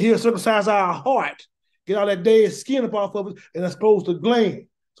 And he'll circumcise our heart, get all that dead skin up off of us, and expose the gland.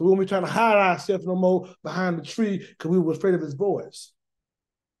 So we won't be trying to hide ourselves no more behind the tree because we were afraid of his voice.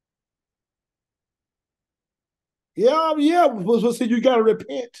 So say you got to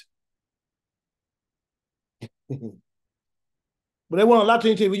repent. But they want a lot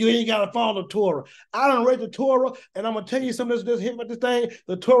to tell you, you ain't got to follow the Torah. I done read the Torah, and I'm going to tell you something that's hit about this thing.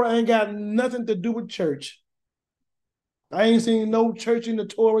 The Torah ain't got nothing to do with church. I ain't seen no church in the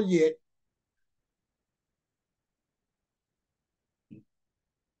Torah yet.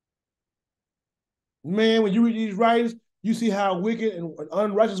 Man, when you read these writings, you see how wicked and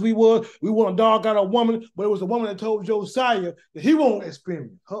unrighteous we were. We want to dog out a woman, but it was the woman that told Josiah that he won't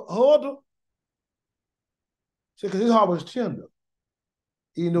experiment. Her because his heart was tender.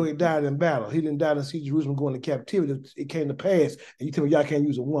 Even though he died in battle. He didn't die to see Jerusalem going into captivity. It came to pass. And you tell me y'all can't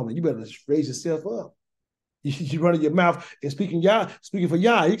use a woman. You better raise yourself up. You running your mouth and speaking for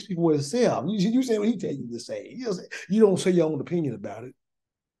Yah. He speak for himself. You say what he tell you to say. You don't say your own opinion about it.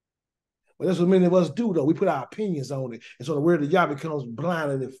 But that's what many of us do, though. We put our opinions on it. And so the word of Yah becomes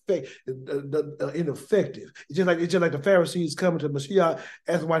blind and ineffective. It's just like the Pharisees coming to Mashiach,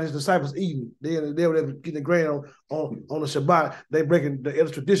 asking why his disciples eating. They were getting the grain on the Shabbat. They breaking the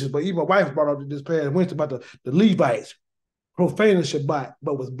other traditions. But even my wife brought up this past Wednesday about the Levites profaning Shabbat,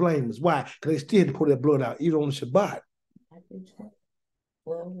 but was blameless. Why? Because they still had to pour their blood out, even on the Shabbat.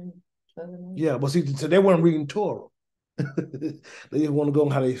 Yeah, but see, so they weren't reading Torah. They just want to go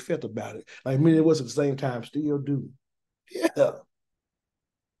on how they felt about it. Like many of us at the same time still do. Yeah.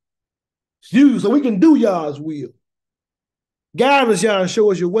 So we can do Yah's will. Guide us, Yah, and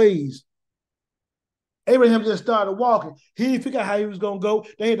show us your ways. Abraham just started walking. He didn't figure out how he was going to go.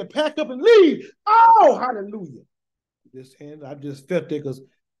 They had to pack up and leave. Oh, hallelujah. I just felt that because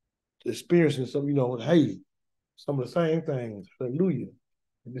experiencing some, some of the same things. Hallelujah.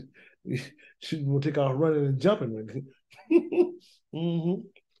 She will take off running and jumping. Mm-hmm.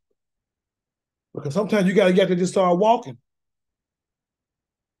 Because sometimes you got to get to just start walking.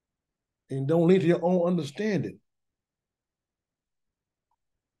 And don't lean to your own understanding.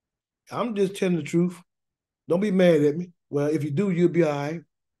 I'm just telling the truth. Don't be mad at me. Well, if you do, you'll be all right.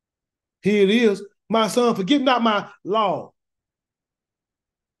 Here it is. My son, forget not my law,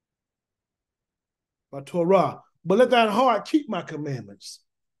 my Torah, but let thine heart keep my commandments.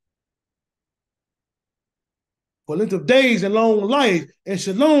 For length of days and long life and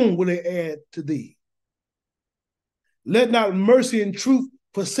shalom will they add to thee. Let not mercy and truth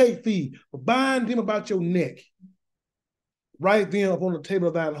forsake thee, but bind them about your neck. Write them upon the table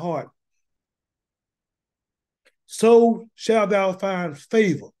of thine heart. so shalt thou find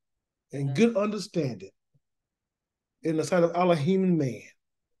favor and good understanding in the sight of Elohim and man.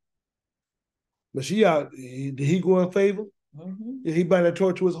 Mashiach, did he go in favor? Yeah, he bind that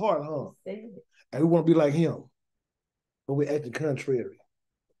Torah to his heart, huh? And we want to be like him, but we acting contrary.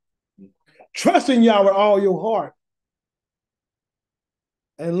 Trust in Yahweh with all your heart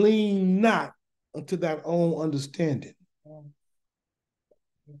and lean not unto thy own understanding.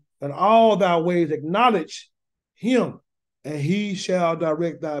 In all thy ways acknowledge him, and he shall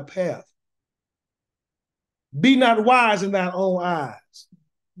direct thy path. Be not wise in thine own eyes.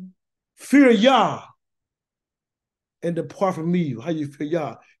 Fear Yah and depart from evil. How you fear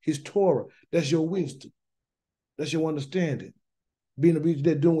Yah? His Torah. That's your wisdom. That's your understanding. Being obedient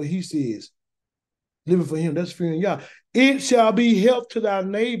to that, doing what he says. Living for him. That's fearing Yah. It shall be health to thy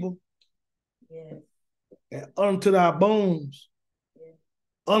neighbor. Yes. And unto thy bones. Yes.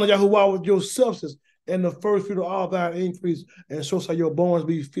 Honor Yahuwah with your substance and the first fruit of all thy increase, and so shall your bones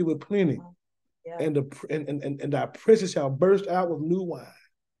be filled with plenty. Yeah. And thy presses shall burst out with new wine.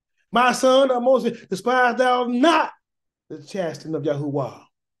 My son, thou Moses, despise thou not the chastening of Yahuwah,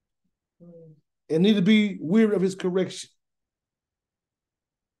 and neither be weary of his correction.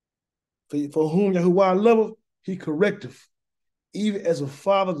 For whom Yahuwah loveth, he correcteth, even as a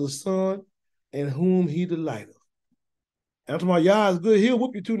father the son, in whom he delighteth. And I'm talking about Yah is good, he'll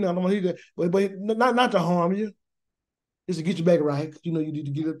whoop you too now. But not to harm you, just to get you back right. You know you need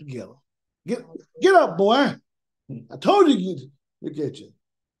to get it together. Get up, boy. I told you to look at you.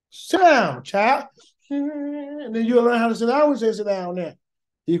 Sit down, child. And then you'll learn how to sit down when you say sit down there.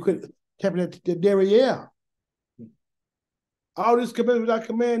 You quit tapping that derriere. All this commandment I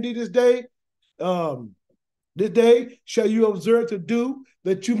command thee this day shall you observe to do,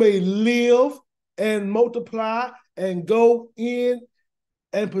 that you may live and multiply and go in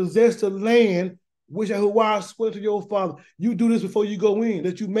and possess the land which Yahuwah swore to your father. You do this before you go in,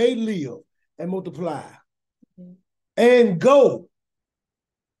 that you may live and multiply and go.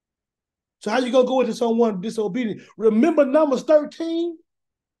 So how you gonna go into someone disobedient? Remember Numbers 13?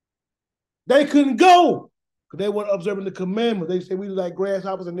 They couldn't go because they weren't observing the commandments. They said we like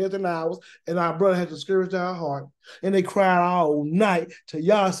grasshoppers and this and ours, and our brother had to scourge our heart. And they cried all night to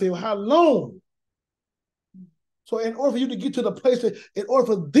Yah, saying, well, how long? So in order for you to get to the place, in order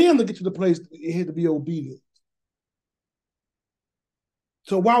for them to get to the place, it had to be obedient.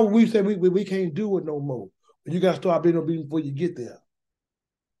 So why would we say we can't do it no more? You got to start being obedient before you get there.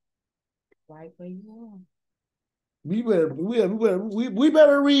 Right where you are. We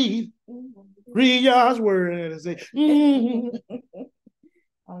better read Yah's word and say,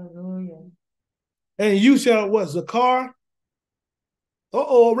 Hallelujah. And you shall what? Zakar?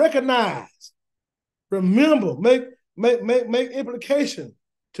 Recognize. Remember, make implication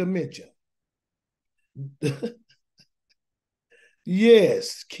to mention.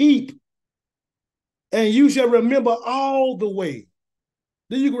 Yes, keep. And you shall remember all the way.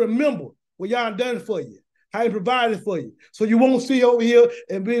 Then you can remember what Yah done for you, how he provided for you. So you won't see over here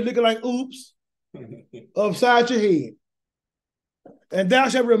and be looking like oops upside your head. And thou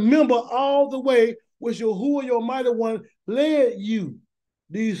shalt remember all the way which Yahuwah, your mighty one, led you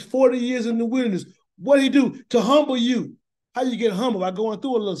these 40 years in the wilderness. What did he do? To humble you. How you get humble? By going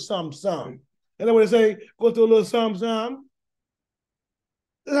through a little something. And that's what they say, go through a little something.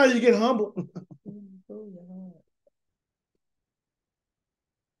 That's how you get humble.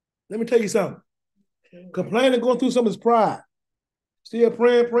 Let me tell you something. Complaining, going through something is pride. Still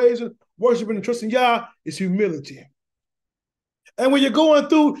praying, praising, worshiping, and trusting Yah is humility. And when you're going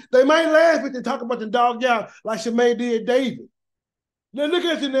through, they might laugh at you, talk about the dog Yah like Shemay did David. Now look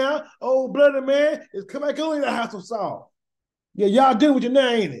at you now, old bloody man, is come back on in the house of Saul. Yeah, y'all dealing with you now,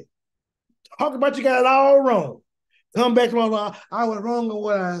 ain't it? Talk about you got it all wrong. Come back to my, I was wrong on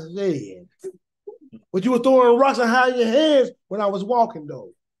what I said. But you were throwing rocks and hiding your heads when I was walking,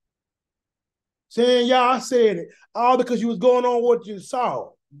 though. Saying, yeah, I said it. All because you was going on what you saw.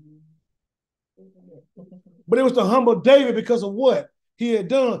 But it was to humble David because of what he had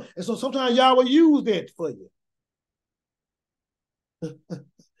done. And so sometimes y'all will use that for you.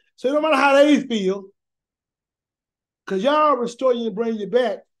 So no matter how they feel, because y'all restore you and bring you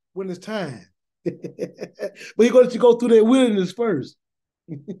back when it's time. But you're going to go through that wilderness first.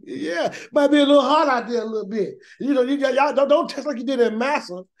 Yeah, might be a little hard out there a little bit. You know, y'all don't test like you did in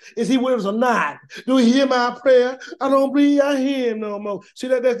Massa. Is he with us or not? Do he hear my prayer? I don't believe I hear him no more. See,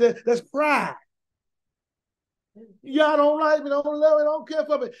 that's pride. Y'all don't like me, don't love me, don't care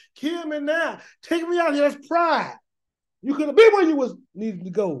for me. Kill me now. Take me out here. That's pride. You could have been where you was needed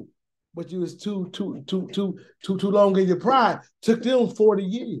to go, but you was too long in your pride. Took them 40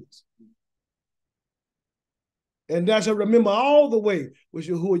 years. And thou shalt remember all the way which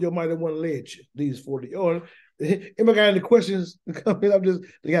Yahuwah your mighty one led you these 40. Or anybody got any questions?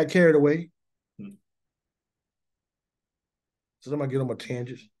 They got carried away. So somebody get on my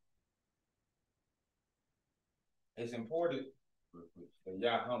tangents. It's important that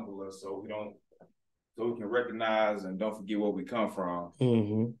y'all humble us so we can recognize and don't forget where we come from.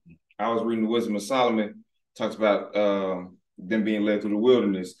 Mm-hmm. I was reading the Wisdom of Solomon, talks about them being led through the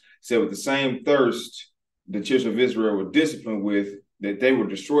wilderness. Said with the same thirst the children of Israel were disciplined with, that they were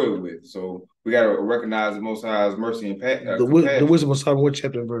destroyed with. So we got to recognize the Most High's mercy and compassion. The Wisdom of Solomon, what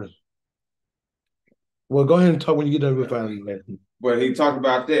chapter and verse? Well, go ahead and talk when you get done with that. But he talked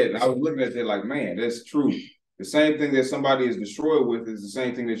about that, and I was looking at that like, man, that's true. The same thing that somebody is destroyed with is the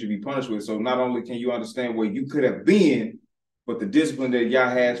same thing that you be punished with. So not only can you understand where you could have been, but the discipline that Yah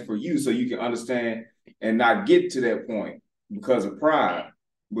has for you, so you can understand and not get to that point because of pride.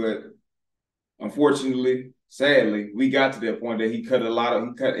 But unfortunately, sadly, we got to that point that he cut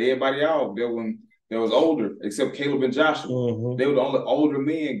everybody off. That was older, except Caleb and Joshua. Mm-hmm. They were the only older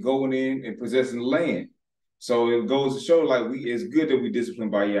men going in and possessing the land. So it goes to show, like, it's good that we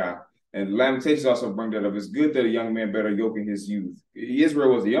disciplined by Yah. And Lamentations also bring that up. It's good that a young man better yoke in his youth.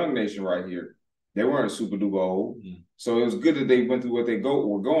 Israel was a young nation right here. They weren't super duper old. Mm-hmm. So it was good that they went through what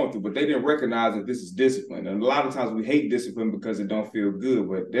were going through, but they didn't recognize that this is discipline. And a lot of times we hate discipline because it don't feel good,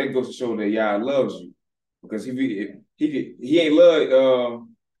 but that goes to show that Yah loves you. Because he ain't loved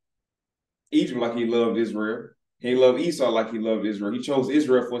Egypt like he loved Israel. He ain't loved Esau like he loved Israel. He chose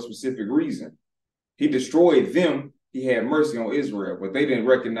Israel for a specific reason. He destroyed them. He had mercy on Israel, but they didn't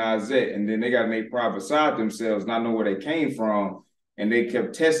recognize that. And then they got in their pride beside themselves, not know where they came from, and they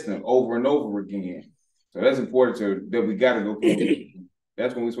kept testing over and over again. So that's important that we got to go through.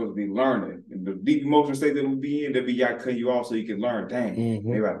 That's when we're supposed to be learning. And the deep emotional state that we be in, that be Yah cut you off so you can learn, dang,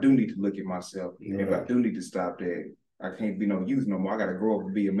 maybe I do need to look at myself. Maybe I do need to stop that. I can't be no youth no more. I got to grow up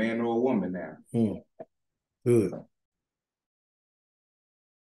and be a man or a woman now. Good.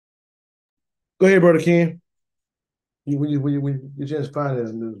 Go ahead, Brother Ken. When you just find it,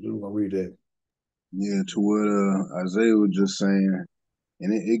 we're going to read that. Yeah, to what Isaiah was just saying.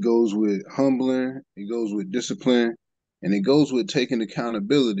 And it goes with humbling, it goes with discipline, and it goes with taking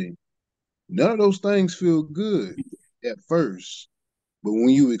accountability. None of those things feel good at first. But when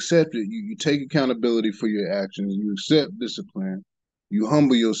you accept it, you take accountability for your actions, you accept discipline, you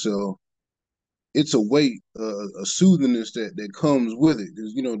humble yourself. It's a weight, a soothingness that comes with it.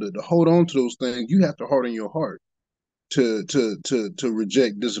 Because, to hold on to those things, you have to harden your heart to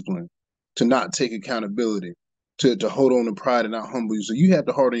reject discipline, to not take accountability, to hold on to pride and not humble you. So you have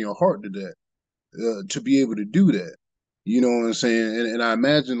to harden your heart to that, to be able to do that. You know what I'm saying? And I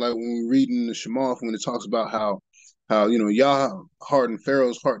imagine, like, when we're reading the Shema, when it talks about how Yah hardened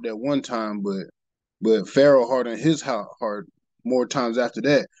Pharaoh's heart that one time, but Pharaoh hardened his heart more times after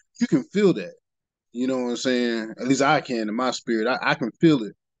that. You can feel that. You know what I'm saying? At least I can in my spirit. I can feel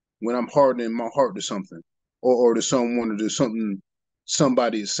it when I'm hardening my heart to something or to someone or to something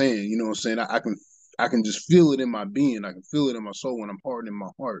somebody is saying. You know what I'm saying? I can just feel it in my being. I can feel it in my soul when I'm hardening my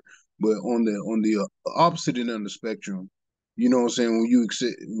heart. But on the opposite end of the spectrum, you know what I'm saying? When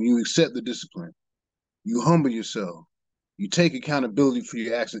you accept the discipline, you humble yourself, you take accountability for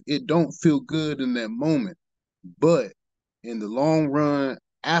your actions. It don't feel good in that moment, but in the long run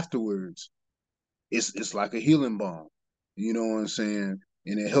afterwards, it's like a healing balm. You know what I'm saying?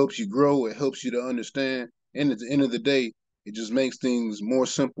 And it helps you grow. It helps you to understand. And at the end of the day, it just makes things more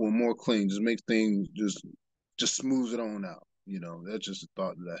simple and more clean. Just makes things just smooths it on out. That's just a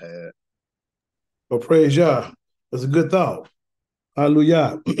thought that I had. Well, praise Yah. That's a good thought.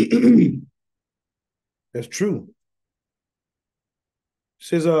 Hallelujah. That's true. It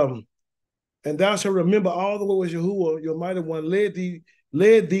says, and thou shalt remember all the ways Yahuwah, your mighty one, led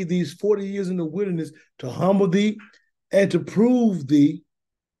thee these 40 years in the wilderness to humble thee and to prove thee,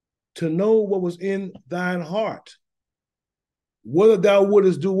 to know what was in thine heart, whether thou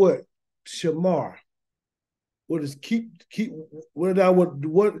wouldest do what? Shamar. What is keep, whether thou would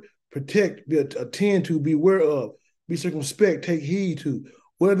what protect, attend to, beware of, be circumspect, take heed to,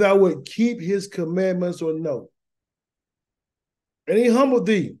 whether thou would keep his commandments or no. And he humbled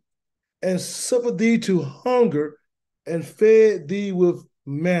thee and suffered thee to hunger and fed thee with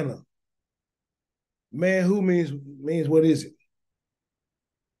manna. Man, who means what is it?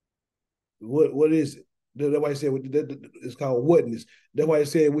 What is it? That's why I said it's called whatness. That's why I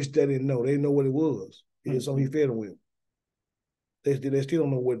said which they didn't know. They didn't know what it was. It's something he fed them with. They still don't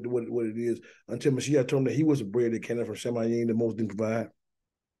know what it is until Mashiach told them that he was the bread that came out from Shemayim, the most didn't provide.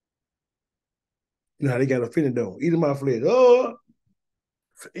 You know how they got offended though. Eat my flesh. Oh,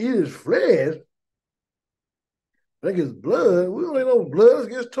 eat his flesh. I think it's blood. We don't know blood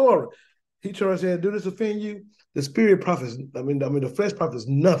against Torah. He turned and said, do this offend you? The spirit profits, the flesh profits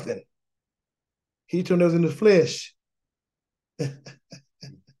nothing. He turned us in the flesh. And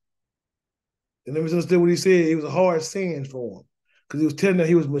let me understand what he said. It was a hard saying for him. Because he was telling them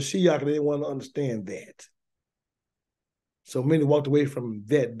he was Mashiach and they didn't want to understand that. So many walked away from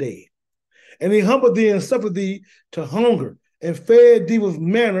that day. And he humbled thee and suffered thee to hunger, and fed thee with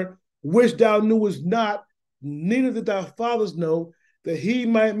manna, which thou knewest not, neither did thy fathers know, that he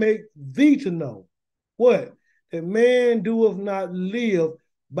might make thee to know. What? That man doeth not live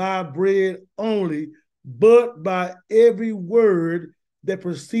by bread only, but by every word that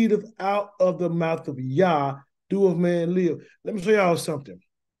proceedeth out of the mouth of Yah, doeth man live. Let me show y'all something.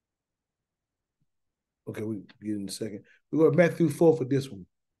 Okay, we get in a second. We go to Matthew 4 for this one.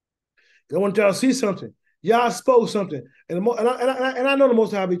 I want y'all to see something. Y'all spoke something. And I know the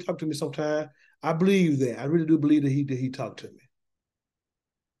Most High be talking to me sometimes. I believe that. I really do believe that he talked to me.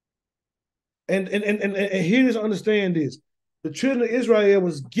 And here is understand this. The children of Israel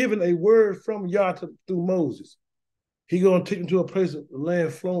was given a word from Yah through Moses. He going to take them to a place of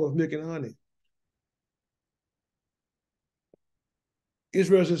land flowing with milk and honey.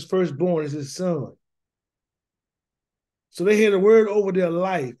 Israel is his firstborn, is his son. So they had a word over their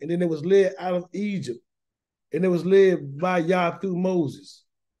life, and then they was led out of Egypt, and it was led by Yah through Moses.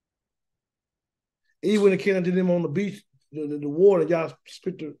 Even when it came to them on the beach, the water, Yah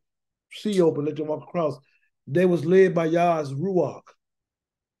split the sea open, let them walk across. They was led by Yah's Ruach.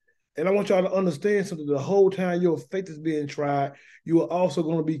 And I want y'all to understand something. The whole time your faith is being tried, you are also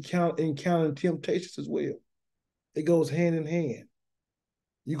going to be encountering temptations as well. It goes hand in hand.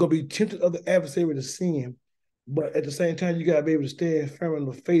 You're going to be tempted of the adversary to sin, but at the same time, you got to be able to stand firm in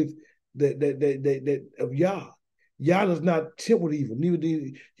the faith that of Yah. Yah does not tempt with evil.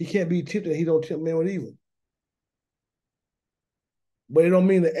 Neither he can't be tempted. He don't tempt man with evil. But it don't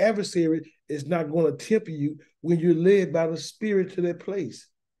mean the adversary is not going to tempt you when you're led by the Spirit to that place.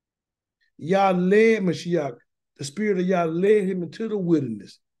 Yah led Mashiach. The Spirit of Yah led him into the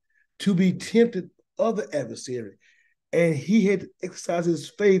wilderness to be tempted of the adversary. And he had to exercise his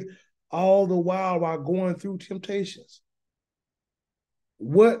faith all the while going through temptations.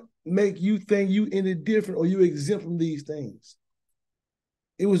 What make you think you any different or you exempt from these things?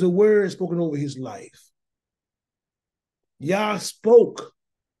 It was a word spoken over his life. Yah spoke.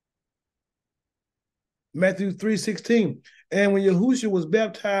 Matthew 3:16. And when Yahushua was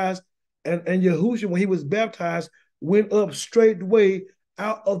baptized, and Yahushua, when he was baptized, went up straightway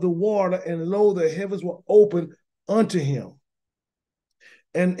out of the water, and lo, the heavens were opened unto him.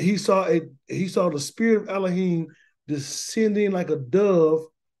 And he saw the Spirit of Elohim descending like a dove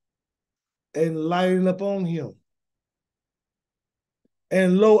and lighting upon him.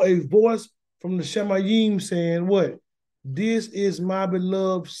 And lo, a voice from the Shemayim saying, what? This is my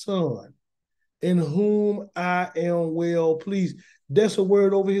beloved son, in whom I am well pleased. That's a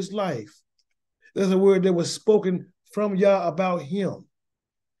word over his life. That's a word that was spoken from Yah about him.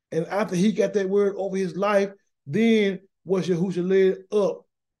 And after he got that word over his life, then was Yahushua led up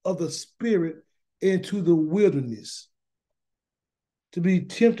of the Spirit into the wilderness to be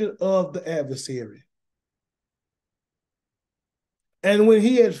tempted of the adversary. And when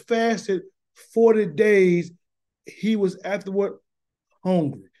he had fasted 40 days, he was afterward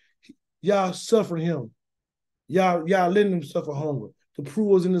hungry. Y'all suffering him. Y'all letting him suffer hunger to prove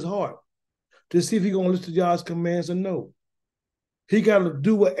what's in his heart, to see if he's going to listen to y'all's commands or no. He got to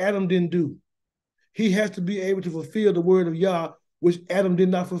do what Adam didn't do. He has to be able to fulfill the word of Yah, which Adam did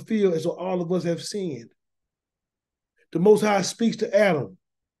not fulfill, and so all of us have sinned. The Most High speaks to Adam.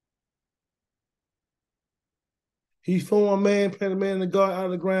 He formed man, planted man in the garden out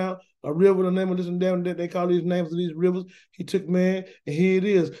of the ground, a river, the name of this and that, they call these names of these rivers. He took man, and here it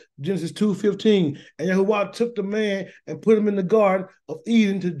is, Genesis 2:15. And Yahuwah took the man and put him in the garden of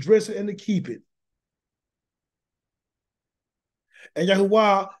Eden to dress it and to keep it. And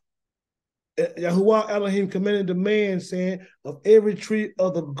Yahuwah Elohim commanded the man, saying, of every tree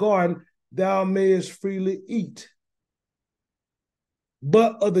of the garden thou mayest freely eat.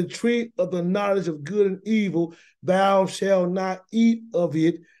 But of the tree of the knowledge of good and evil, thou shalt not eat of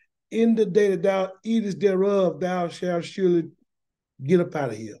it. In the day that thou eatest thereof, thou shalt surely get up out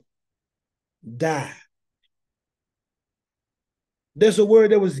of here. Die. That's a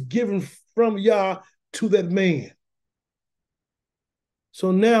word that was given from Yah to that man.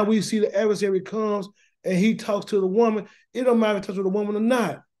 So now we see the adversary comes and he talks to the woman. It don't matter if he talks to the woman or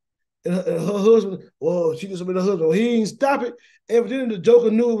not. And her husband, well, she disobeyed her husband. Well, he didn't stop it. Evidently, the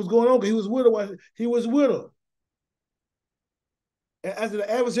joker knew it was going on because he was with her. He was with her. And after the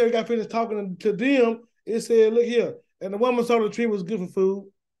adversary got finished talking to them, It said, look here. And the woman saw the tree was good for food.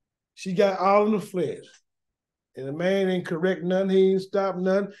 She got all in the flesh. And the man didn't correct nothing. He didn't stop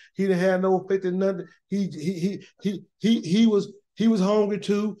nothing. He didn't have no faith in nothing. He was hungry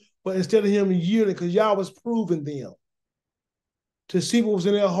too, but instead of him yielding, because y'all was proving them to see what was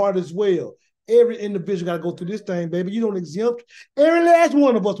in their heart as well. Every individual got to go through this thing, baby. You don't exempt. Every last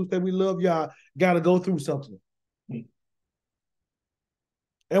one of us who say we love y'all got to go through something.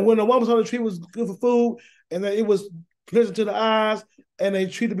 And when the woman saw the tree was good for food, and that it was pleasant to the eyes, and a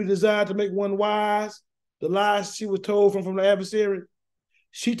tree to be desired to make one wise, the lies she was told from the adversary,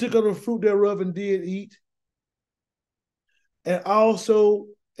 she took of the fruit thereof and did eat, and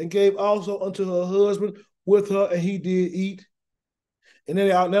gave also unto her husband with her, and he did eat. And then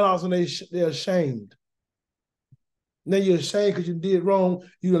they're ashamed. Now you're ashamed because you did wrong.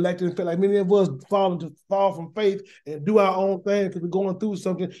 You elected and felt like many of us fall from faith and do our own thing because we're going through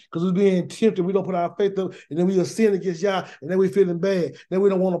something, because we're being tempted. We don't put our faith up, and then we are sin against y'all, and then we're feeling bad. Then we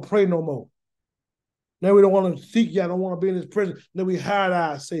don't want to pray no more. Now we don't want to seek y'all, don't want to be in his presence. Then we hide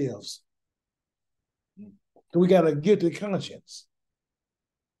ourselves. So we got a guilty conscience.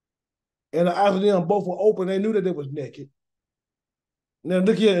 And the eyes of them both were open. They knew that they was naked. Now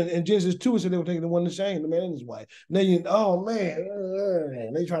look here in Genesis 2, it said they were taking the one to shame, the man and his wife. Now oh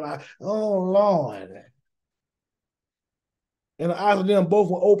man, they trying to, oh Lord. And the eyes of them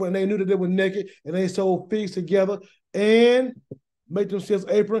both were open, and they knew that they were naked, and they sewed figs together and make themselves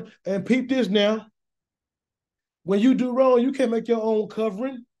apron. And peep this now. When you do wrong, you can't make your own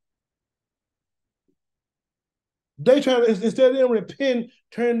covering. They try to, instead of them repent,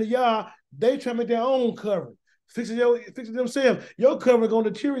 turn to Yah, they try to make their own covering. Fix it themselves. Your cover is going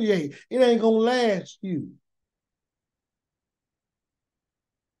to deteriorate. It ain't going to last you.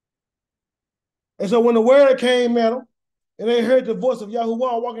 And so when the word came at them, and they heard the voice of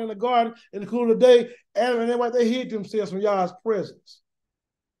Yahuwah walking in the garden in the cool of the day, Adam and everybody, they hid themselves from Yah's presence.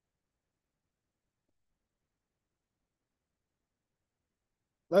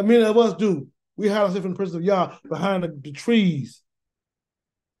 Like many of us do. We hide ourselves in the presence of Yah behind the trees,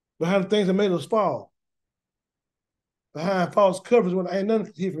 behind the things that made us fall. Behind false covers when ain't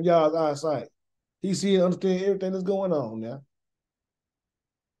nothing hid from Yah's eyesight. He see and understand everything that's going on now.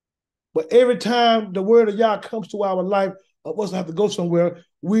 But every time the word of Yah comes to our life, of us have to go somewhere,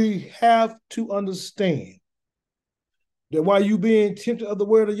 we have to understand that while you being tempted of the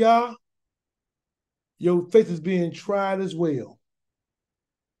word of Yah, your faith is being tried as well.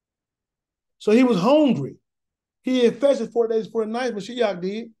 So he was hungry. He had fasted 4 days, 4 nights, but Shiach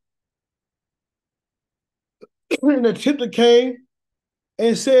did. And the tempter came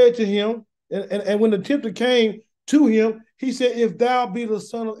and said to him, and when the tempter came to him, he said, if thou be the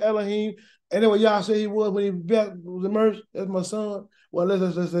son of Elohim, and then what Yah said he was when he was immersed as my son, well,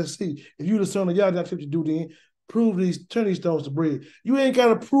 let's see. If you the son of Yah, that's what you do then. Turn these stones to bread. You ain't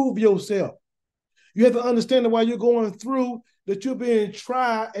got to prove yourself. You have to understand that while you're going through, that you're being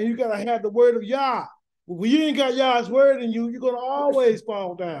tried, and you got to have the word of Yah. When you ain't got Yah's word in you, you're going to always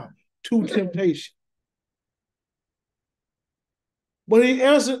fall down to temptation. But he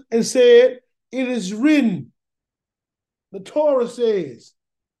answered and said, it is written, the Torah says,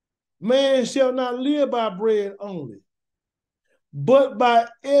 man shall not live by bread only, but by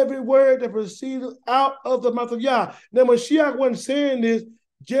every word that proceeds out of the mouth of Yah. Now, Mashiach wasn't saying this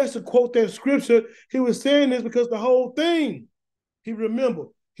just to quote that scripture. He was saying this because the whole thing, he remembered,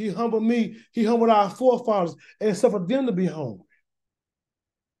 he humbled me, he humbled our forefathers, and suffered them to be hungry.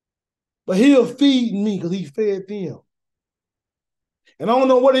 But he'll feed me because he fed them. And I don't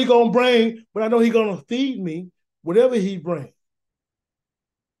know what he's going to bring, but I know he's going to feed me, whatever he brings.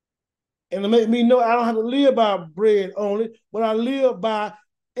 And to make me know I don't have to live by bread only, but I live by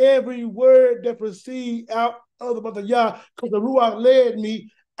every word that proceeds out of the mouth of Yah, because the Ruach led me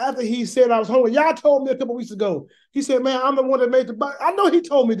after he said I was hungry. Yah told me a couple weeks ago. He said, man, I'm the one that made the body. I know he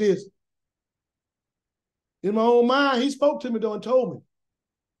told me this. In my own mind, he spoke to me though and told me.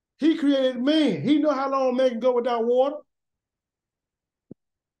 He created man. He know how long man can go without water.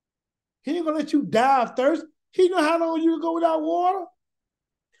 He ain't going to let you die of thirst. He know how long you can go without water.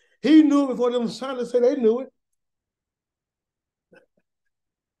 He knew it before them scientists said they knew it.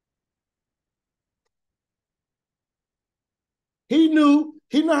 He know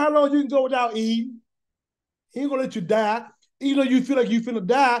how long you can go without eating. He ain't going to let you die. Even though you feel like you're finna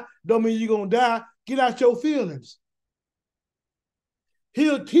die, don't mean you're going to die. Get out your feelings.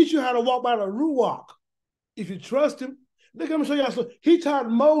 He'll teach you how to walk by the Ruach if you trust him. Look, let me show y'all something. He taught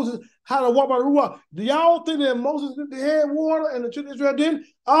Moses how to walk by the Ruach. Do y'all think that Moses had water and the children of Israel didn't?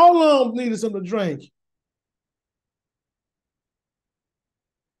 All of them needed something to drink.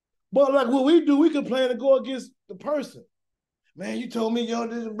 But like what we do, we complain and go against the person. Man, you told me,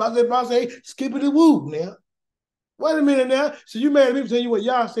 this about say, skip it and woo now. Wait a minute now. So you mad at me for telling you what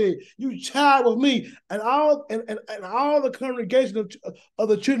y'all said. You child with me. And all the congregation of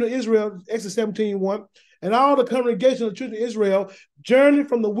the children of Israel, Exodus 17:1, and all the congregation of the children of Israel journeyed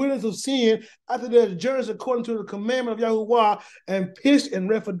from the wilderness of sin after their journeys according to the commandment of Yahuwah and pitched in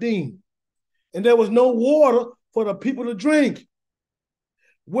Rephidim. And there was no water for the people to drink.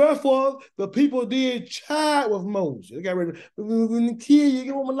 Wherefore the people did chide with Moses. They got ready to kill you,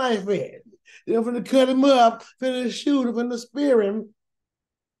 give him a knife at. They're going to cut him up, finna shoot him, finna spear him.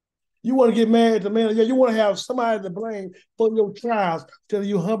 You want to get mad at the man. You want to have somebody to blame for your trials, instead of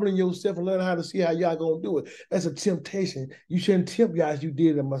you humbling yourself and learning how to see how y'all going to do it. That's a temptation. You shouldn't tempt y'all as you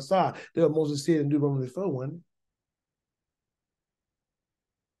did in Messiah. That's what Moses said in Deuteronomy 4, wasn't it?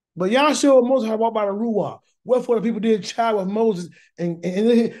 But y'all showed Moses how to walk by the Ruach. Wherefore the people did chide with Moses, and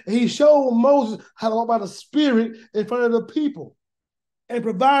he showed Moses how to walk by the Spirit in front of the people, and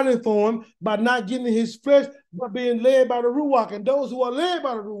provided for him by not getting in his flesh, but being led by the Ruach. And those who are led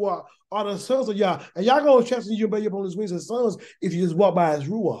by the Ruach are the sons of Yah. And y'all gonna chasten you and bear upon his wings as sons if you just walk by his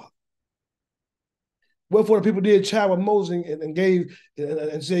Ruach. Wherefore the people did chide with Moses and gave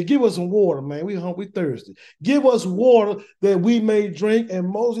and said, give us some water, man. We hungry, we thirsty. Give us water that we may drink. And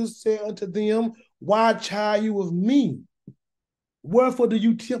Moses said unto them, why chide you with me? Wherefore do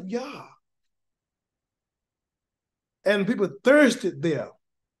you tempt Yah? And people thirsted there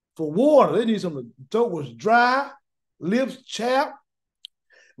for water. They need something. The throat was dry, lips chapped.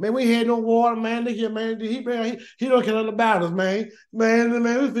 Man, we had no water, man. Look here, man. He don't care nothing about us, man. Man, we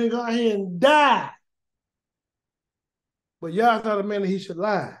finna go out here and die. But Yah's not a man that he should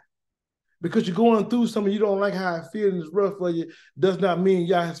lie. Because you're going through something you don't like how it feels and it's rough for you, does not mean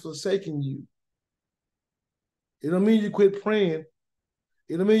Yah has forsaken you. It don't mean you quit praying.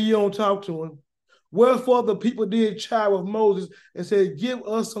 It don't mean you don't talk to him. Wherefore the people did chide with Moses and said, give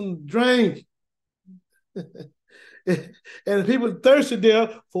us some drink. And the people thirsted there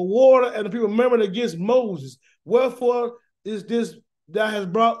for water, and the people murmured against Moses. Wherefore is this that has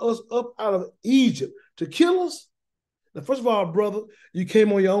brought us up out of Egypt to kill us? Now, first of all, brother, you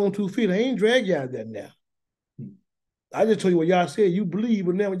came on your own 2 feet. I ain't drag you out of that now. I just told you what y'all said. You believe,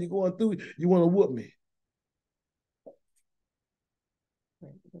 but now when you're going through, you want to whoop me.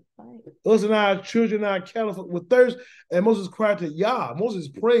 Us and our children, our cattle with thirst, and Moses cried to Yah. Moses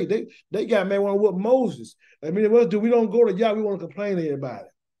prayed. They got mad, want to whoop Moses. I mean, what do we don't go to Yah? We want to complain to everybody.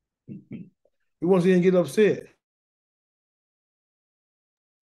 We want to see him get upset.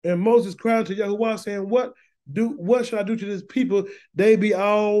 And Moses cried to Yahuwah, saying, What should I do to this people? They be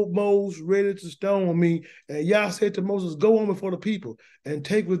almost ready to stone me. And Yah said to Moses, go on before the people and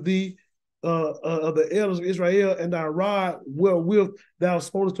take with thee of the elders of Israel and thy rod wherewith thou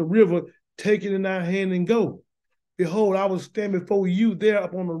smotest the river, take it in thy hand and go. Behold, I will stand before you there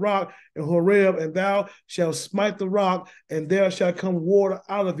upon the rock in Horeb, and thou shalt smite the rock, and there shall come water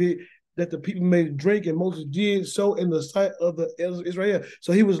out of it, that the people may drink. And Moses did so in the sight of the elders of Israel.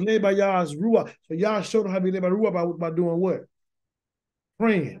 So he was led by Yah's Ruach. So Yah showed him how to be led by Ruach by doing what?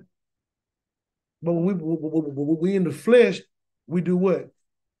 Praying. But when we in the flesh, we do what?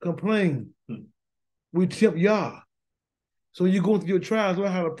 Complain. We tempt Yah. So when you're going through your trials,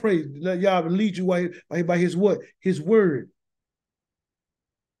 learn how to pray. Let Yah lead you by his what? His word.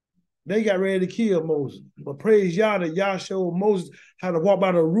 They got ready to kill Moses. But praise Yah that Yah showed Moses how to walk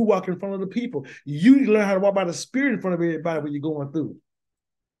by the Ruach in front of the people. You need to learn how to walk by the Spirit in front of everybody when you're going through.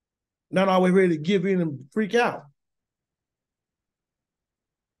 Not always ready to give in and freak out.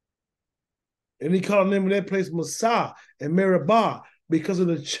 And he called them in that place Messiah and Meribah because of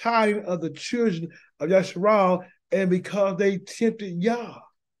the chiding of the children of Yasharal and because they tempted Yah,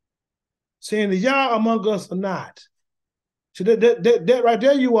 saying that Yah among us or not. So that right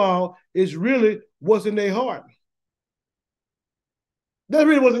there, you all, is really what's in their heart. That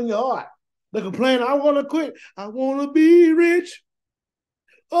really was in your heart. They complain, I want to quit. I want to be rich.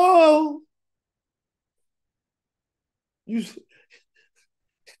 Oh. You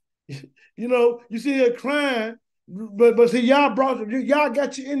see her crying, but see, y'all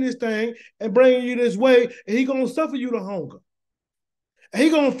got you in this thing and bringing you this way, and he going to suffer you the hunger. And he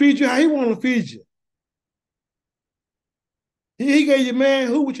going to feed you how he want to feed you. He gave you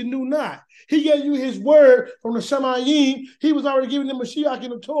manhood which you knew not. He gave you his word from the Shemayim. He was already giving them Mashiach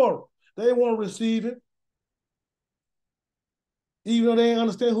in the Torah. They didn't want to receive it. Even though they didn't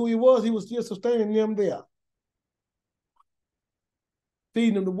understand who he was still sustaining them there.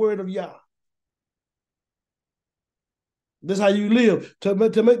 Feeding them the word of Yah. That's how you live. To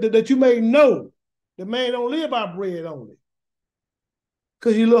make that you may know the man don't live by bread only.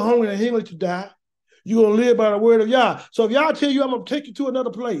 because you're a little hungry and he ain't let you die. You're going to live by the word of Yah. So if Yah tell you, I'm going to take you to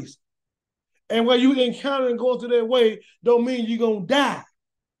another place, and where you encounter and going through that way, don't mean you're going to die.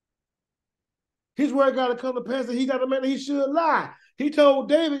 His word got to come to pass, and he's not a man that he should lie. He told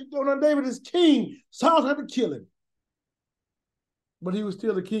David, David is king. Saul had to kill him. But he was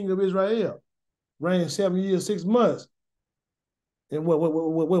still the king of Israel. Reigned 7 years, 6 months. And what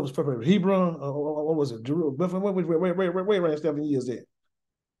was prepared? Hebron? What was it? Jerusalem? Where ran 7 years there?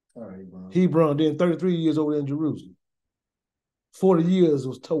 Hebron. Then 33 years over there in Jerusalem. 40 years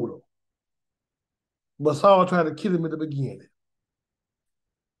was total. But Saul tried to kill him at the beginning.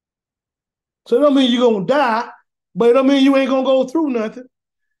 So it don't mean you're going to die, but it don't mean you ain't going to go through nothing.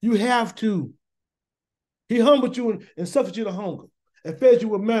 You have to. He humbled you and suffered you to hunger, and fed you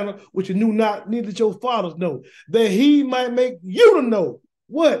with manna which you knew not, neither did your fathers know, that he might make you to know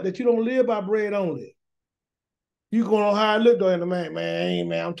what? That you don't live by bread only. You going on how I look though, and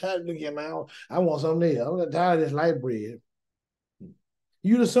man, I'm tired of looking at man. I want something else. I'm tired of this light bread.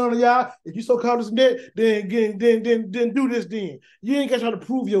 You the son of Yah. If you so called this then do this then. You ain't got to try to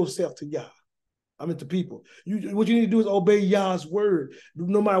prove yourself to Yah. I mean to people. What you need to do is obey Yah's word,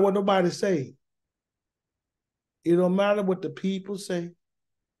 no matter what nobody say. It don't matter what the people say.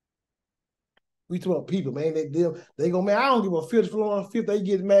 We talk about people, man. They go, man, I don't give a fifth. They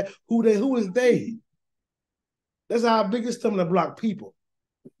get mad. Who is they? That's our biggest stumbling block, people.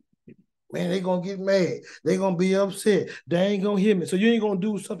 Man, they gonna get mad. They gonna be upset. They ain't gonna hear me. So you ain't gonna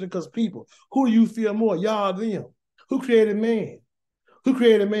do something because people. Who do you fear more? Y'all or them? Who created man? Who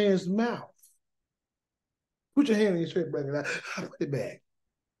created man's mouth? Put your hand in your shirt, bring it out. I put it back.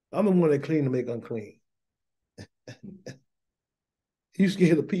 I'm the one that clean to make unclean. You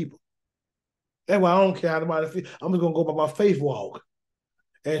scared of people. That's why I don't care how nobody feel. I'm just gonna go by my faith walk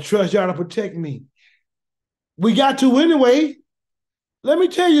and trust y'all to protect me. We got to anyway. Let me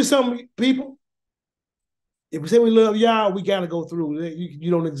tell you something, people. If we say we love y'all, we got to go through. You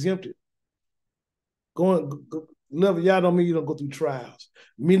don't exempt it. Love y'all don't mean you don't go through trials.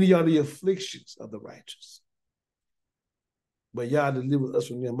 Many are the afflictions of the righteous. But y'all deliver us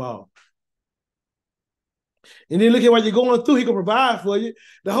from them all. And then look at what you're going through. He can provide for you.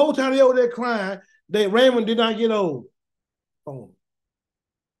 The whole time they over there crying, that Raymond did not get old. Oh.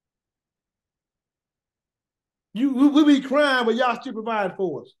 We be crying, but y'all still provide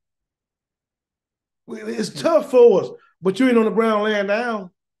for us. It's tough for us, but you ain't on the ground laying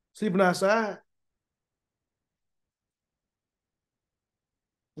down, sleeping outside.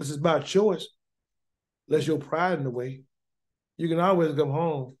 This is about choice. Unless your pride in the way. You can always come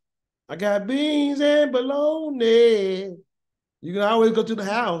home. I got beans and bologna. You can always go to the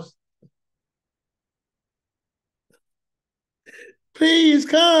house. Please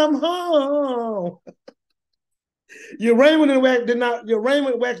come home. Your raiment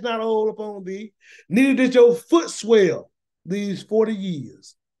wax not old upon thee, neither did your foot swell these 40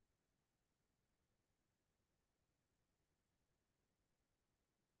 years.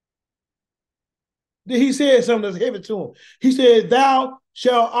 Then he said something that's heavy to him. He said, thou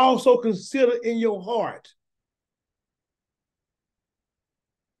shalt also consider in your heart.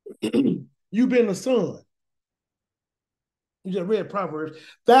 You've been the son. You just read Proverbs.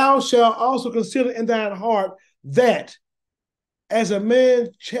 Thou shalt also consider in thine heart that as a man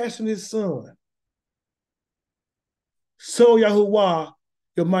chastens his son, so Yahuwah,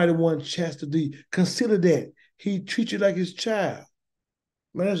 your mighty one, chastens thee. Consider that. He treats you like his child.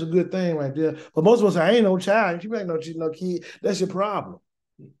 Man, that's a good thing right there. But most of us say, I ain't no child. You ain't no kid. That's your problem.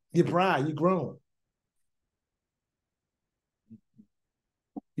 Your pride, you grown.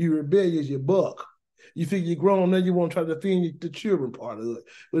 You rebellious, you buck. You think you're grown, then you want to try to defend the children part of it.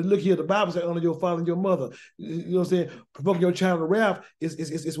 But look here, the Bible says, honor your father and your mother. You know what I'm saying? Provoking your child to wrath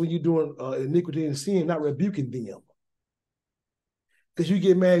is when you're doing iniquity and sin, not rebuking them. Because you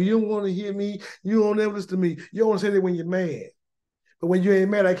get mad, you don't want to hear me, you don't ever listen to me. You don't want to say that when you're mad. But when you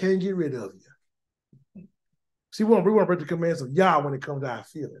ain't mad, I can't get rid of you. See, we want to break the commands of Yah when it comes to our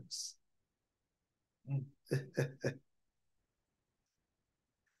feelings.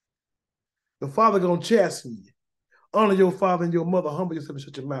 The Father gonna chasten you. Honor your father and your mother. Humble yourself and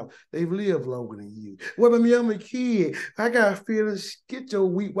shut your mouth. They've lived longer than you. What about me? I'm a kid. I got feelings. Get your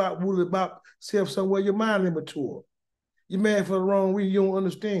weak, white, woolly about self somewhere. Your mind immature. You're mad for the wrong reason. You don't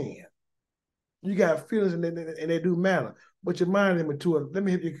understand. You got feelings and they do matter. But your mind immature. Let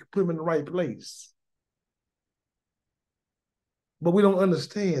me help you put them in the right place. But we don't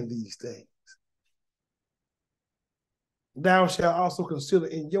understand these things. Thou shalt also consider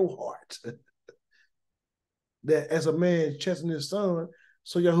in your heart that as a man chastens his son,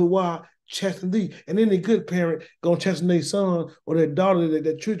 so Yahuwah chasten thee. And any good parent gonna chasten their son or their daughter,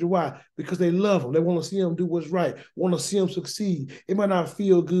 their children. Why? Because they love them. They want to see them do what's right, want to see them succeed. It might not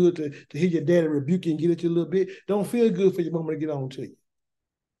feel good to hear your daddy rebuke you and get at you a little bit. Don't feel good for your mama to get on to you.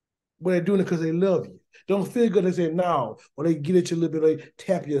 But they're doing it because they love you. Don't feel good, they say no, or they get at you a little bit, or they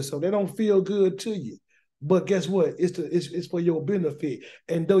tap you or something. They don't feel good to you. But guess what? It's for your benefit.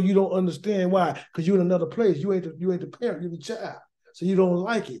 And though you don't understand why, because you're in another place, you ain't the parent, you're the child. So you don't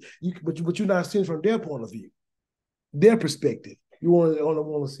like it. But you're not seeing it from their point of view, their perspective. You only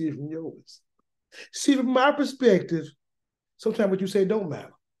want to see it from yours. See, from my perspective, sometimes what you say don't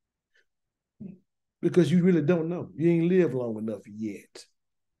matter. Because you really don't know. You ain't lived long enough yet.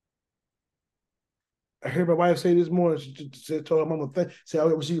 I heard my wife say this morning, she told her mama,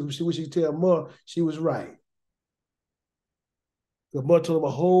 she tell Ma she was right. Because Ma told him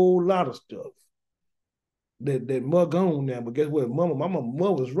a whole lot of stuff that Ma gone now, but guess what? Ma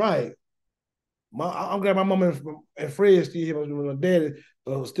was right. I'm glad my mama and Fred still here. My daddy,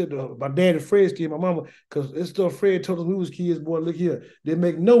 my daddy Fred still here, my mama, because it's stuff Fred told us when we was kids, boy, look here, they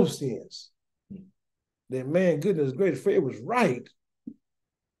make no sense. That man, goodness gracious, Fred was right.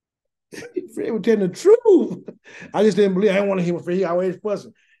 Fred was telling the truth. I just didn't believe. I didn't want to hear Fred. He always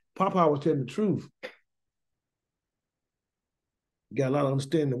fussing. Papa was telling the truth. Got a lot of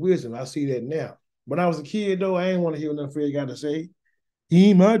understanding and wisdom. I see that now. When I was a kid, though, I ain't want to hear nothing Fred got to say.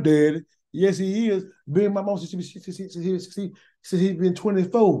 He ain't my daddy. Yes, he is. Being my mom since he's been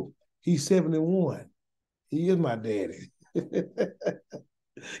 24. He's 71. He is my daddy.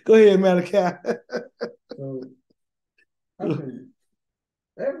 Go ahead, Malachi. So, I mean,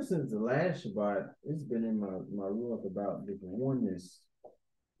 ever since the last Shabbat, it's been in my ruach about the oneness,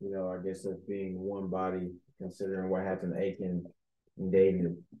 I guess, of being one body, considering what happened to Achan and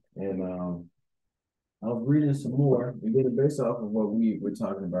David. And I was reading some more and getting based off of what we're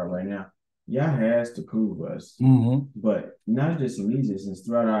talking about right now. Yah has to prove us, but not just in these instances,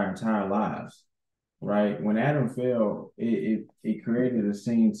 throughout our entire lives, right? When Adam fell, it created a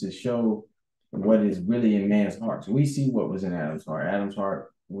scene to show what is really in man's heart. So we see what was in Adam's heart. Adam's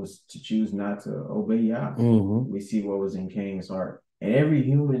heart was to choose not to obey Yah. We see what was in Cain's heart. And every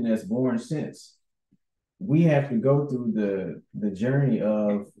human that's born since, we have to go through the journey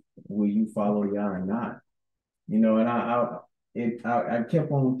of, will you follow Yah or not? And I kept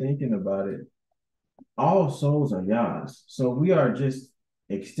on thinking about it. All souls are Yah's. So we are just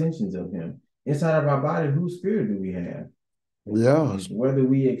extensions of him. Inside of our body, whose spirit do we have? Yeah. Whether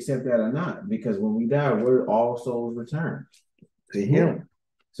we accept that or not, because when we die, we're all souls return to him.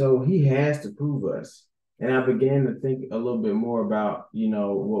 So he has to prove us. And I began to think a little bit more about,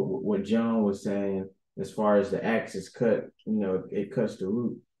 what John was saying as far as the axe is cut, it cuts the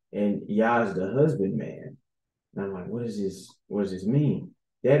root. And Yah's the husbandman. And I'm like, what does this mean?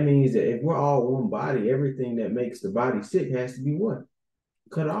 That means that if we're all one body, everything that makes the body sick has to be what?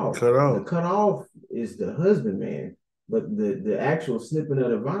 Cut off. The cut off is the husbandman. But the actual snipping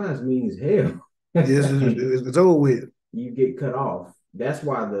of the vines means hell. Yes, it's over with. You get cut off. That's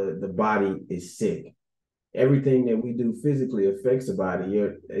why the body is sick. Everything that we do physically affects the body.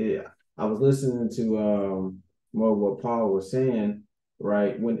 I was listening to more of what Paul was saying,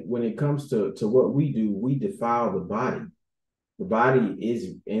 right? When it comes to what we do, we defile the body. The body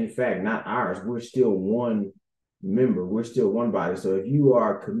is, in fact, not ours. We're still one member. We're still one body. So if you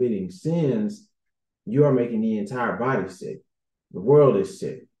are committing sins, you are making the entire body sick. The world is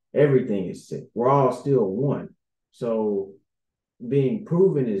sick. Everything is sick. We're all still one. So being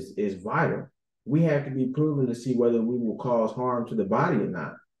proven is vital. We have to be proven to see whether we will cause harm to the body or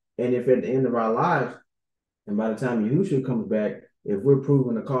not. And if at the end of our lives, and by the time Yahushua comes back, if we're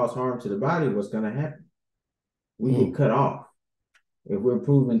proven to cause harm to the body, what's going to happen? We get cut off. If we're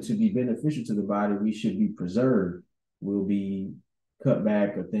proven to be beneficial to the body, we should be preserved. We'll be cut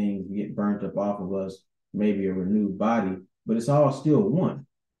back, or things get burnt up off of us, maybe a renewed body, but it's all still one.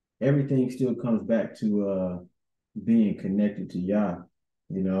 Everything still comes back to being connected to Yah,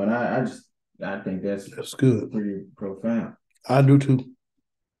 and I think that's good. Pretty profound. I do too.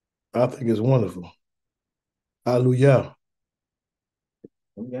 I think it's wonderful. Hallelujah.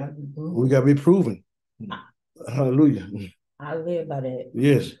 We got to be proven. Hallelujah. I live by that.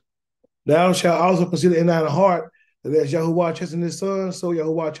 Yes. Thou shalt also consider in thine heart that as Yahuwah chastened his son, so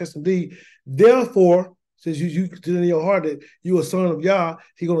Yahuwah chastened thee. Therefore, since you consider in your heart that you are a son of Yah,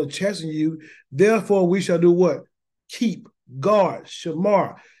 he's going to chasten you. Therefore, we shall do what? Keep, guard,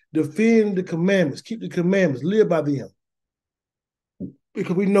 shamar, defend the commandments, keep the commandments, live by them.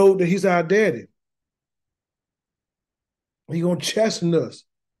 Because we know that he's our daddy. He's going to chasten us,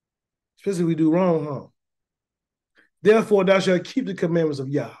 especially if we do wrong, huh? Therefore, thou shalt keep the commandments of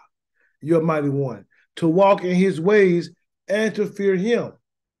Yah. your mighty one, to walk in his ways and to fear him.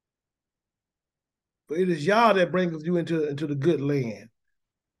 For it is Yah that brings you into the good land,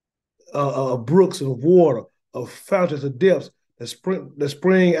 of brooks of water, of fountains of depths that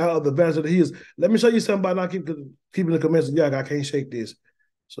spring out of the valleys of the hills. Let me show you something about not keeping the commandments of Yah. I can't shake this,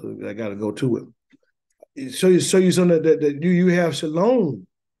 so I got to go to it. Show you something that you have shalom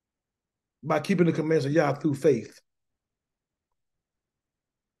by keeping the commandments of Yah through faith,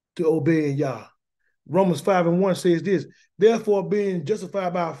 to obeying Yah. Romans 5:1 says this, therefore being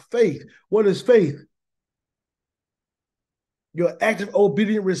justified by faith. What is faith? Your active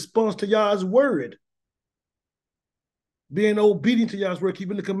obedient response to Yah's word. Being obedient to Yah's word,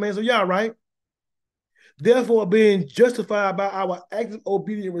 keeping the commands of Yah, right? Therefore, being justified by our active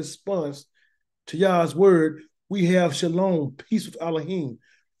obedient response to Yah's word, we have shalom, peace with Elohim,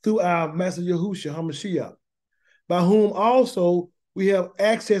 through our Master Yahushua HaMashiach, by whom also we have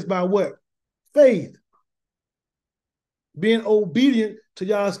access by what? Faith. Being obedient to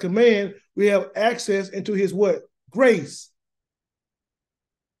Yah's command, we have access into his what? Grace.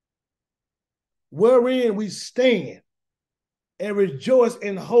 Wherein we stand and rejoice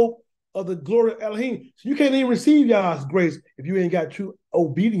in hope of the glory of Elohim. So you can't even receive Yah's grace if you ain't got true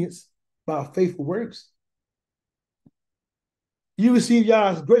obedience by faithful works. You receive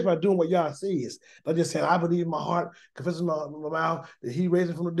Yah's grace by doing what Yah says. Not just saying, I believe in my heart, confessing my mouth that he raised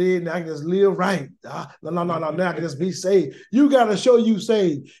him from the dead, now I can just live right. No, now I can just be saved. You got to show you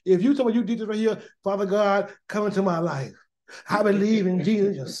saved. If you tell me you did this right here, Father God, come into my life. I believe in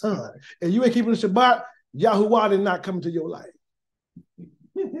Jesus, your son. And you ain't keeping the Shabbat, Yahuwah did not come into your life.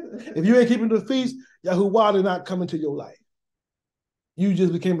 If you ain't keeping the feast, Yahuwah did not come into your life. You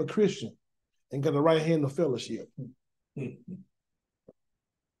just became a Christian and got the right hand of fellowship.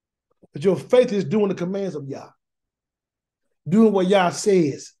 But your faith is doing the commands of Yah, doing what Yah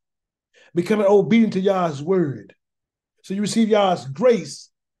says, becoming obedient to Yah's word. So you receive Yah's grace,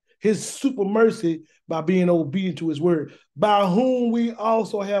 his super mercy, by being obedient to his word, by whom we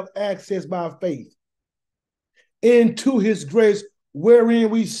also have access by faith into his grace, wherein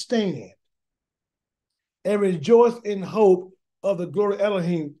we stand and rejoice in hope of the glory of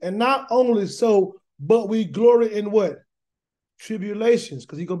Elohim. And not only so, but we glory in what? Tribulations,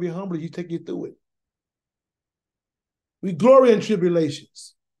 because he's going to be humble. He take you through it. We glory in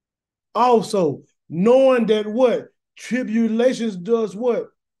tribulations. Also, knowing that what? Tribulations does what?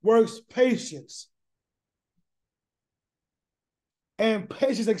 Works patience. And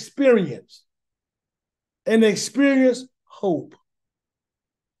patience experience. And experience hope.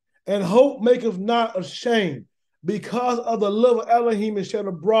 And hope maketh not ashamed, because of the love of Elohim is shed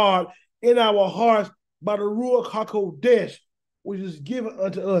abroad in our hearts by the Ruach HaKodesh, which is given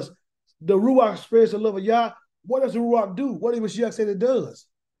unto us. The Ruach spreads the love of Yah. What does the Ruach do? What did Mashiach say it does?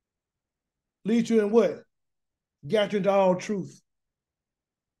 Lead you in what? Get you into all truth.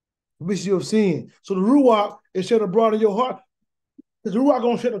 Which you have seen. So the Ruach is shed abroad in your heart. The Ruach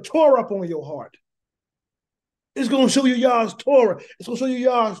going to shed the Torah up on your heart. It's going to show you Yah's Torah. It's going to show you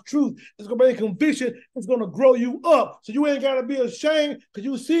Yah's truth. It's going to bring conviction. It's going to grow you up. So you ain't got to be ashamed, because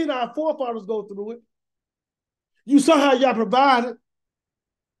you've seen our forefathers go through it. You saw how Yah provided.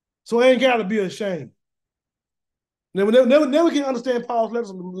 So I ain't got to be ashamed. Never can understand Paul's letters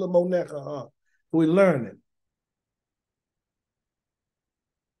a little more now. We learn it.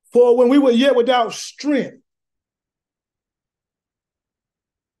 For when we were yet without strength,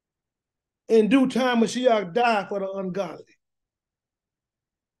 in due time Mashiach died for the ungodly.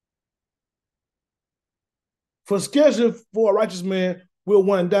 For scarcely for a righteous man will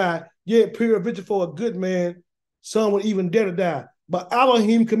one die, yet peradventure for a good man, some would even dare to die. But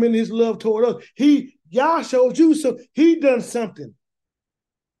Elohim commended his love toward us. Yah showed you so he done something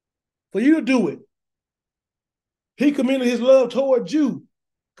for you to do it. He commended his love toward you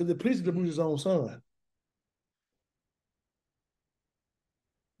because it pleased to bruise his own son.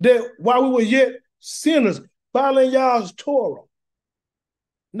 That while we were yet sinners, violating Yah's Torah,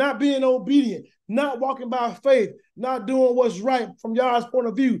 not being obedient, not walking by faith, not doing what's right from Yah's point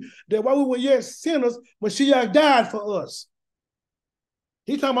of view, that while we were yet sinners, Mashiach died for us.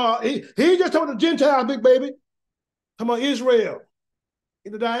 He talking about, he ain't just talking about the Gentiles, big baby. Talking about Israel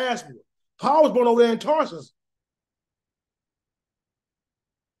in the diaspora. Paul was born over there in Tarsus.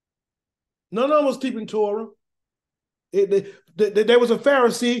 None of them was keeping Torah. There was a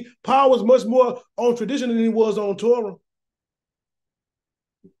Pharisee. Paul was much more on tradition than he was on Torah.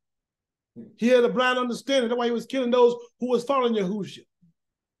 He had a blind understanding. That's why he was killing those who was following Yahushua.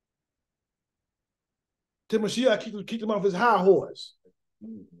 Till Mashiach kicked him off his high horse.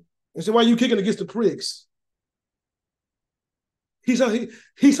 And said, why are you kicking against the pricks? He saw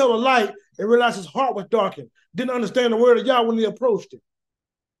the light and realized his heart was darkened. Didn't understand the word of Yah when he approached it.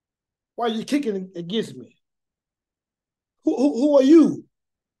 Why are you kicking against me? Who are you?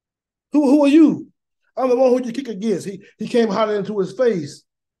 Who are you? I'm the one who you kick against. He came hollering into his face.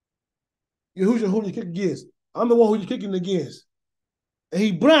 Who you kick against? I'm the one who you're kicking against. And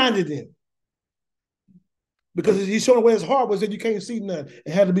he blinded him. Because he showed where his heart was that you can't see nothing.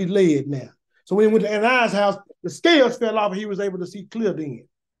 It had to be led now. So when he went to Ananias' house, the scales fell off and he was able to see clear then.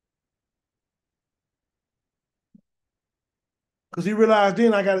 Because he realized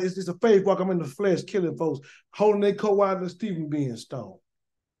then it's just a faith walk. I'm in the flesh killing folks, holding their coat while the Stephen being stoned.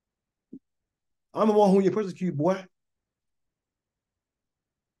 I'm the one who you persecute, boy.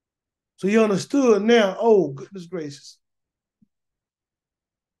 So he understood now, oh, goodness gracious.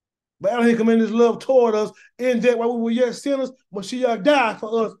 But Elohim commended his love toward us in that while we were yet sinners, Mashiach died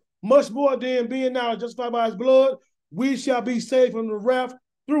for us. Much more than being now justified by his blood, we shall be saved from the wrath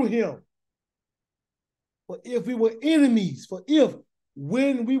through him. But if we were enemies,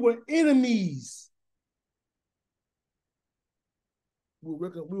 when we were enemies, we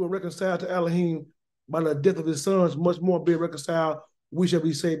were reconciled to Elohim by the death of his sons, much more being reconciled, we shall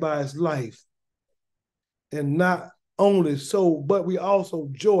be saved by his life. And not only so, but we also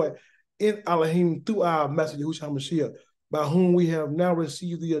joy in Elohim through our Master Yahushua HaMashiach, by whom we have now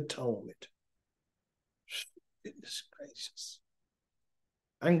received the atonement. Goodness gracious.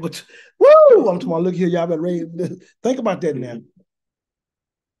 I'm talking about, look here, y'all better read. Think about that now.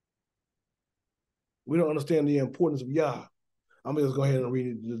 We don't understand the importance of Yah. I'm just go ahead and read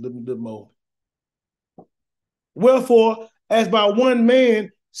it a little more. Wherefore, as by one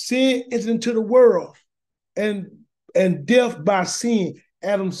man sin entered into the world, and death by sin,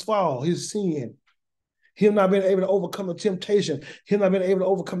 Adam's fall, his sin, him not being able to overcome the temptation, him not being able to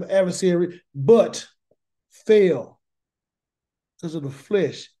overcome the adversary, but fell because of the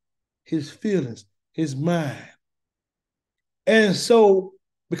flesh, his feelings, his mind. And so,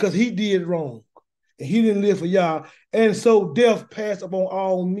 because he did wrong, and he didn't live for Yah, and so death passed upon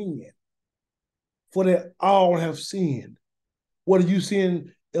all men, for that all have sinned. Whether you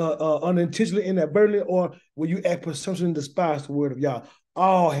sin unintentionally, inadvertently, or when you act presumption and despise the word of Yah,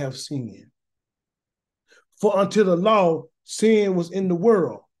 all have sinned. For until the law, sin was in the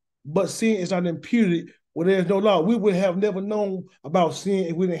world, but sin is not imputed where there is no law. We would have never known about sin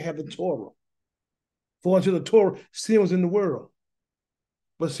if we didn't have the Torah. For until the Torah, sin was in the world,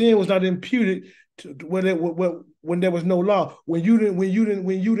 but sin was not imputed when there was no law. When you didn't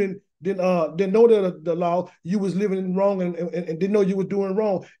know the law, you was living wrong and didn't know you were doing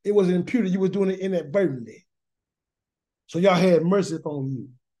wrong. It was imputed. You was doing it inadvertently. So y'all had mercy upon you.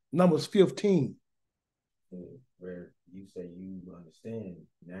 Numbers 15. Where you say you understand,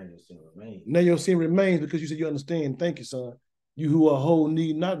 now your sin remains. Now your sin remains because you said you understand. Thank you, son. You who are whole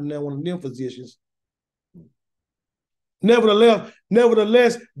need not now one of them physicians.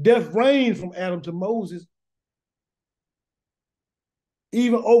 Nevertheless, death reigned from Adam to Moses,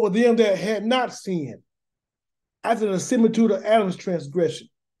 even over them that had not sinned, after the similitude of Adam's transgression,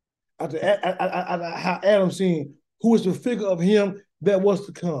 after how Adam sinned, who is the figure of him that was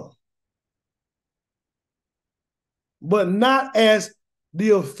to come. But not as the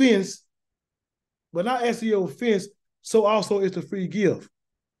offense, so also is the free gift.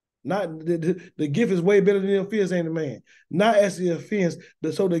 Not the gift is way better than the offense, ain't the man. Not as the offense,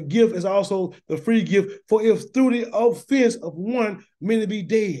 so the gift is also the free gift. For if through the offense of one many be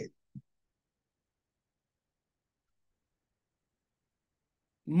dead,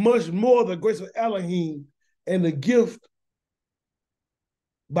 much more the grace of Elohim and the gift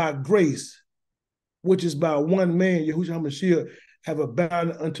by grace, which is by one man, Yahushua HaMashiach, have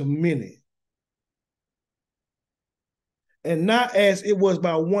abounded unto many. And not as it was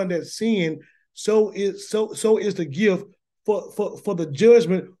by one that sinned, so is the gift for the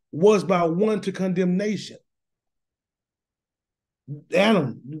judgment was by one to condemnation.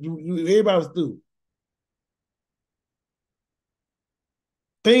 Adam, everybody was through.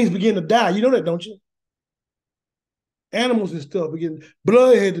 Things begin to die. You know that, don't you? Animals and stuff begin,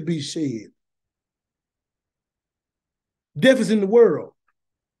 blood had to be shed. Death is in the world.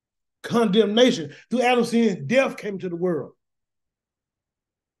 Condemnation. Through Adam's sin, death came to the world.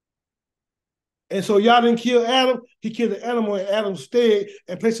 And so y'all didn't kill Adam. He killed the animal in Adam's stead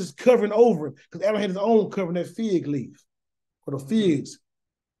and placed his covering over him, because Adam had his own covering, that fig leaf for the figs.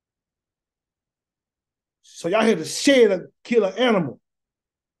 So y'all had to kill an animal,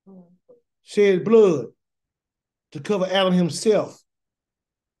 shed blood to cover Adam himself.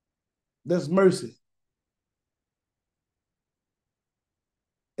 That's mercy.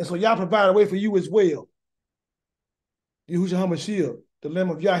 And so y'all provide a way for you as well. Yahushua HaMashiach, the Lamb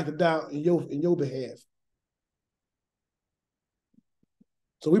of Yah, to die in your behalf.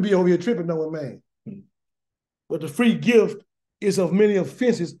 So we be over here tripping, knowing, man. But the free gift is of many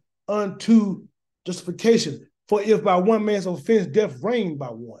offenses unto justification. For if by one man's offense death reigned by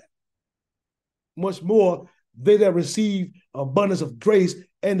one, much more they that receive abundance of grace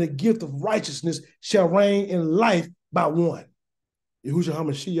and the gift of righteousness shall reign in life by one, Yahushua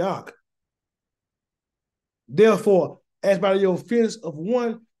HaMashiach. Therefore, as by the offense of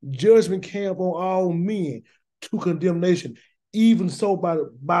one, judgment came upon all men to condemnation, even so by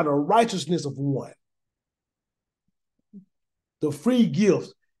the righteousness of one, the free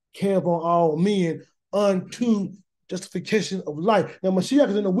gift came upon all men unto justification of life. Now, Mashiach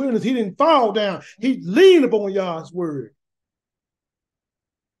is in the wilderness. He didn't fall down. He leaned upon Yah's word.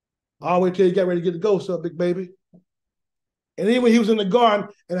 All the way till he got ready to get the ghost up, big baby. And then when he was in the garden,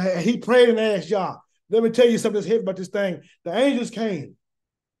 and he prayed and asked Yah, let me tell you something that's heavy about this thing. The angels came.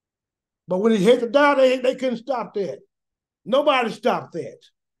 But when he had to die, they couldn't stop that. Nobody stopped that.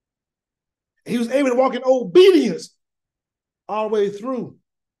 He was able to walk in obedience all the way through.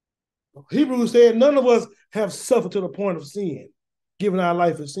 Hebrews said none of us have suffered to the point of sin, giving our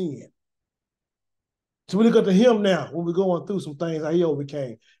life for sin. So we look up to him now when we're going through some things how he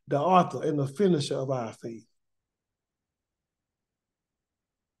overcame, the author and the finisher of our faith.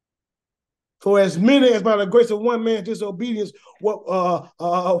 For as many as by the grace of one man's disobedience, for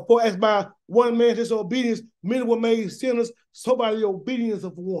as by one man's disobedience, many were made sinners, so by the obedience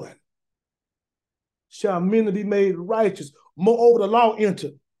of one shall many be made righteous. Moreover, the law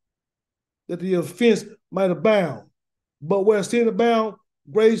entered, that the offense might abound. But where sin abound,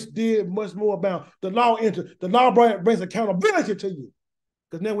 grace did much more abound. The law entered. The law brings accountability to you.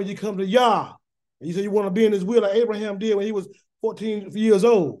 Because now when you come to Yah, and you say you want to be in his will like Abraham did when he was 14 years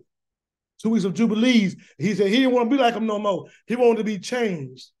old, 2 weeks of Jubilees, he said he didn't want to be like him no more. He wanted to be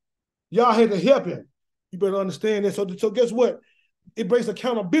changed. Y'all had to help him. You better understand that. So guess what? It brings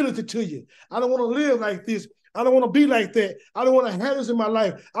accountability to you. I don't want to live like this. I don't want to be like that. I don't want to have this in my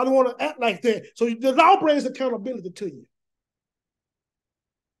life. I don't want to act like that. So the law brings accountability to you.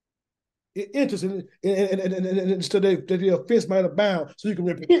 It enters in so that the offense might abound, so you can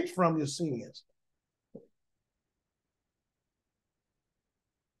repent from your sins.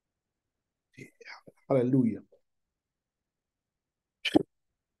 Hallelujah.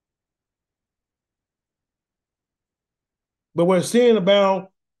 But where sin abound,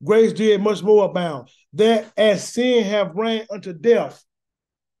 grace did much more abound. That as sin have reigned unto death,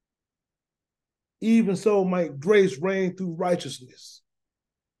 even so might grace reign through righteousness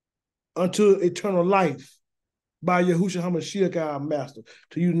unto eternal life by Yahushua HaMashiach, our master,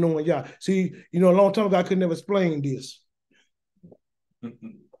 to you knowing Yah. See, a long time ago, I could never explain this.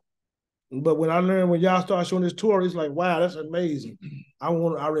 But when I learned, when y'all started showing this Torah, it's like, wow, that's amazing. I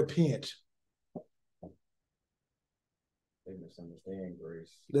repent. They misunderstand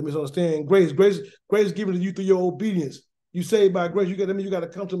grace. They misunderstand grace. Grace is given to you through your obedience. You saved by grace. That means you got to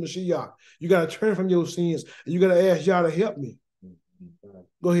come to Mashiach. You got to turn from your sins, and you got to ask Yah to help me.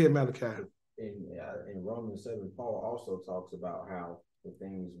 Go ahead, Malachi. In Romans 7, Paul also talks about how the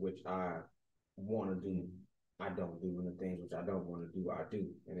things which I want to do, I don't do, and the things which I don't want to do, I do.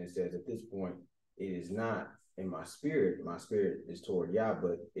 And it says at this point, it is not in my spirit is toward Yah,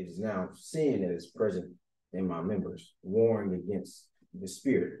 but it is now sin that is present in my members, warring against the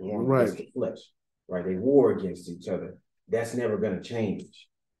spirit, warring against the flesh, right? They war against each other. That's never going to change.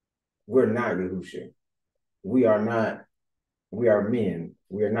 We're not Yahushua. We are men.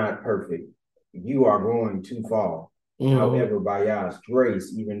 We are not perfect. You are going to fall. Mm-hmm. However, by Yah's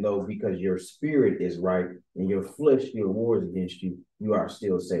grace, even though because your spirit is right and your flesh still wars against you, you are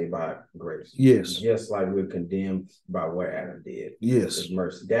still saved by grace. Yes. Just like we're condemned by what Adam did. Yes. It's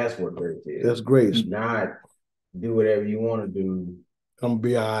mercy. That's what grace is. That's grace. Not do whatever you want to do. I'm going to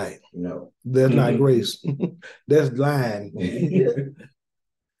be all right. No. That's not grace. That's lying.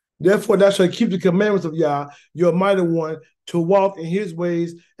 Therefore, thou shalt keep the commandments of Yah, your mighty one, to walk in his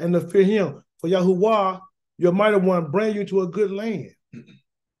ways and to fear him. For Yahuwah, your mighty one, bring you to a good land.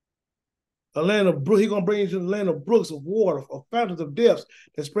 A land of brooks. He's going to bring you to the land of brooks of water, of fountains of depths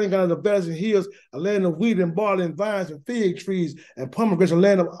that spring out of the valleys and hills, a land of wheat and barley and vines and fig trees and pomegranates, a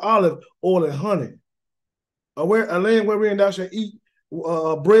land of olive oil and honey. A land wherein thou shalt eat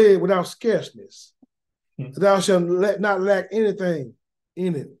bread without scarceness. Thou shalt not lack anything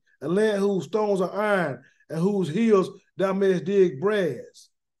in it. A land whose stones are iron and whose hills thou mayest dig brass.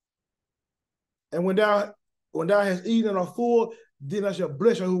 And when thou hast eaten and art full, then I shall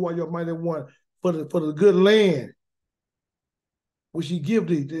bless you who are your mighty one for the good land. which he give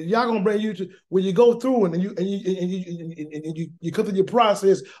thee. Y'all gonna bring you to when you go through and you come through your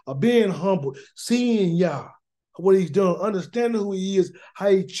process of being humble, seeing Yah, what he's done, understanding who he is, how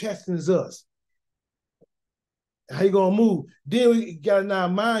he chastens us, how he gonna move. Then we gotta now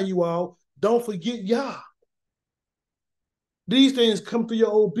mind you all, don't forget Yah. These things come through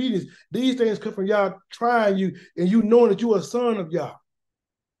your obedience. These things come from Yah trying you and you knowing that you are a son of Yah.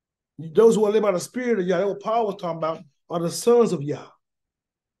 Those who are led by the Spirit of Yah, that's what Paul was talking about, are the sons of Yah.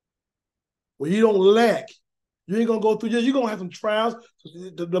 Where you don't lack. You ain't gonna go through this. You're gonna have some trials.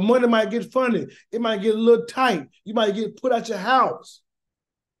 The money might get funny. It might get a little tight. You might get put out your house.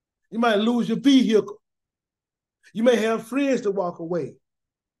 You might lose your vehicle. You may have friends to walk away.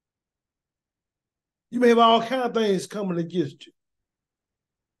 You may have all kinds of things coming against you.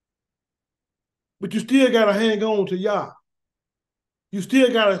 But you still gotta hang on to Yah. You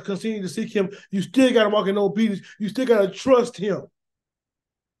still gotta continue to seek him. You still gotta walk in obedience. You still gotta trust him.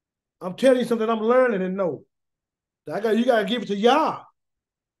 I'm telling you something I'm learning and know. You gotta give it to Yah.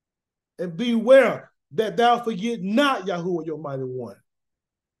 And beware that thou forget not Yahuwah your mighty one.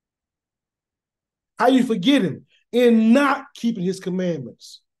 How you forget him? In not keeping his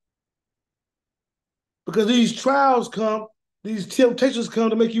commandments. Because these trials come, these temptations come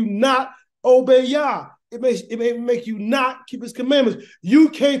to make you not obey Yah. It may make you not keep his commandments. You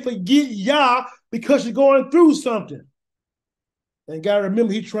can't forget Yah because you're going through something. And gotta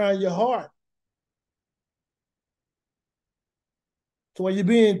remember, he's trying your heart. So when you're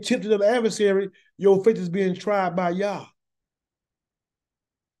being tempted of the adversary, your faith is being tried by Yah.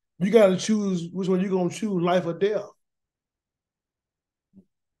 You got to choose which one you're going to choose, life or death.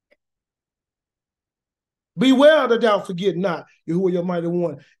 Beware that thou forget not Yahuwah your mighty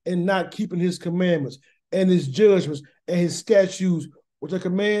one, and not keeping his commandments and his judgments and his statutes, which I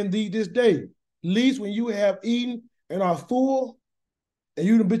command thee this day. Least when you have eaten and are full, and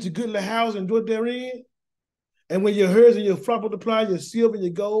you done built your good little house and dwelt therein, and when your herds and your flock multiply, your silver and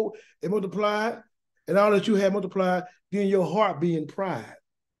your gold and multiply, and all that you have multiplied, then your heart be in pride.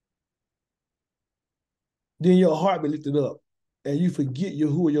 Then your heart be lifted up, and you forget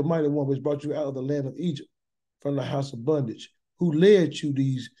Yahuwah your mighty one, which brought you out of the land of Egypt, from the house of bondage, who led you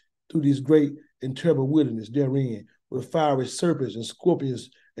through these great and terrible wilderness therein, with fiery serpents and scorpions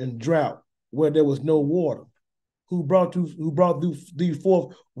and drought, where there was no water, who brought thee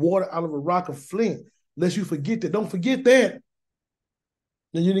forth water out of a rock of flint, lest you forget that. Don't forget that.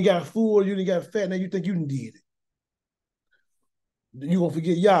 Then you didn't got full, you didn't got fat, now you think you done did it. You're going to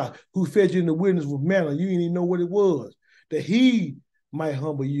forget Yah, who fed you in the wilderness with manna. You didn't even know what it was, that he might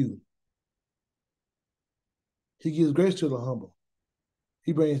humble you. He gives grace to the humble.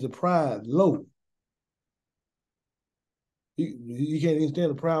 He brings the pride low. You can't even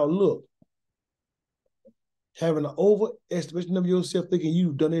stand a proud look. Having an overestimation of yourself, thinking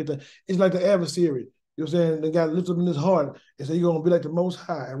you've done everything. It's like the adversary. You know what I'm saying? The guy lifts up in his heart and say, you're going to be like the Most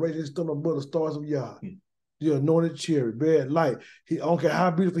High and raise his stomach above the stars of Yah. The anointed cherry, bad light. I don't care how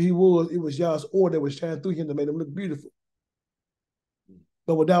beautiful he was, it was Yah's order that was shining through him to make him look beautiful.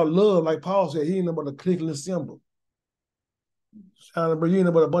 But without love, like Paul said, he ain't nothing but a clinking cymbal. Shining, but you ain't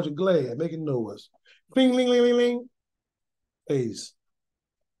nothing but a bunch of glass making noise. Bling, ling, ling, ling, ling. Face.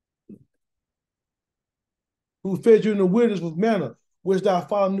 Who fed you in the wilderness with manna, which thy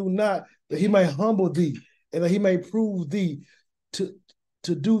father knew not, that he might humble thee, and that he may prove thee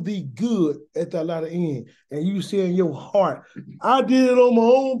to do thee good at thy latter end. And you say in your heart, I did it on my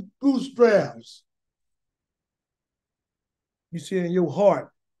own bootstraps. You say in your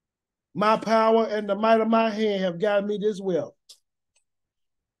heart, my power and the might of my hand have gotten me this wealth.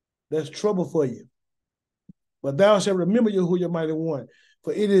 That's trouble for you. But thou shalt remember Yahuwah your mighty one,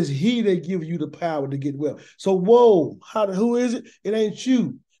 for it is he that gives you the power to get wealth. So whoa, who is it? It ain't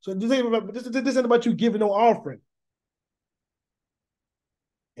you. So this ain't about you giving no offering.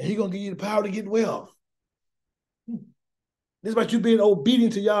 And he's going to give you the power to get wealth. This is about you being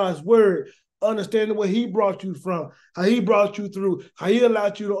obedient to Yah's word, understanding where he brought you from, how he brought you through, how he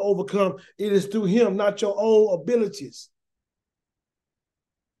allowed you to overcome. It is through him, not your own abilities.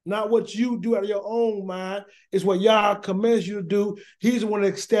 Not what you do out of your own mind. It's what Yah commands you to do. He's the one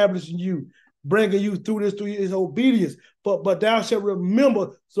establishing you, bringing you through his obedience. But thou shalt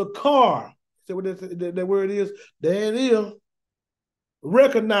remember Zakar. See what that word is? There it is.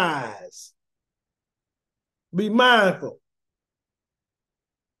 Recognize. Be mindful.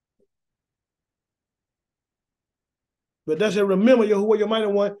 But thou shalt remember Yahuwah your mighty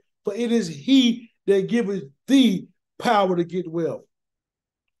one, for it is he that giveth thee power to get wealth.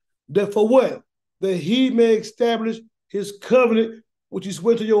 That for what? That he may establish his covenant, which he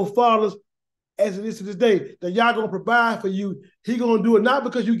swore to your fathers, as it is to this day, that Yah gonna provide for you. He gonna do it not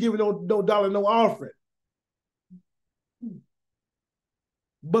because you giving no dollar, no offering,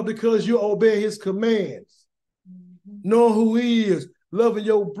 but because you obey his commands, knowing who he is, loving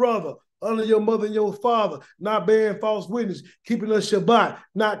your brother, honor your mother and your father, not bearing false witness, keeping the Shabbat,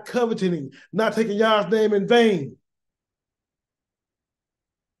 not coveting, not taking Yah's name in vain,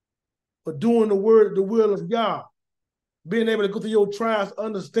 but doing the will of Yah. Being able to go through your trials,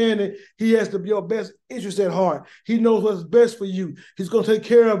 understanding he has your best interest at heart. He knows what's best for you. He's going to take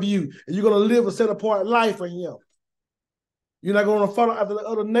care of you, and you're going to live a set-apart life for him. You're not going to follow after the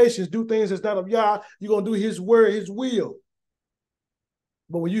other nations, do things that's not of Yah. You're going to do his word, his will.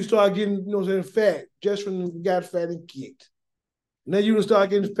 But when you start getting, fat, just when you got fat and kicked, now you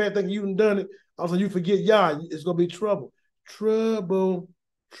start getting fat thinking you done it, all of a sudden you forget Yah, it's going to be trouble. Trouble,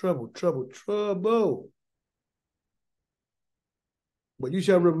 trouble, trouble, trouble. But you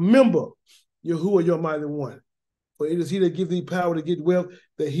shall remember Yahuwah your mighty one. For it is he that gives thee power to get wealth,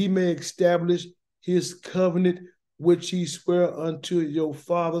 that he may establish his covenant, which he sware unto your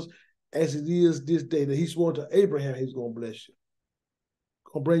fathers, as it is this day. That he swore to Abraham, he's going to bless you.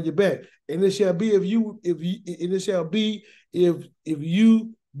 Going to bring you back. And it shall be if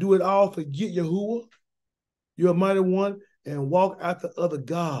you do it all, forget Yahuwah, your mighty one, and walk after other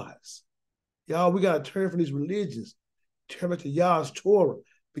gods. Y'all, we got to turn from these religions. Turn back to Yah's Torah.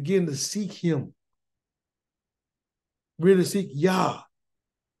 Begin to seek him. Really seek Yah.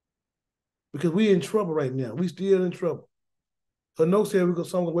 Because we in trouble right now. We still in trouble. So no said we're going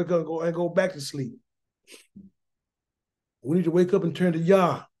to wake up and go back to sleep. We need to wake up and turn to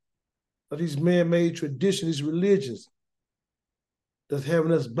Yah. Not these man-made traditions, these religions that's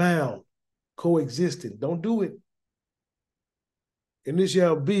having us bound, coexisting. Don't do it. And this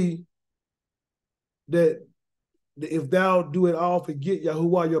shall be that if thou do it all, forget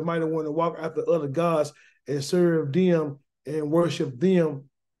Yahuwah, your mighty one, and walk after other gods and serve them and worship them,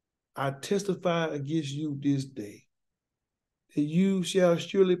 I testify against you this day that you shall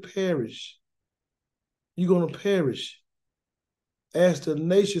surely perish. You're going to perish. As the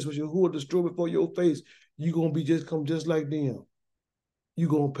nations which Yahuwah destroy before your face, you're going to come just like them. You're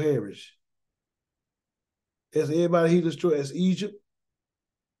going to perish. As everybody he destroyed, as Egypt,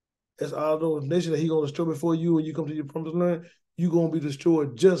 as all those nations that he's going to destroy before you when you come to your promised land, you're going to be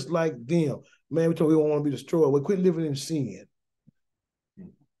destroyed just like them. Man, we don't want to be destroyed. Well, quit living in sin.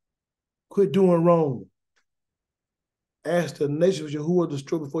 Quit doing wrong. As the nations which Yahuwah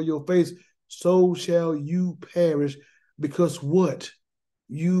destroy before your face, so shall you perish. Because what?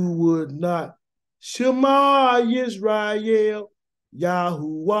 You would not Shema Yisrael,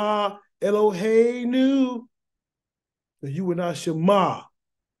 Yahuwah Eloheinu. You would not Shema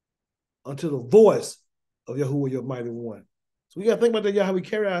unto the voice of Yahuwah, your mighty one. So we got to think about that, y'all, how we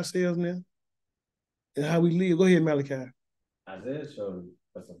carry ourselves now and how we live. Go ahead, Malachi. Isaiah showed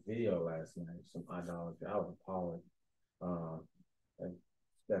us a video last night, some idolatry. I was appalled.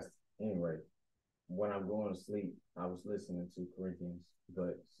 Anyway. When I'm going to sleep, I was listening to Corinthians,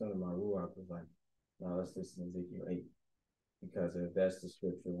 but some of my ruach was like, no, let's listen to Ezekiel 8. Because if that's the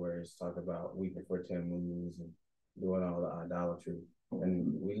scripture where it's talk about weeping for Tammuz and doing all the idolatry,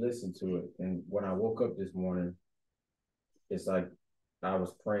 and we listened to it. And when I woke up this morning, it's like I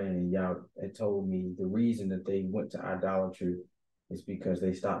was praying and Yah had told me the reason that they went to idolatry is because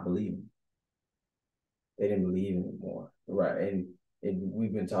they stopped believing. They didn't believe anymore. Right. And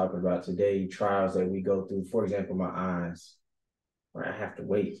we've been talking about today trials that we go through. For example, my eyes, where I have to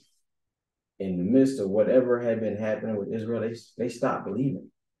wait. In the midst of whatever had been happening with Israel, they stopped believing.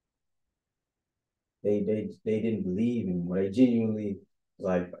 They didn't believe anymore. They genuinely was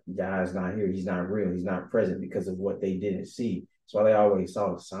like, God's not here. He's not real. He's not present because of what they didn't see. So they always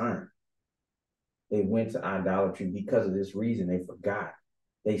saw the sign. They went to idolatry because of this reason. They forgot.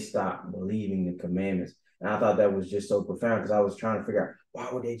 They stopped believing the commandments. And I thought that was just so profound because I was trying to figure out, why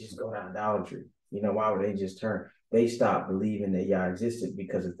would they just go to idolatry? Why would they just turn? They stopped believing that Yah existed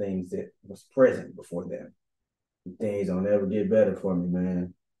because of things that was present before them. Things don't ever get better for me,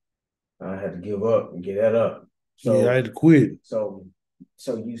 man. I had to give up and get that up. So I had to quit. So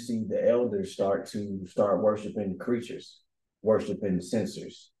you see the elders start worshiping the creatures, worshiping the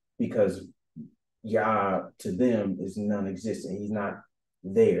censors, because Yah to them is non-existent. He's not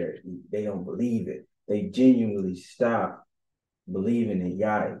there. They don't believe it. They genuinely stopped believing that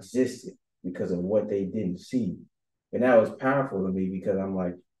Yah existed because of what they didn't see. And that was powerful to me because I'm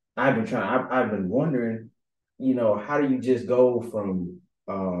like, I've been wondering, how do you just go from,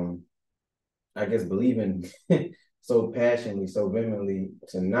 I guess, believing so passionately, so vehemently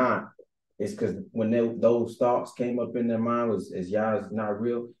to not? It's because when those thoughts came up in their mind as Yah is not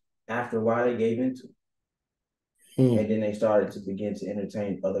real, After a while, they gave into it. And then they started to begin to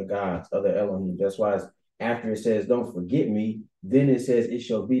entertain other gods, other Elohim. That's why after it says, don't forget me, then it says, it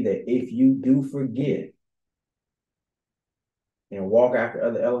shall be that if you do forget and walk after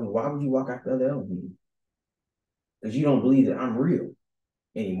other Elohim, why would you walk after other Elohim? Because you don't believe that I'm real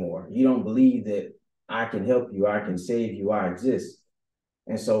anymore. You don't believe that I can help you, I can save you, I exist.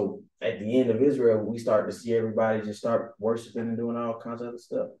 And so at the end of Israel, we start to see everybody just start worshiping and doing all kinds of other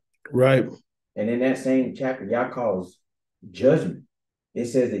stuff. Right. And in that same chapter, Yah calls judgment. It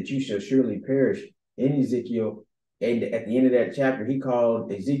says that you shall surely perish. In Ezekiel, and at the end of that chapter, he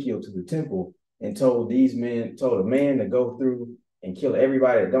called Ezekiel to the temple and told a man to go through and kill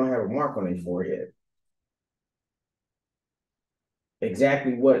everybody that don't have a mark on their forehead.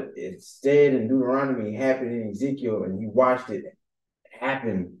 Exactly what it said in Deuteronomy happened in Ezekiel, and he watched it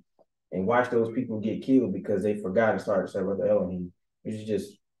happen and watched those people get killed because they forgot to start to serve other Elohim. Which is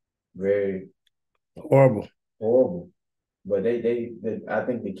just very horrible. But they I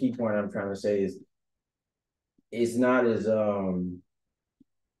think the key point I'm trying to say is it's not as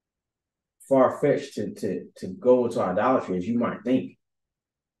far-fetched to go into idolatry as you might think.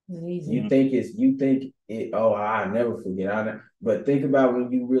 You think it, oh, I never forget. But think about when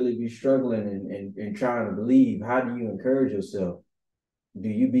you really be struggling and trying to believe, how do you encourage yourself? Do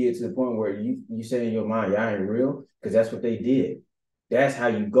you be it to the point where you say in your mind, y'all ain't real? Because that's what they did. That's how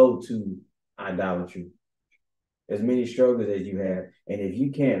you go to idolatry. As many struggles as you have. And if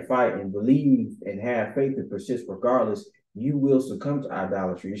you can't fight and believe and have faith and persist regardless, you will succumb to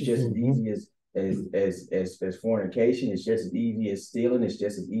idolatry. It's just as easy as fornication. It's just as easy as stealing. It's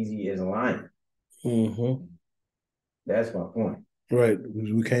just as easy as lying. That's my point. Right.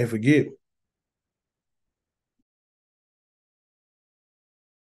 We can't forget.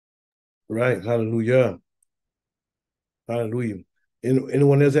 Right. Hallelujah. Hallelujah.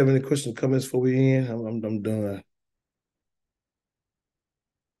 Anyone else have any questions, comments before we end? I'm done.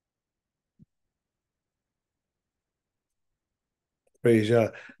 Praise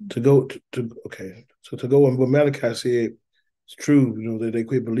God. To go on what Malachi said, it's true, that they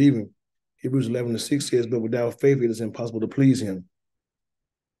quit believing. Hebrews 11:6 says, but without faith it is impossible to please him.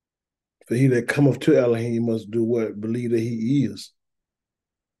 For he that cometh to Elohim must do what? Believe that he is.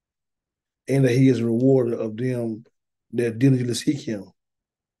 And that he is a rewarder of them that diligently seek him.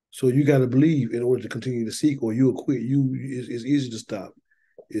 So you got to believe in order to continue to seek, or you'll quit. It's easy to stop.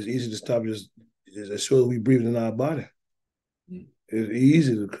 It's easy to stop just as sure as we breathe in our body. It's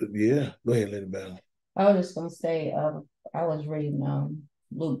easy to, Go ahead, Lady Battle. I was just going to say, I was reading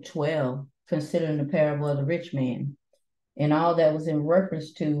Luke 12, considering the parable of the rich man. And all that was in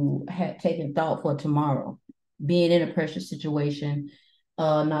reference to taking thought for tomorrow, being in a precious situation,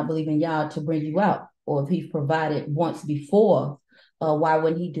 not believing Yah to bring you out. Or if he's provided once before, why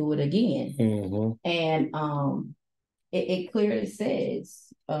wouldn't he do it again? And it clearly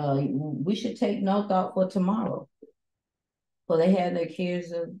says we should take no thought for tomorrow. For they have their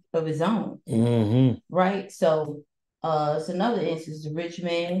cares of his own. Right? So it's another instance. The rich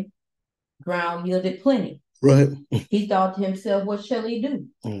man, ground yielded plenty. Right. He thought to himself, what shall he do?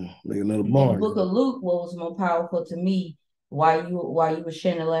 Make another barn. In the book of Luke, what was more powerful to me, while you were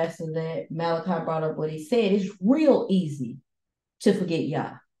sharing the last of that, Malachi brought up what he said. It's real easy to forget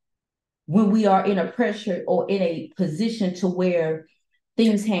Yah when we are in a pressure or in a position to where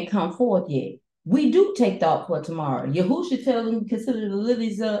things can't come forth yet. We do take thought for tomorrow. Yahushua tells them, consider the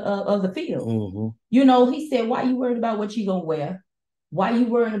lilies of the field. He said, why you worried about what you're going to wear? Why you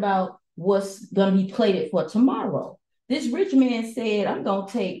worried about what's going to be plated for tomorrow? This rich man said, I'm going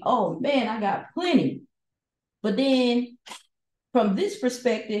to take, oh man, I got plenty. But then from this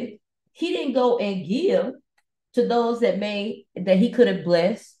perspective, he didn't go and give to those that he could have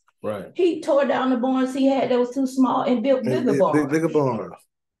blessed. Right. He tore down the barns he had that was too small and built bigger barns. Bigger barns.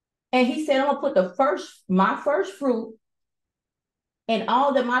 And he said, I'm going to put my first fruit and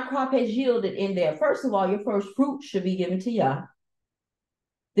all that my crop has yielded in there. First of all, your first fruit should be given to Yah.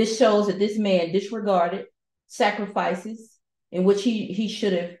 This shows that this man disregarded sacrifices in which he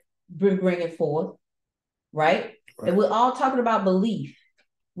should have been bringing forth, right? And we're all talking about belief.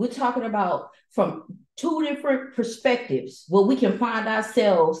 We're talking about from two different perspectives where we can find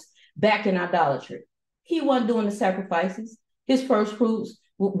ourselves back in idolatry. He wasn't doing the sacrifices. His first fruits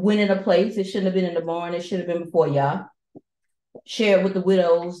went in a place. It shouldn't have been in the barn. It should have been before Yah. Shared with the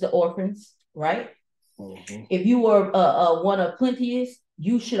widows, the orphans, right? If you were one of plenteous,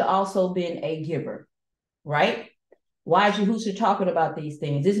 you should also been a giver, right? Why is Yahushua talking about these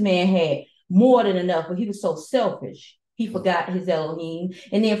things? This man had more than enough, but he was so selfish. He forgot his Elohim.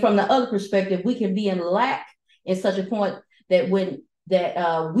 And then from the other perspective, we can be in lack in such a point that when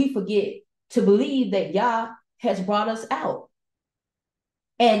that we forget to believe that Yah has brought us out.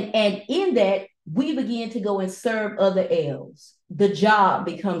 And in that, we begin to go and serve other L's. The job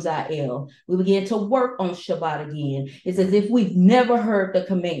becomes our L. We begin to work on Shabbat again. It's as if we've never heard the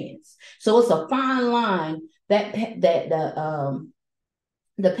commands. So it's a fine line that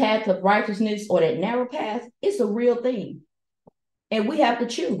the path of righteousness or that narrow path, it's a real thing. And we have to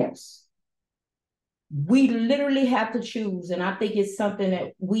choose. We literally have to choose. And I think it's something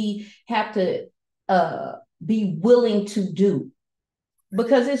that we have to be willing to do.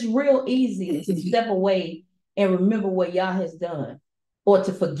 Because it's real easy to step away and remember what Yah has done, or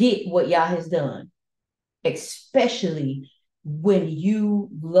to forget what Yah has done, especially when you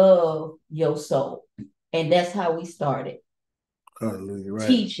love your soul. And that's how we started. Hallelujah, right.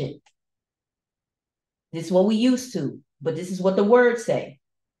 Teach it. This is what we used to, but this is what the word say.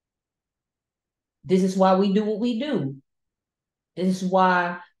 This is why we do what we do. This is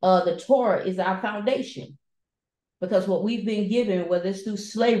why the Torah is our foundation. Because what we've been given, whether it's through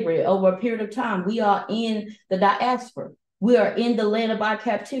slavery over a period of time, we are in the diaspora. We are in the land of our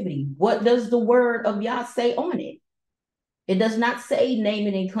captivity. What does the word of Yah say on it? It does not say name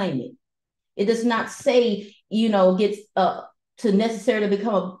it and claim it. It does not say, get to necessarily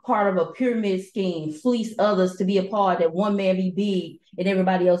become a part of a pyramid scheme, fleece others to be a part, that one man be big and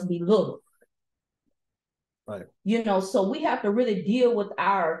everybody else be little. Right. So we have to really deal with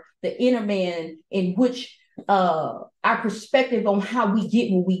the inner man, in which our perspective on how we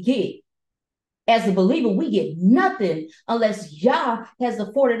get what we get. As a believer, we get nothing unless Yah has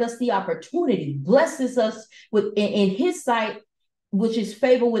afforded us the opportunity, blesses us with in his sight, which is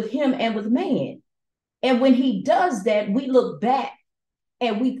favor with him and with man. And when he does that, we look back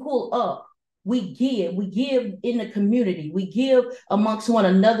and we pull up. We give in the community. We give amongst one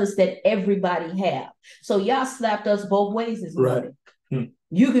another that everybody have. So Yah slapped us both ways this morning. Right.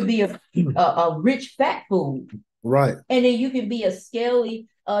 You could be a rich fat fool. Right. And then you can be a scaly,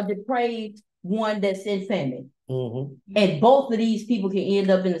 depraved one that's in famine. Mm-hmm. And both of these people can end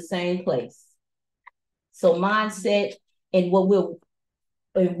up in the same place. So mindset and what we're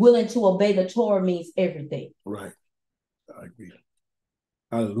willing to obey the Torah means everything. Right. I agree.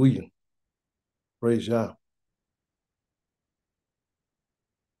 Hallelujah. Praise Yah.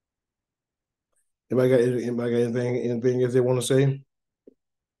 Anybody got anything else they want to say?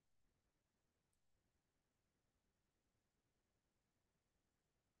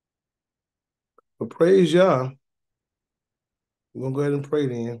 But praise Yah. We're going to go ahead and pray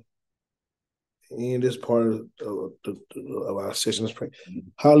then. In this part of our session, let's pray.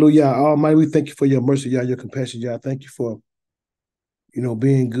 Hallelujah. Almighty, we thank you for your mercy, Yah, your compassion, Yah. Thank you for,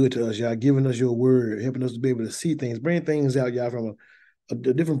 being good to us, Yah, giving us your word, helping us to be able to see things, bring things out, Yah, from a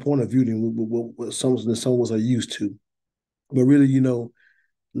different point of view than what some of us are used to. But really,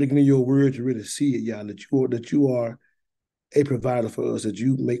 looking at your word to really see it, Yah, that you are a provider for us, that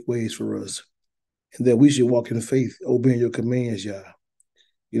you make ways for us, and that we should walk in faith, obeying your commands, Yah.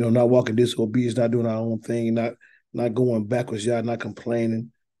 Not walking disobedience, not doing our own thing, not going backwards, Yah, not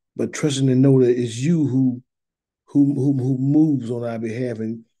complaining, but trusting and know that it's you who moves on our behalf,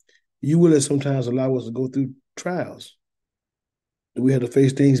 and you will sometimes allow us to go through trials. That we have to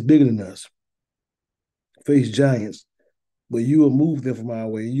face things bigger than us, face giants, but you will move them from our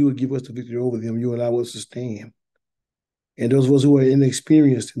way. You will give us the victory over them. You will allow us to stand. And those of us who are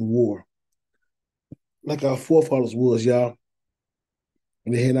inexperienced in war, like our forefathers was, Yah,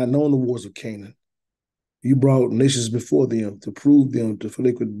 and they had not known the wars of Canaan. You brought nations before them to prove them, so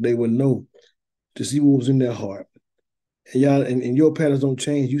they would know, to see what was in their heart. And Yah, and your patterns don't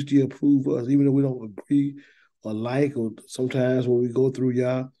change. You still prove us, even though we don't agree or like, or sometimes when we go through,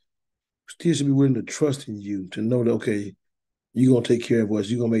 Yah, we still should be willing to trust in you, to know that, okay, you're going to take care of us.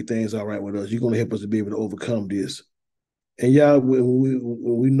 You're going to make things all right with us. You're going to help us to be able to overcome this. And Yah,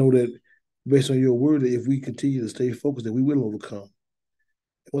 we know that based on your word, that if we continue to stay focused, that we will overcome.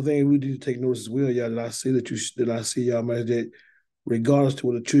 One thing we need to take notice as well, Yah, that I see, Yah, man, that regardless to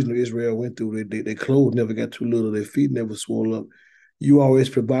what the children of Israel went through, their clothes never got too little, their feet never swelled up. You always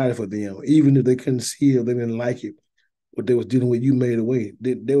provided for them, even if they couldn't see it, they didn't like it. What they was dealing with, you made a way.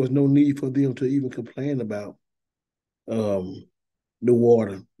 There was no need for them to even complain about the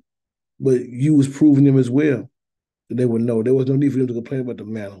water, but you was proving them as well that they would know. There was no need for them to complain about the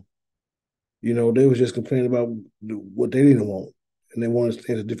manna. They was just complaining about what they didn't want, and they wanted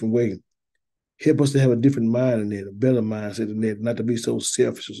things a different way. Help us to have a different mind in it, a better mindset in it, not to be so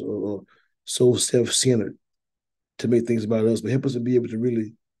selfish or so self-centered to make things about us, but help us to be able to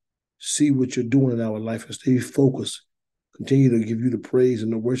really see what you're doing in our life and stay focused. Continue to give you the praise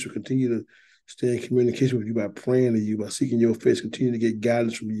and the worship. Continue stay in communication with you by praying to you, by seeking your face, continue to get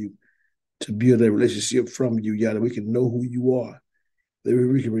guidance from you, to build that relationship from you, Yah, that we can know who you are, that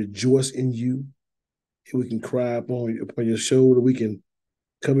we can rejoice in you, and we can cry upon your shoulder. We can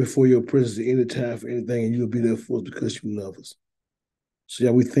come before your presence at any time for anything, and you'll be there for us because you love us. So,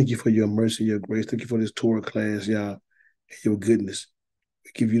 Yah, we thank you for your mercy, your grace. Thank you for this Torah class, Yah, and your goodness.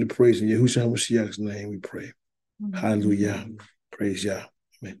 We give you the praise in Yahushua HaMashiach's name, we pray. Hallelujah. Praise Yah.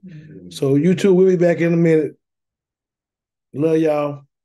 Amen. So you two, we'll be back in a minute. Love y'all.